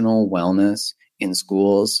emotional wellness in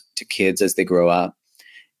schools to kids as they grow up,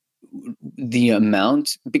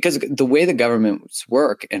 because the way the governments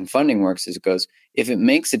work and funding works is it goes, if it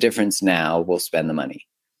makes a difference now, we'll spend the money.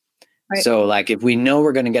 Right. So like if we know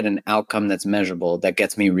we're going to get an outcome that's measurable, that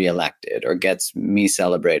gets me reelected or gets me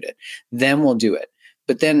celebrated, then we'll do it.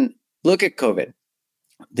 But then look at COVID.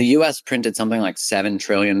 The US printed something like $7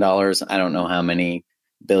 trillion. I don't know how many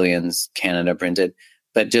billions Canada printed,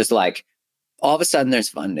 but just like all of a sudden there's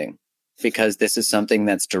funding because this is something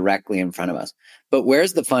that's directly in front of us. But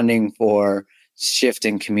where's the funding for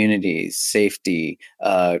shifting communities, safety,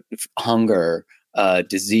 hunger,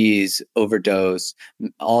 disease, overdose,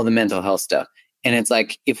 all the mental health stuff? And it's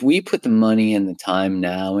like, if we put the money and the time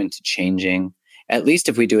now into changing, at least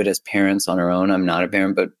if we do it as parents on our own, I'm not a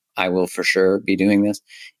parent, but I will for sure be doing this,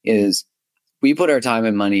 is we put our time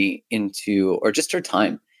and money into, or just our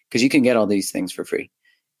time, because you can get all these things for free,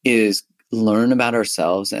 is learn about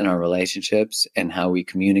ourselves and our relationships and how we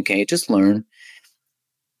communicate. Just learn.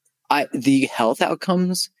 The health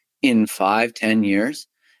outcomes in 5-10 years,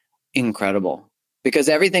 incredible. Because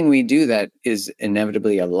everything we do that is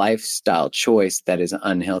inevitably a lifestyle choice that is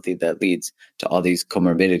unhealthy, that leads to all these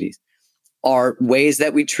comorbidities, are ways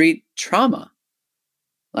that we treat trauma,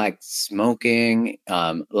 like smoking,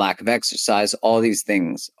 lack of exercise. All these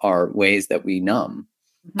things are ways that we numb.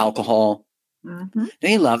 Mm-hmm. Alcohol. Mm-hmm.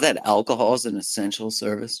 Don't you love that alcohol is an essential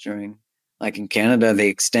service during, like in Canada, they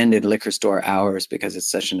extended liquor store hours because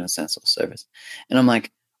it's such an essential service. And I'm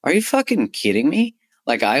like, are you fucking kidding me?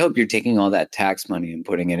 Like, I hope you're taking all that tax money and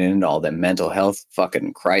putting it into all that mental health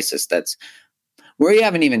fucking crisis that's where you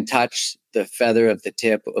haven't even touched the feather of the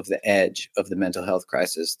tip of the edge of the mental health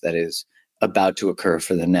crisis that is about to occur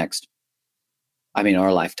for the next,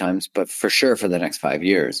 our lifetimes, but for sure for the next 5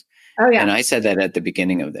 years. Oh, yeah. And I said that at the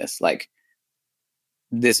beginning of this, like,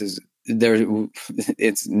 this is there.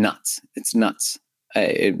 It's nuts. It's nuts.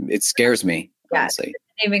 It scares me, honestly. It's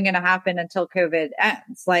not even going to happen until COVID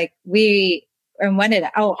ends. Like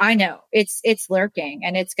I know it's lurking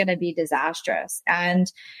and it's going to be disastrous.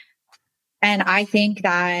 And And I think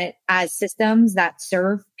that as systems that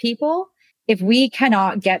serve people, if we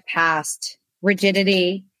cannot get past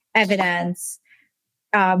rigidity, evidence,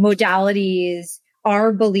 modalities,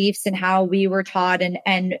 our beliefs and how we were taught,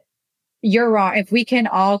 and you're wrong. If we can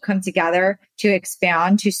all come together to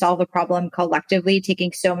expand, to solve a problem collectively,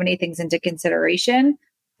 taking so many things into consideration,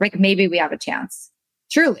 like maybe we have a chance.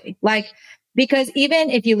 Truly. Like, because even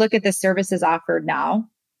if you look at the services offered now,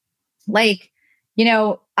 like,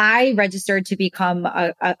 I registered to become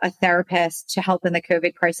a therapist to help in the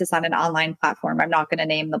COVID crisis on an online platform. I'm not going to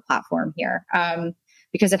name the platform here,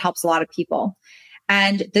 because it helps a lot of people.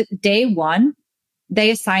 And the day one,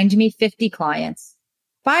 they assigned me 50 clients,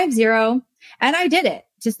 50. And I did it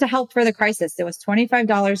just to help for the crisis. It was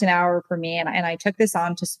 $25 an hour for me. And I took this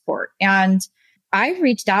on to support. And I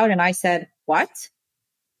reached out and I said, what?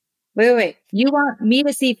 Wait. You want me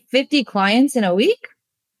to see 50 clients in a week?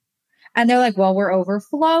 And they're like, well, we're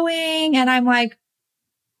overflowing. And I'm like,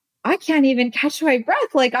 I can't even catch my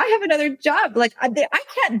breath. Like, I have another job. Like, I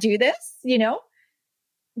can't do this.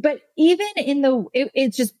 But even in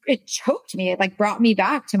it choked me. It like brought me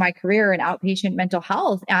back to my career in outpatient mental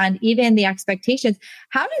health, and even the expectations.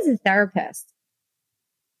 How does a therapist,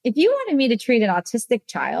 if you wanted me to treat an autistic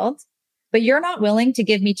child, but you're not willing to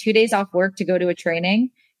give me 2 days off work to go to a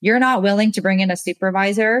training, you're not willing to bring in a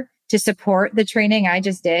supervisor to support the training I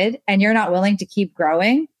just did, and you're not willing to keep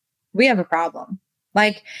growing, we have a problem.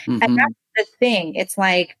 Like, and that's the thing. It's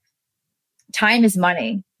like, time is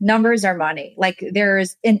money. Numbers are money. Like,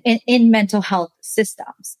 there's in mental health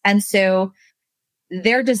systems. And so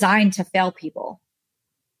they're designed to fail people.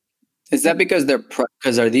 Is that because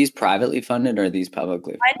are these privately funded or are these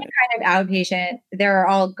publicly funded? Any kind of outpatient, they're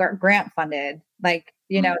all grant funded. Like,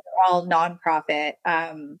 they're all nonprofit.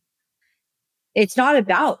 It's not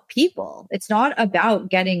about people. It's not about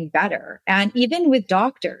getting better. And even with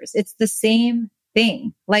doctors, it's the same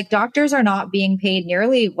thing. Like, doctors are not being paid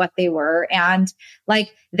nearly what they were. And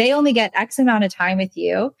like, they only get X amount of time with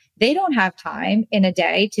you. They don't have time in a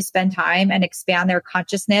day to spend time and expand their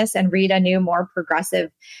consciousness and read a new, more progressive.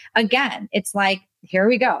 Again, it's like, here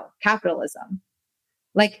we go. Capitalism.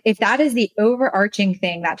 Like, if that is the overarching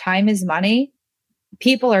thing, that time is money,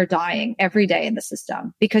 people are dying every day in the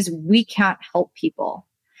system because we can't help people.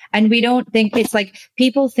 And we don't think it's like,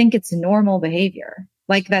 people think it's normal behavior,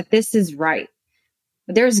 like that this is right.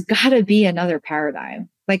 There's got to be another paradigm.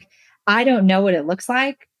 Like, I don't know what it looks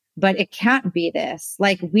like, but it can't be this.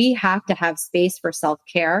 Like, we have to have space for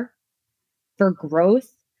self-care, for growth,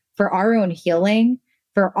 for our own healing,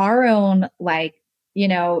 for our own, like,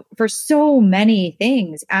 for so many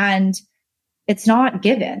things. And it's not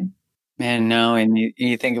given. Man, no. And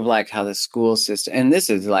you think of like how the school system, and this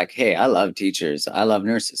is like, hey, I love teachers. I love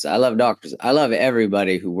nurses. I love doctors. I love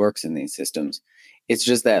everybody who works in these systems. It's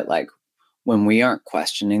just that, like, when we aren't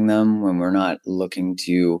questioning them, when we're not looking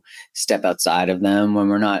to step outside of them, when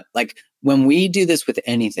we're not like, when we do this with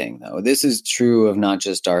anything, though, this is true of not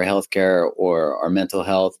just our healthcare or our mental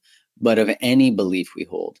health, but of any belief we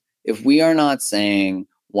hold. If we are not saying,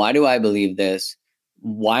 why do I believe this?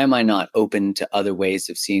 Why am I not open to other ways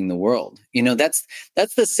of seeing the world? That's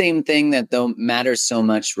the same thing that though matters so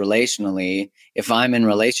much relationally. If I'm in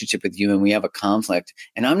relationship with you and we have a conflict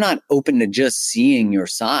and I'm not open to just seeing your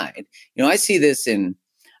side, I see this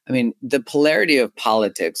the polarity of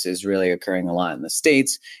politics is really occurring a lot in the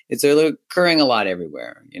States. It's occurring a lot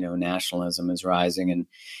everywhere. Nationalism is rising.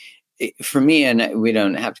 And for me, and we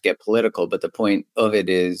don't have to get political, but the point of it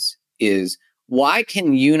is why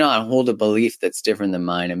can you not hold a belief that's different than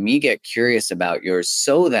mine and me get curious about yours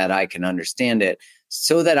so that I can understand it,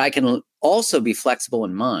 so that I can also be flexible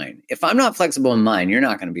in mine? If I'm not flexible in mine, you're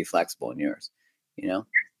not going to be flexible in yours,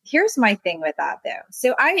 Here's my thing with that, though.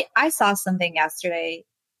 So I saw something yesterday,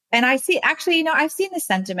 and I've seen the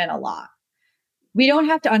sentiment a lot. We don't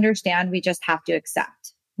have to understand. We just have to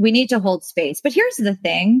accept. We need to hold space. But here's the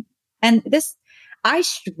thing. And this, I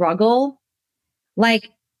struggle, like,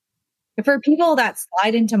 for people that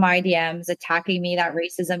slide into my DMs attacking me that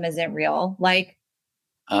racism isn't real. Like,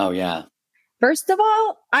 oh yeah. First of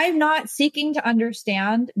all, I'm not seeking to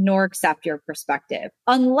understand nor accept your perspective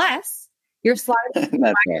unless you're sliding into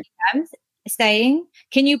my DMs saying,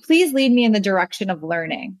 can you please lead me in the direction of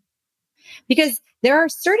learning? Because there are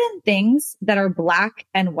certain things that are black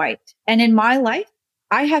and white. And in my life,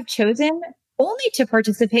 I have chosen only to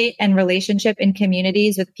participate in relationship in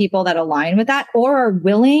communities with people that align with that or are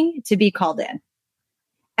willing to be called in.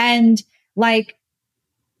 And like,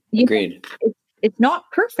 agreed. It's not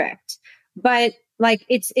perfect, but like,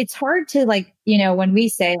 it's hard to, like, when we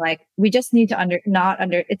say like, we just need to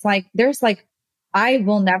it's like, there's like, I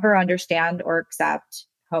will never understand or accept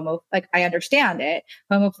like I understand it,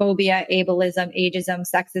 homophobia, ableism, ageism,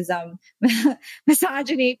 sexism,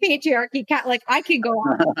 misogyny, patriarchy, like I could go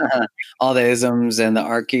on. All the isms and the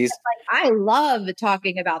archies. Like, I love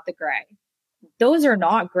talking about the gray. Those are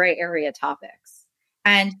not gray area topics.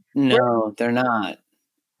 And no, they're not.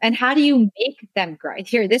 And how do you make them gray?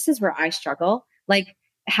 Here, this is where I struggle. Like,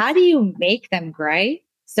 how do you make them gray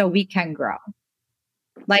so we can grow?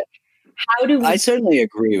 Like, how do we? I certainly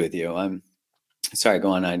agree with you. I'm sorry, go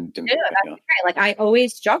on. I didn't. Yeah, that's right. Like, I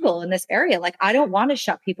always struggle in this area. Like, I don't want to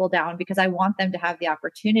shut people down because I want them to have the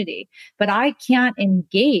opportunity, but I can't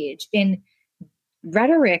engage in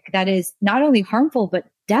rhetoric that is not only harmful, but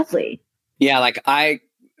deadly. Yeah, like a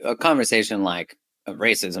conversation like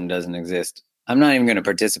racism doesn't exist. I'm not even going to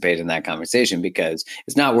participate in that conversation because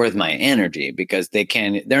it's not worth my energy, because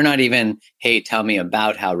they're not even, hey, tell me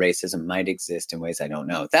about how racism might exist in ways I don't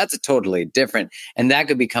know. That's a totally different, and that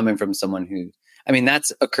could be coming from someone who, I mean,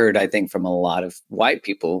 that's occurred, I think, from a lot of white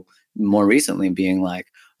people more recently being like,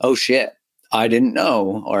 oh shit, I didn't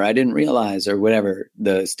know, or I didn't realize, or whatever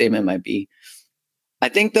the statement might be. I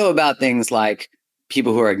think though about things like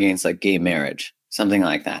people who are against like gay marriage, something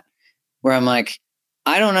like that, where I'm like,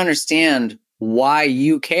 I don't understand why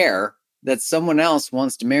you care that someone else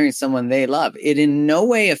wants to marry someone they love. It in no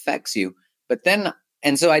way affects you. But then,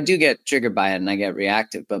 and so I do get triggered by it and I get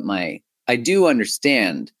reactive, but I do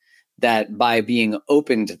understand that by being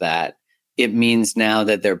open to that, it means now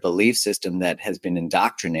that their belief system that has been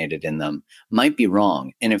indoctrinated in them might be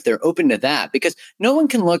wrong. And if they're open to that, because no one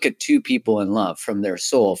can look at two people in love from their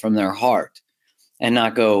soul, from their heart, and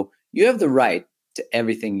not go, you have the right to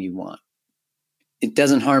everything you want. It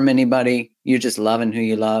doesn't harm anybody. You're just loving who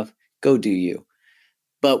you love. Go do you.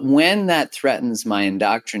 But when that threatens my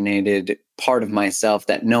indoctrinated part of myself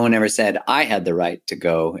that no one ever said I had the right to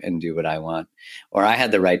go and do what I want, or I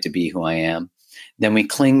had the right to be who I am, then we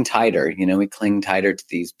cling tighter. We cling tighter to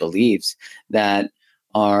these beliefs that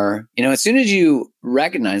are, as soon as you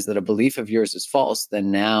recognize that a belief of yours is false,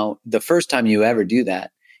 then now the first time you ever do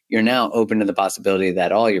that, you're now open to the possibility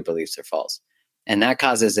that all your beliefs are false. And that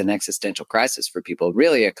causes an existential crisis for people.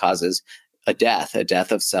 Really, it causes a death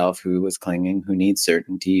of self, who was clinging, who needs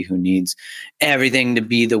certainty, who needs everything to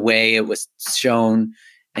be the way it was shown.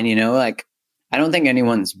 And, I don't think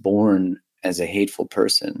anyone's born as a hateful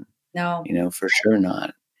person. No. For sure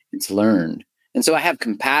not. It's learned. And so I have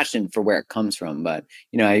compassion for where it comes from. But,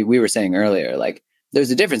 we were saying earlier, like, there's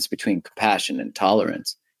a difference between compassion and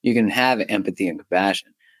tolerance. You can have empathy and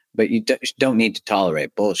compassion, but you don't need to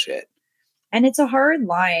tolerate bullshit. And it's a hard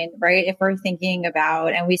line, right? If we're thinking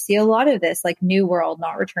about, and we see a lot of this, like new world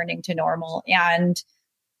not returning to normal. And,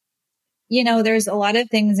 there's a lot of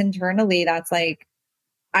things internally that's like,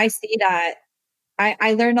 I see that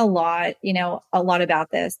I learn a lot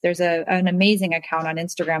about this. There's an amazing account on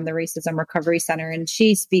Instagram, the Racism Recovery Center, and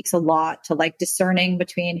she speaks a lot to like discerning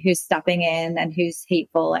between who's stepping in and who's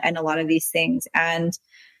hateful and a lot of these things. And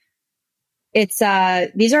it's,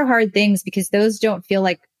 these are hard things because those don't feel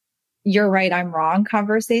like you're right, I'm wrong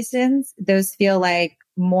conversations. Those feel like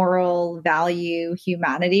moral value,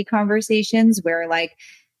 humanity conversations where like,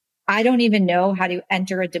 I don't even know how to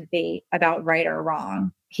enter a debate about right or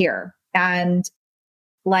wrong here. And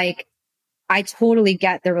like, I totally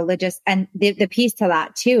get the religious, and the piece to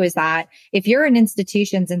that too is that if you're in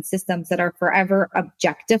institutions and systems that are forever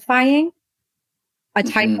objectifying a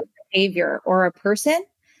type of behavior or a person,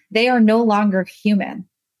 they are no longer human,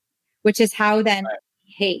 which is how then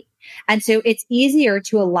we hate. And so it's easier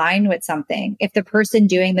to align with something if the person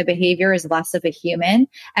doing the behavior is less of a human.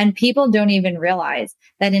 And people don't even realize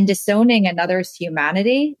that in disowning another's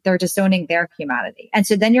humanity, they're disowning their humanity. And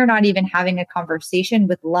so then you're not even having a conversation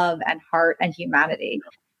with love and heart and humanity.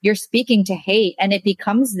 You're speaking to hate, and it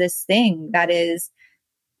becomes this thing that is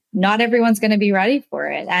not everyone's going to be ready for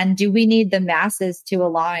it. And do we need the masses to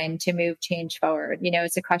align to move change forward?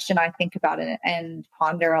 It's a question I think about and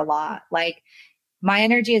ponder a lot. Like, my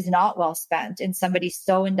energy is not well spent in somebody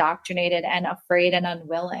so indoctrinated and afraid and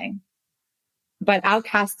unwilling. But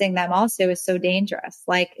outcasting them also is so dangerous.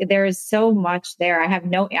 Like, there is so much there. I have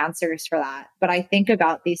no answers for that. But I think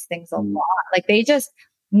about these things a lot. Like, they just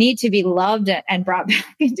need to be loved and brought back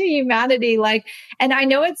into humanity. Like, and I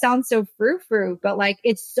know it sounds so frou-frou, but like,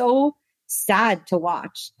 it's so sad to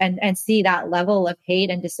watch and see that level of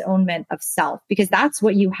hate and disownment of self, because that's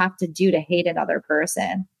what you have to do to hate another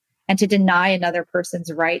person. And to deny another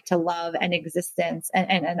person's right to love and existence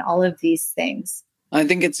and all of these things. I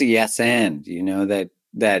think it's a yes and,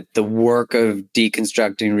 that the work of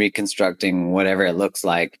deconstructing, reconstructing, whatever it looks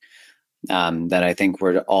like, that I think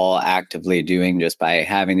we're all actively doing just by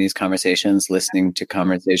having these conversations, listening to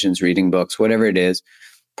conversations, reading books, whatever it is,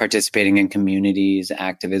 participating in communities,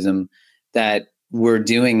 activism, that we're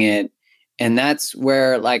doing it. And that's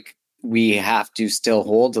where like we have to still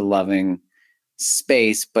hold a loving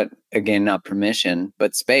space, but again, not permission,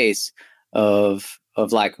 but space of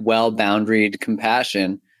like well boundaried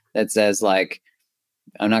compassion that says like,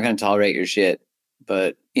 I'm not going to tolerate your shit.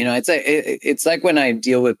 But you know, it's like when I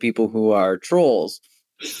deal with people who are trolls,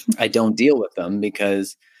 I don't deal with them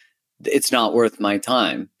because it's not worth my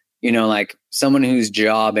time. You know, like someone whose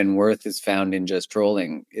job and worth is found in just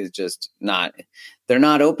trolling is just not, they're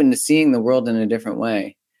not open to seeing the world in a different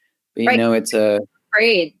way. But you know, it's a,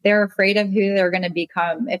 afraid. They're afraid of who they're going to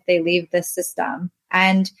become if they leave this system.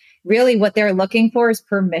 And really what they're looking for is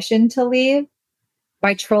permission to leave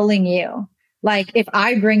by trolling you. Like if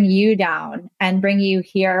I bring you down and bring you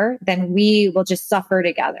here, then we will just suffer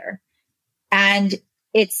together. And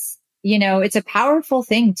it's, you know, it's a powerful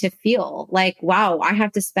thing to feel like, wow, I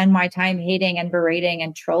have to spend my time hating and berating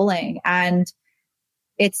and trolling. And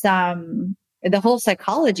it's, the whole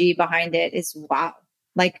psychology behind it is wow,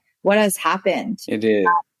 like what has happened it is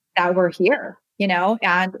that we're here, you know,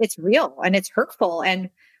 and it's real and it's hurtful and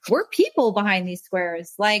we're people behind these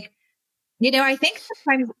squares. Like, you know, I think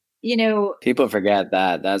sometimes, you know, people forget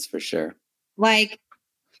that, that's for sure. Like,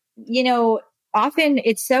 you know, often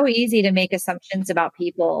it's so easy to make assumptions about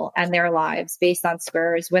people and their lives based on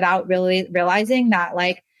squares without really realizing that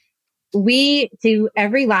like we to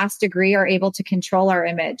every last degree are able to control our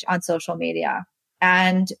image on social media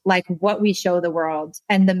and like what we show the world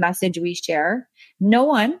and the message we share. No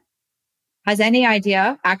one has any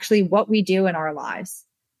idea actually what we do in our lives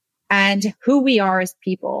and who we are as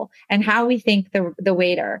people and how we think the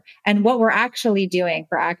waiter and what we're actually doing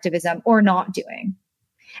for activism or not doing.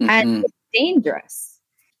 And it's dangerous.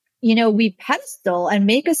 You know, we pedestal and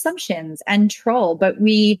make assumptions and troll, but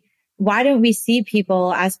why don't we see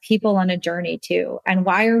people as people on a journey too? And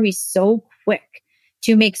why are we so quick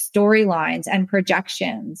to make storylines and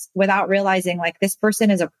projections without realizing like this person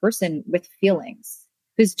is a person with feelings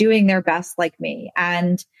who's doing their best like me?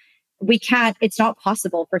 And it's not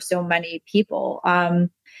possible for so many people.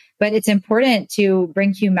 But it's important to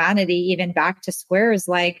bring humanity even back to squares.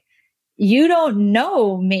 Like, you don't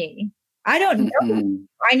know me. I don't know.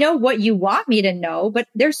 I know what you want me to know, but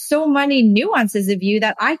there's so many nuances of you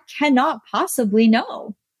that I cannot possibly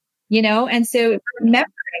know, you know? And so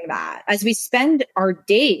remembering that as we spend our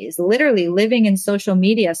days literally living in social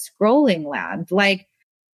media, scrolling land, like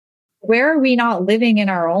where are we not living in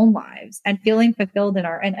our own lives and feeling fulfilled in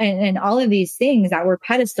our, and all of these things that we're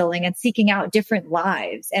pedestaling and seeking out different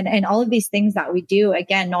lives and all of these things that we do,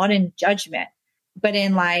 again, not in judgment, but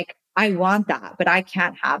in like, I want that, but I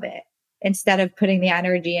can't have it, instead of putting the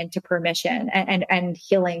energy into permission and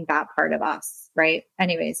healing that part of us. Right.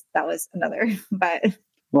 Anyways, that was another, but.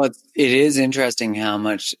 Well, it is interesting how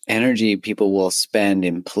much energy people will spend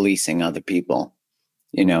in policing other people,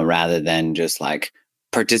 you know, rather than just like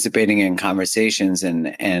participating in conversations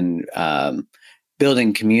and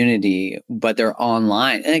building community, but they're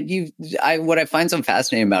online. And what I find so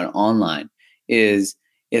fascinating about online is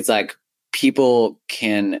it's like people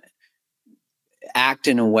can act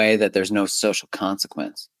in a way that there's no social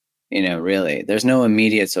consequence. You know, really, there's no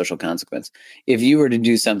immediate social consequence. If you were to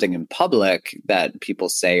do something in public that people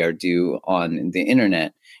say or do on the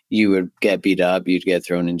internet, you would get beat up, you'd get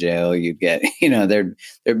thrown in jail, you'd get, you know, there'd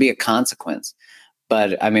be a consequence.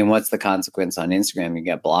 But I mean, what's the consequence on Instagram? You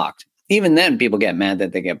get blocked. Even then, people get mad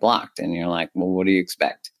that they get blocked. And you're like, well, what do you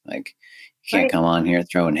expect? Like, you can't come on here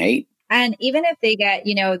throwing hate. And even if they get,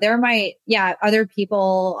 you know, there might, other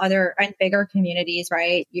people, and bigger communities,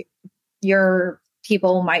 right? Your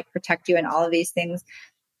people might protect you and all of these things.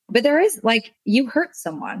 But there is like, you hurt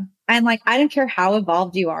someone. And like, I don't care how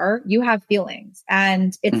evolved you are, you have feelings.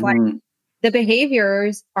 And it's like the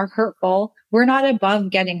behaviors are hurtful. We're not above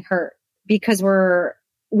getting hurt because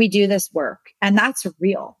we do this work and that's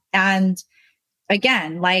real. And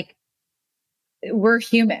again, like we're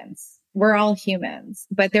humans. We're all humans,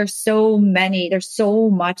 but there's so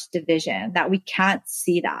much division that we can't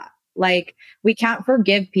see that. Like we can't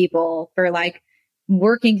forgive people for like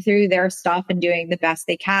working through their stuff and doing the best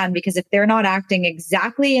they can, because if they're not acting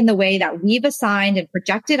exactly in the way that we've assigned and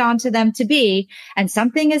projected onto them to be, and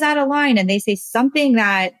something is out of line and they say something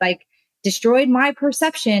that like destroyed my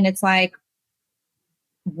perception, it's like,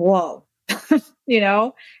 whoa, you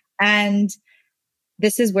know, and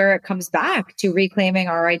this is where it comes back to reclaiming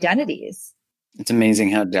our identities. It's amazing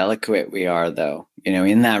how delicate we are, though. You know,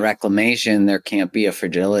 in that reclamation, there can't be a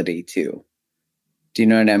fragility too. Do you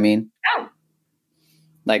know what I mean? Yeah.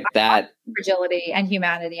 Like that. Fragility and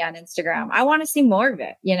humanity on Instagram. I want to see more of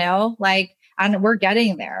it, you know, like, and we're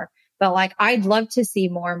getting there. But like, I'd love to see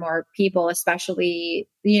more and more people, especially,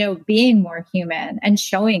 being more human and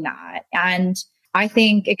showing that. And I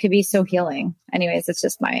think it could be so healing. Anyways, it's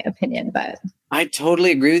just my opinion, but I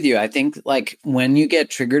totally agree with you. I think like when you get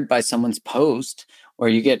triggered by someone's post or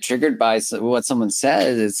you get triggered by what someone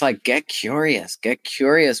says, it's like, get curious, get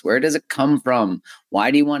curious. Where does it come from? Why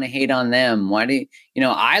do you want to hate on them? Why do you,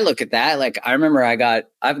 I look at that. Like, I remember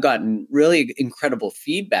I've gotten really incredible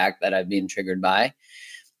feedback that I've been triggered by,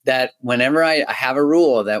 that whenever I have a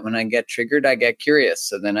rule that when I get triggered, I get curious.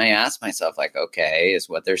 So then I ask myself like, okay, is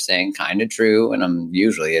what they're saying kind of true? And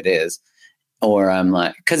usually it is. Or I'm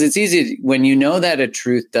like, because it's easy when you know that a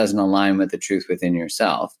truth doesn't align with the truth within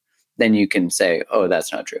yourself, then you can say, oh,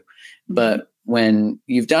 that's not true. But when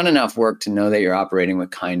you've done enough work to know that you're operating with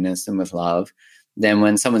kindness and with love, then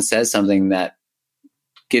when someone says something that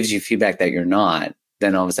gives you feedback that you're not,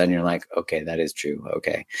 then all of a sudden you're like, okay, that is true.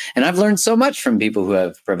 Okay. And I've learned so much from people who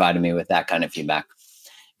have provided me with that kind of feedback.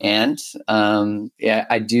 And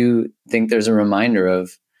I do think there's a reminder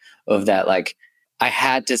of that, like, I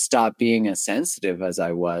had to stop being as sensitive as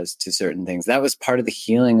I was to certain things. That was part of the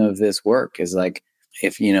healing of this work, is like,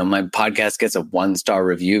 if, my podcast gets a 1-star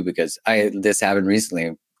review because this happened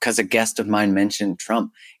recently because a guest of mine mentioned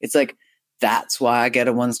Trump. It's like, that's why I get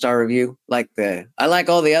a 1-star review. Like I like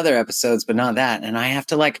all the other episodes, but not that. And I have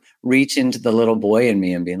to like reach into the little boy in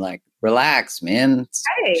me and be like, relax, man,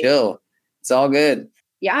 chill. It's all good.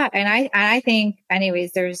 Yeah. And I think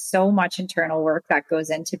anyways, there's so much internal work that goes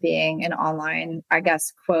into being an online, I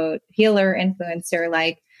guess, quote, healer, influencer,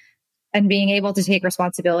 like, and being able to take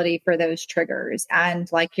responsibility for those triggers.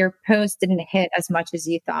 And like, your post didn't hit as much as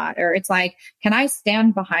you thought, or it's like, can I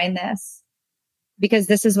stand behind this? Because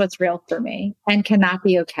this is what's real for me. And can that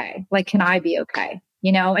be okay? Like, can I be okay?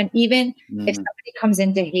 And even if somebody comes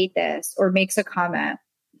in to hate this or makes a comment,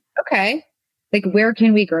 okay, like, where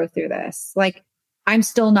can we grow through this? Like, I'm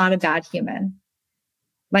still not a bad human.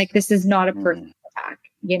 Like, this is not a personal attack,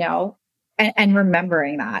 and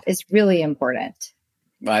remembering that is really important.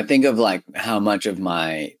 Well, I think of like how much of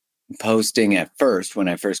my posting at first, when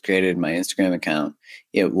I first created my Instagram account,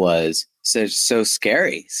 it was so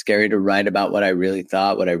scary to write about what I really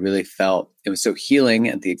thought, what I really felt. It was so healing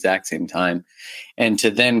at the exact same time. And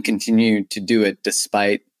to then continue to do it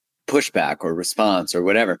despite pushback or response or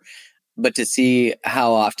whatever. But to see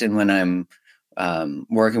how often when I'm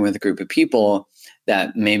working with a group of people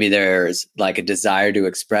that maybe there's like a desire to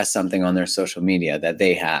express something on their social media that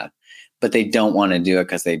they have, but they don't want to do it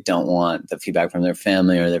because they don't want the feedback from their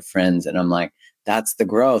family or their friends. And I'm like, that's the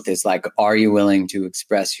growth. It's like, are you willing to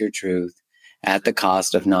express your truth at the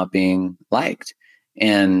cost of not being liked?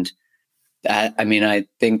 And that, I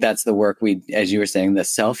think that's the work as you were saying, the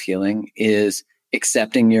self-healing is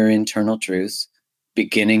accepting your internal truths,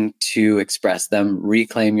 beginning to express them,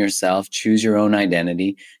 reclaim yourself, choose your own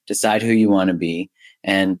identity, decide who you want to be,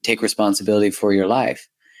 and take responsibility for your life.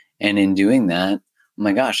 And in doing that, oh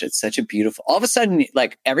my gosh, it's such a beautiful, all of a sudden,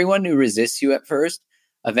 like, everyone who resists you at first,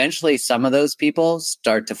 eventually some of those people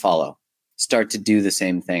start to follow, start to do the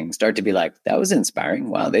same thing, start to be like, that was inspiring.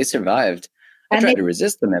 Wow, they survived. I tried to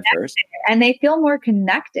resist them at first. And they feel more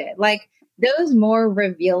connected. Like, those more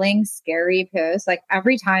revealing, scary posts, like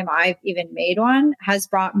every time I've even made one, has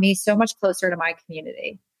brought me so much closer to my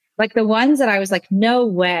community. Like the ones that I was like, no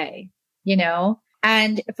way,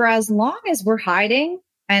 and for as long as we're hiding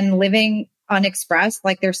and living unexpressed,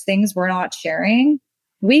 like there's things we're not sharing,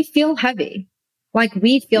 we feel heavy. Like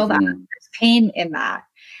we feel that there's pain in that.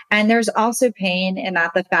 And there's also pain in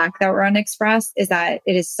that the fact that we're unexpressed is that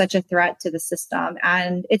it is such a threat to the system,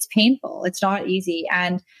 and it's painful. It's not easy.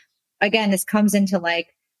 And again, this comes into like,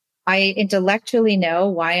 I intellectually know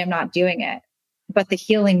why I'm not doing it, but the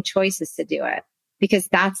healing choice is to do it because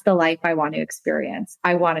that's the life I want to experience.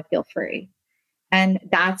 I want to feel free. And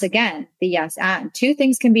that's, again, the yes and. Two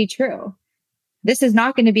things can be true. This is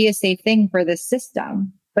not going to be a safe thing for the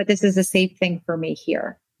system, but this is a safe thing for me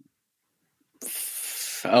here.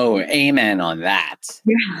 Oh, amen on that.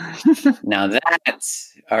 Yeah. Now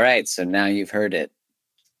that's all right. So now you've heard it.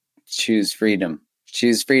 Choose freedom.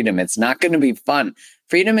 Choose freedom. It's not going to be fun.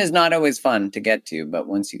 Freedom is not always fun to get to, but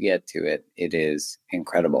once you get to it, it is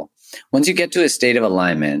incredible. Once you get to a state of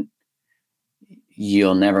alignment,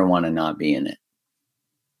 you'll never want to not be in it.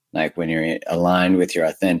 Like when you're aligned with your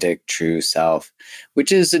authentic, true self,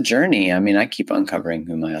 which is a journey. I keep uncovering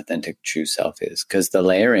who my authentic, true self is because the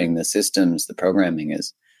layering, the systems, the programming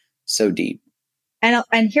is so deep. And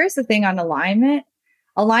here's the thing on alignment.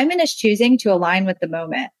 Alignment is choosing to align with the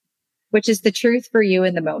moment, which is the truth for you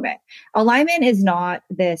in the moment. Alignment is not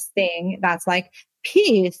this thing that's like,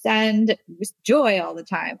 peace and joy all the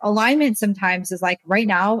time. Alignment sometimes is like, right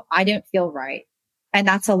now, I don't feel right. And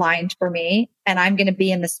that's aligned for me. And I'm going to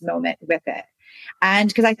be in this moment with it. And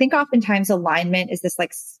because I think oftentimes alignment is this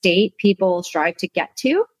like state people strive to get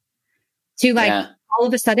to like all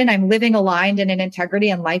of a sudden I'm living aligned and in integrity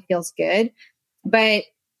and life feels good. But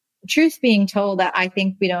truth being told, that I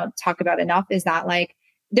think we don't talk about enough is that like,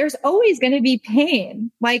 there's always going to be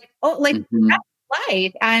pain. Like, that's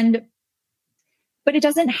life. But it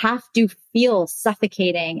doesn't have to feel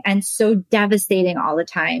suffocating and so devastating all the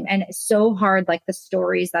time. And so hard, like the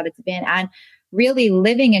stories that it's been. And really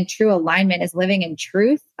living in true alignment is living in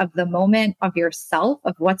truth of the moment of yourself,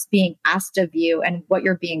 of what's being asked of you and what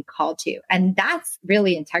you're being called to. And that's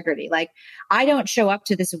really integrity. Like, I don't show up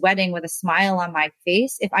to this wedding with a smile on my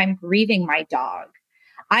face if I'm grieving my dog.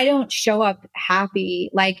 I don't show up happy.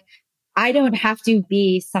 Like, I don't have to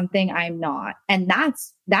be something I'm not. And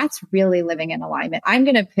that's really living in alignment. I'm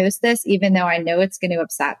going to post this, even though I know it's going to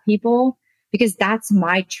upset people, because that's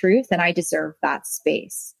my truth and I deserve that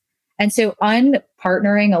space. And so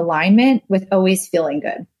unpartnering alignment with always feeling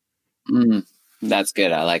good. That's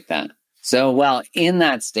good. I like that. So, well, in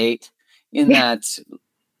that state,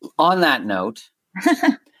 on that note,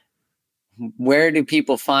 where do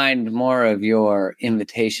people find more of your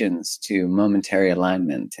invitations to momentary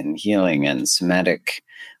alignment and healing and somatic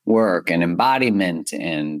work and embodiment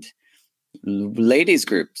and ladies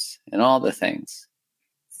groups and all the things?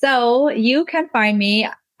 So you can find me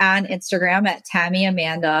on Instagram at Tami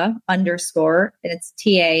Amanda _ and it's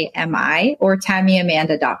TAMI, or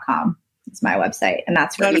TamiAmanda.com. It's my website. And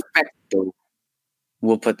that's where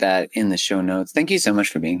we'll put that in the show notes. Thank you so much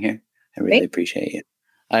for being here. I really appreciate it.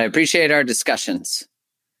 I appreciate our discussions.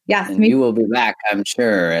 Yes. And you will be back, I'm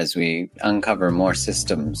sure, as we uncover more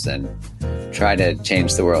systems and try to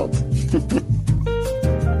change the world.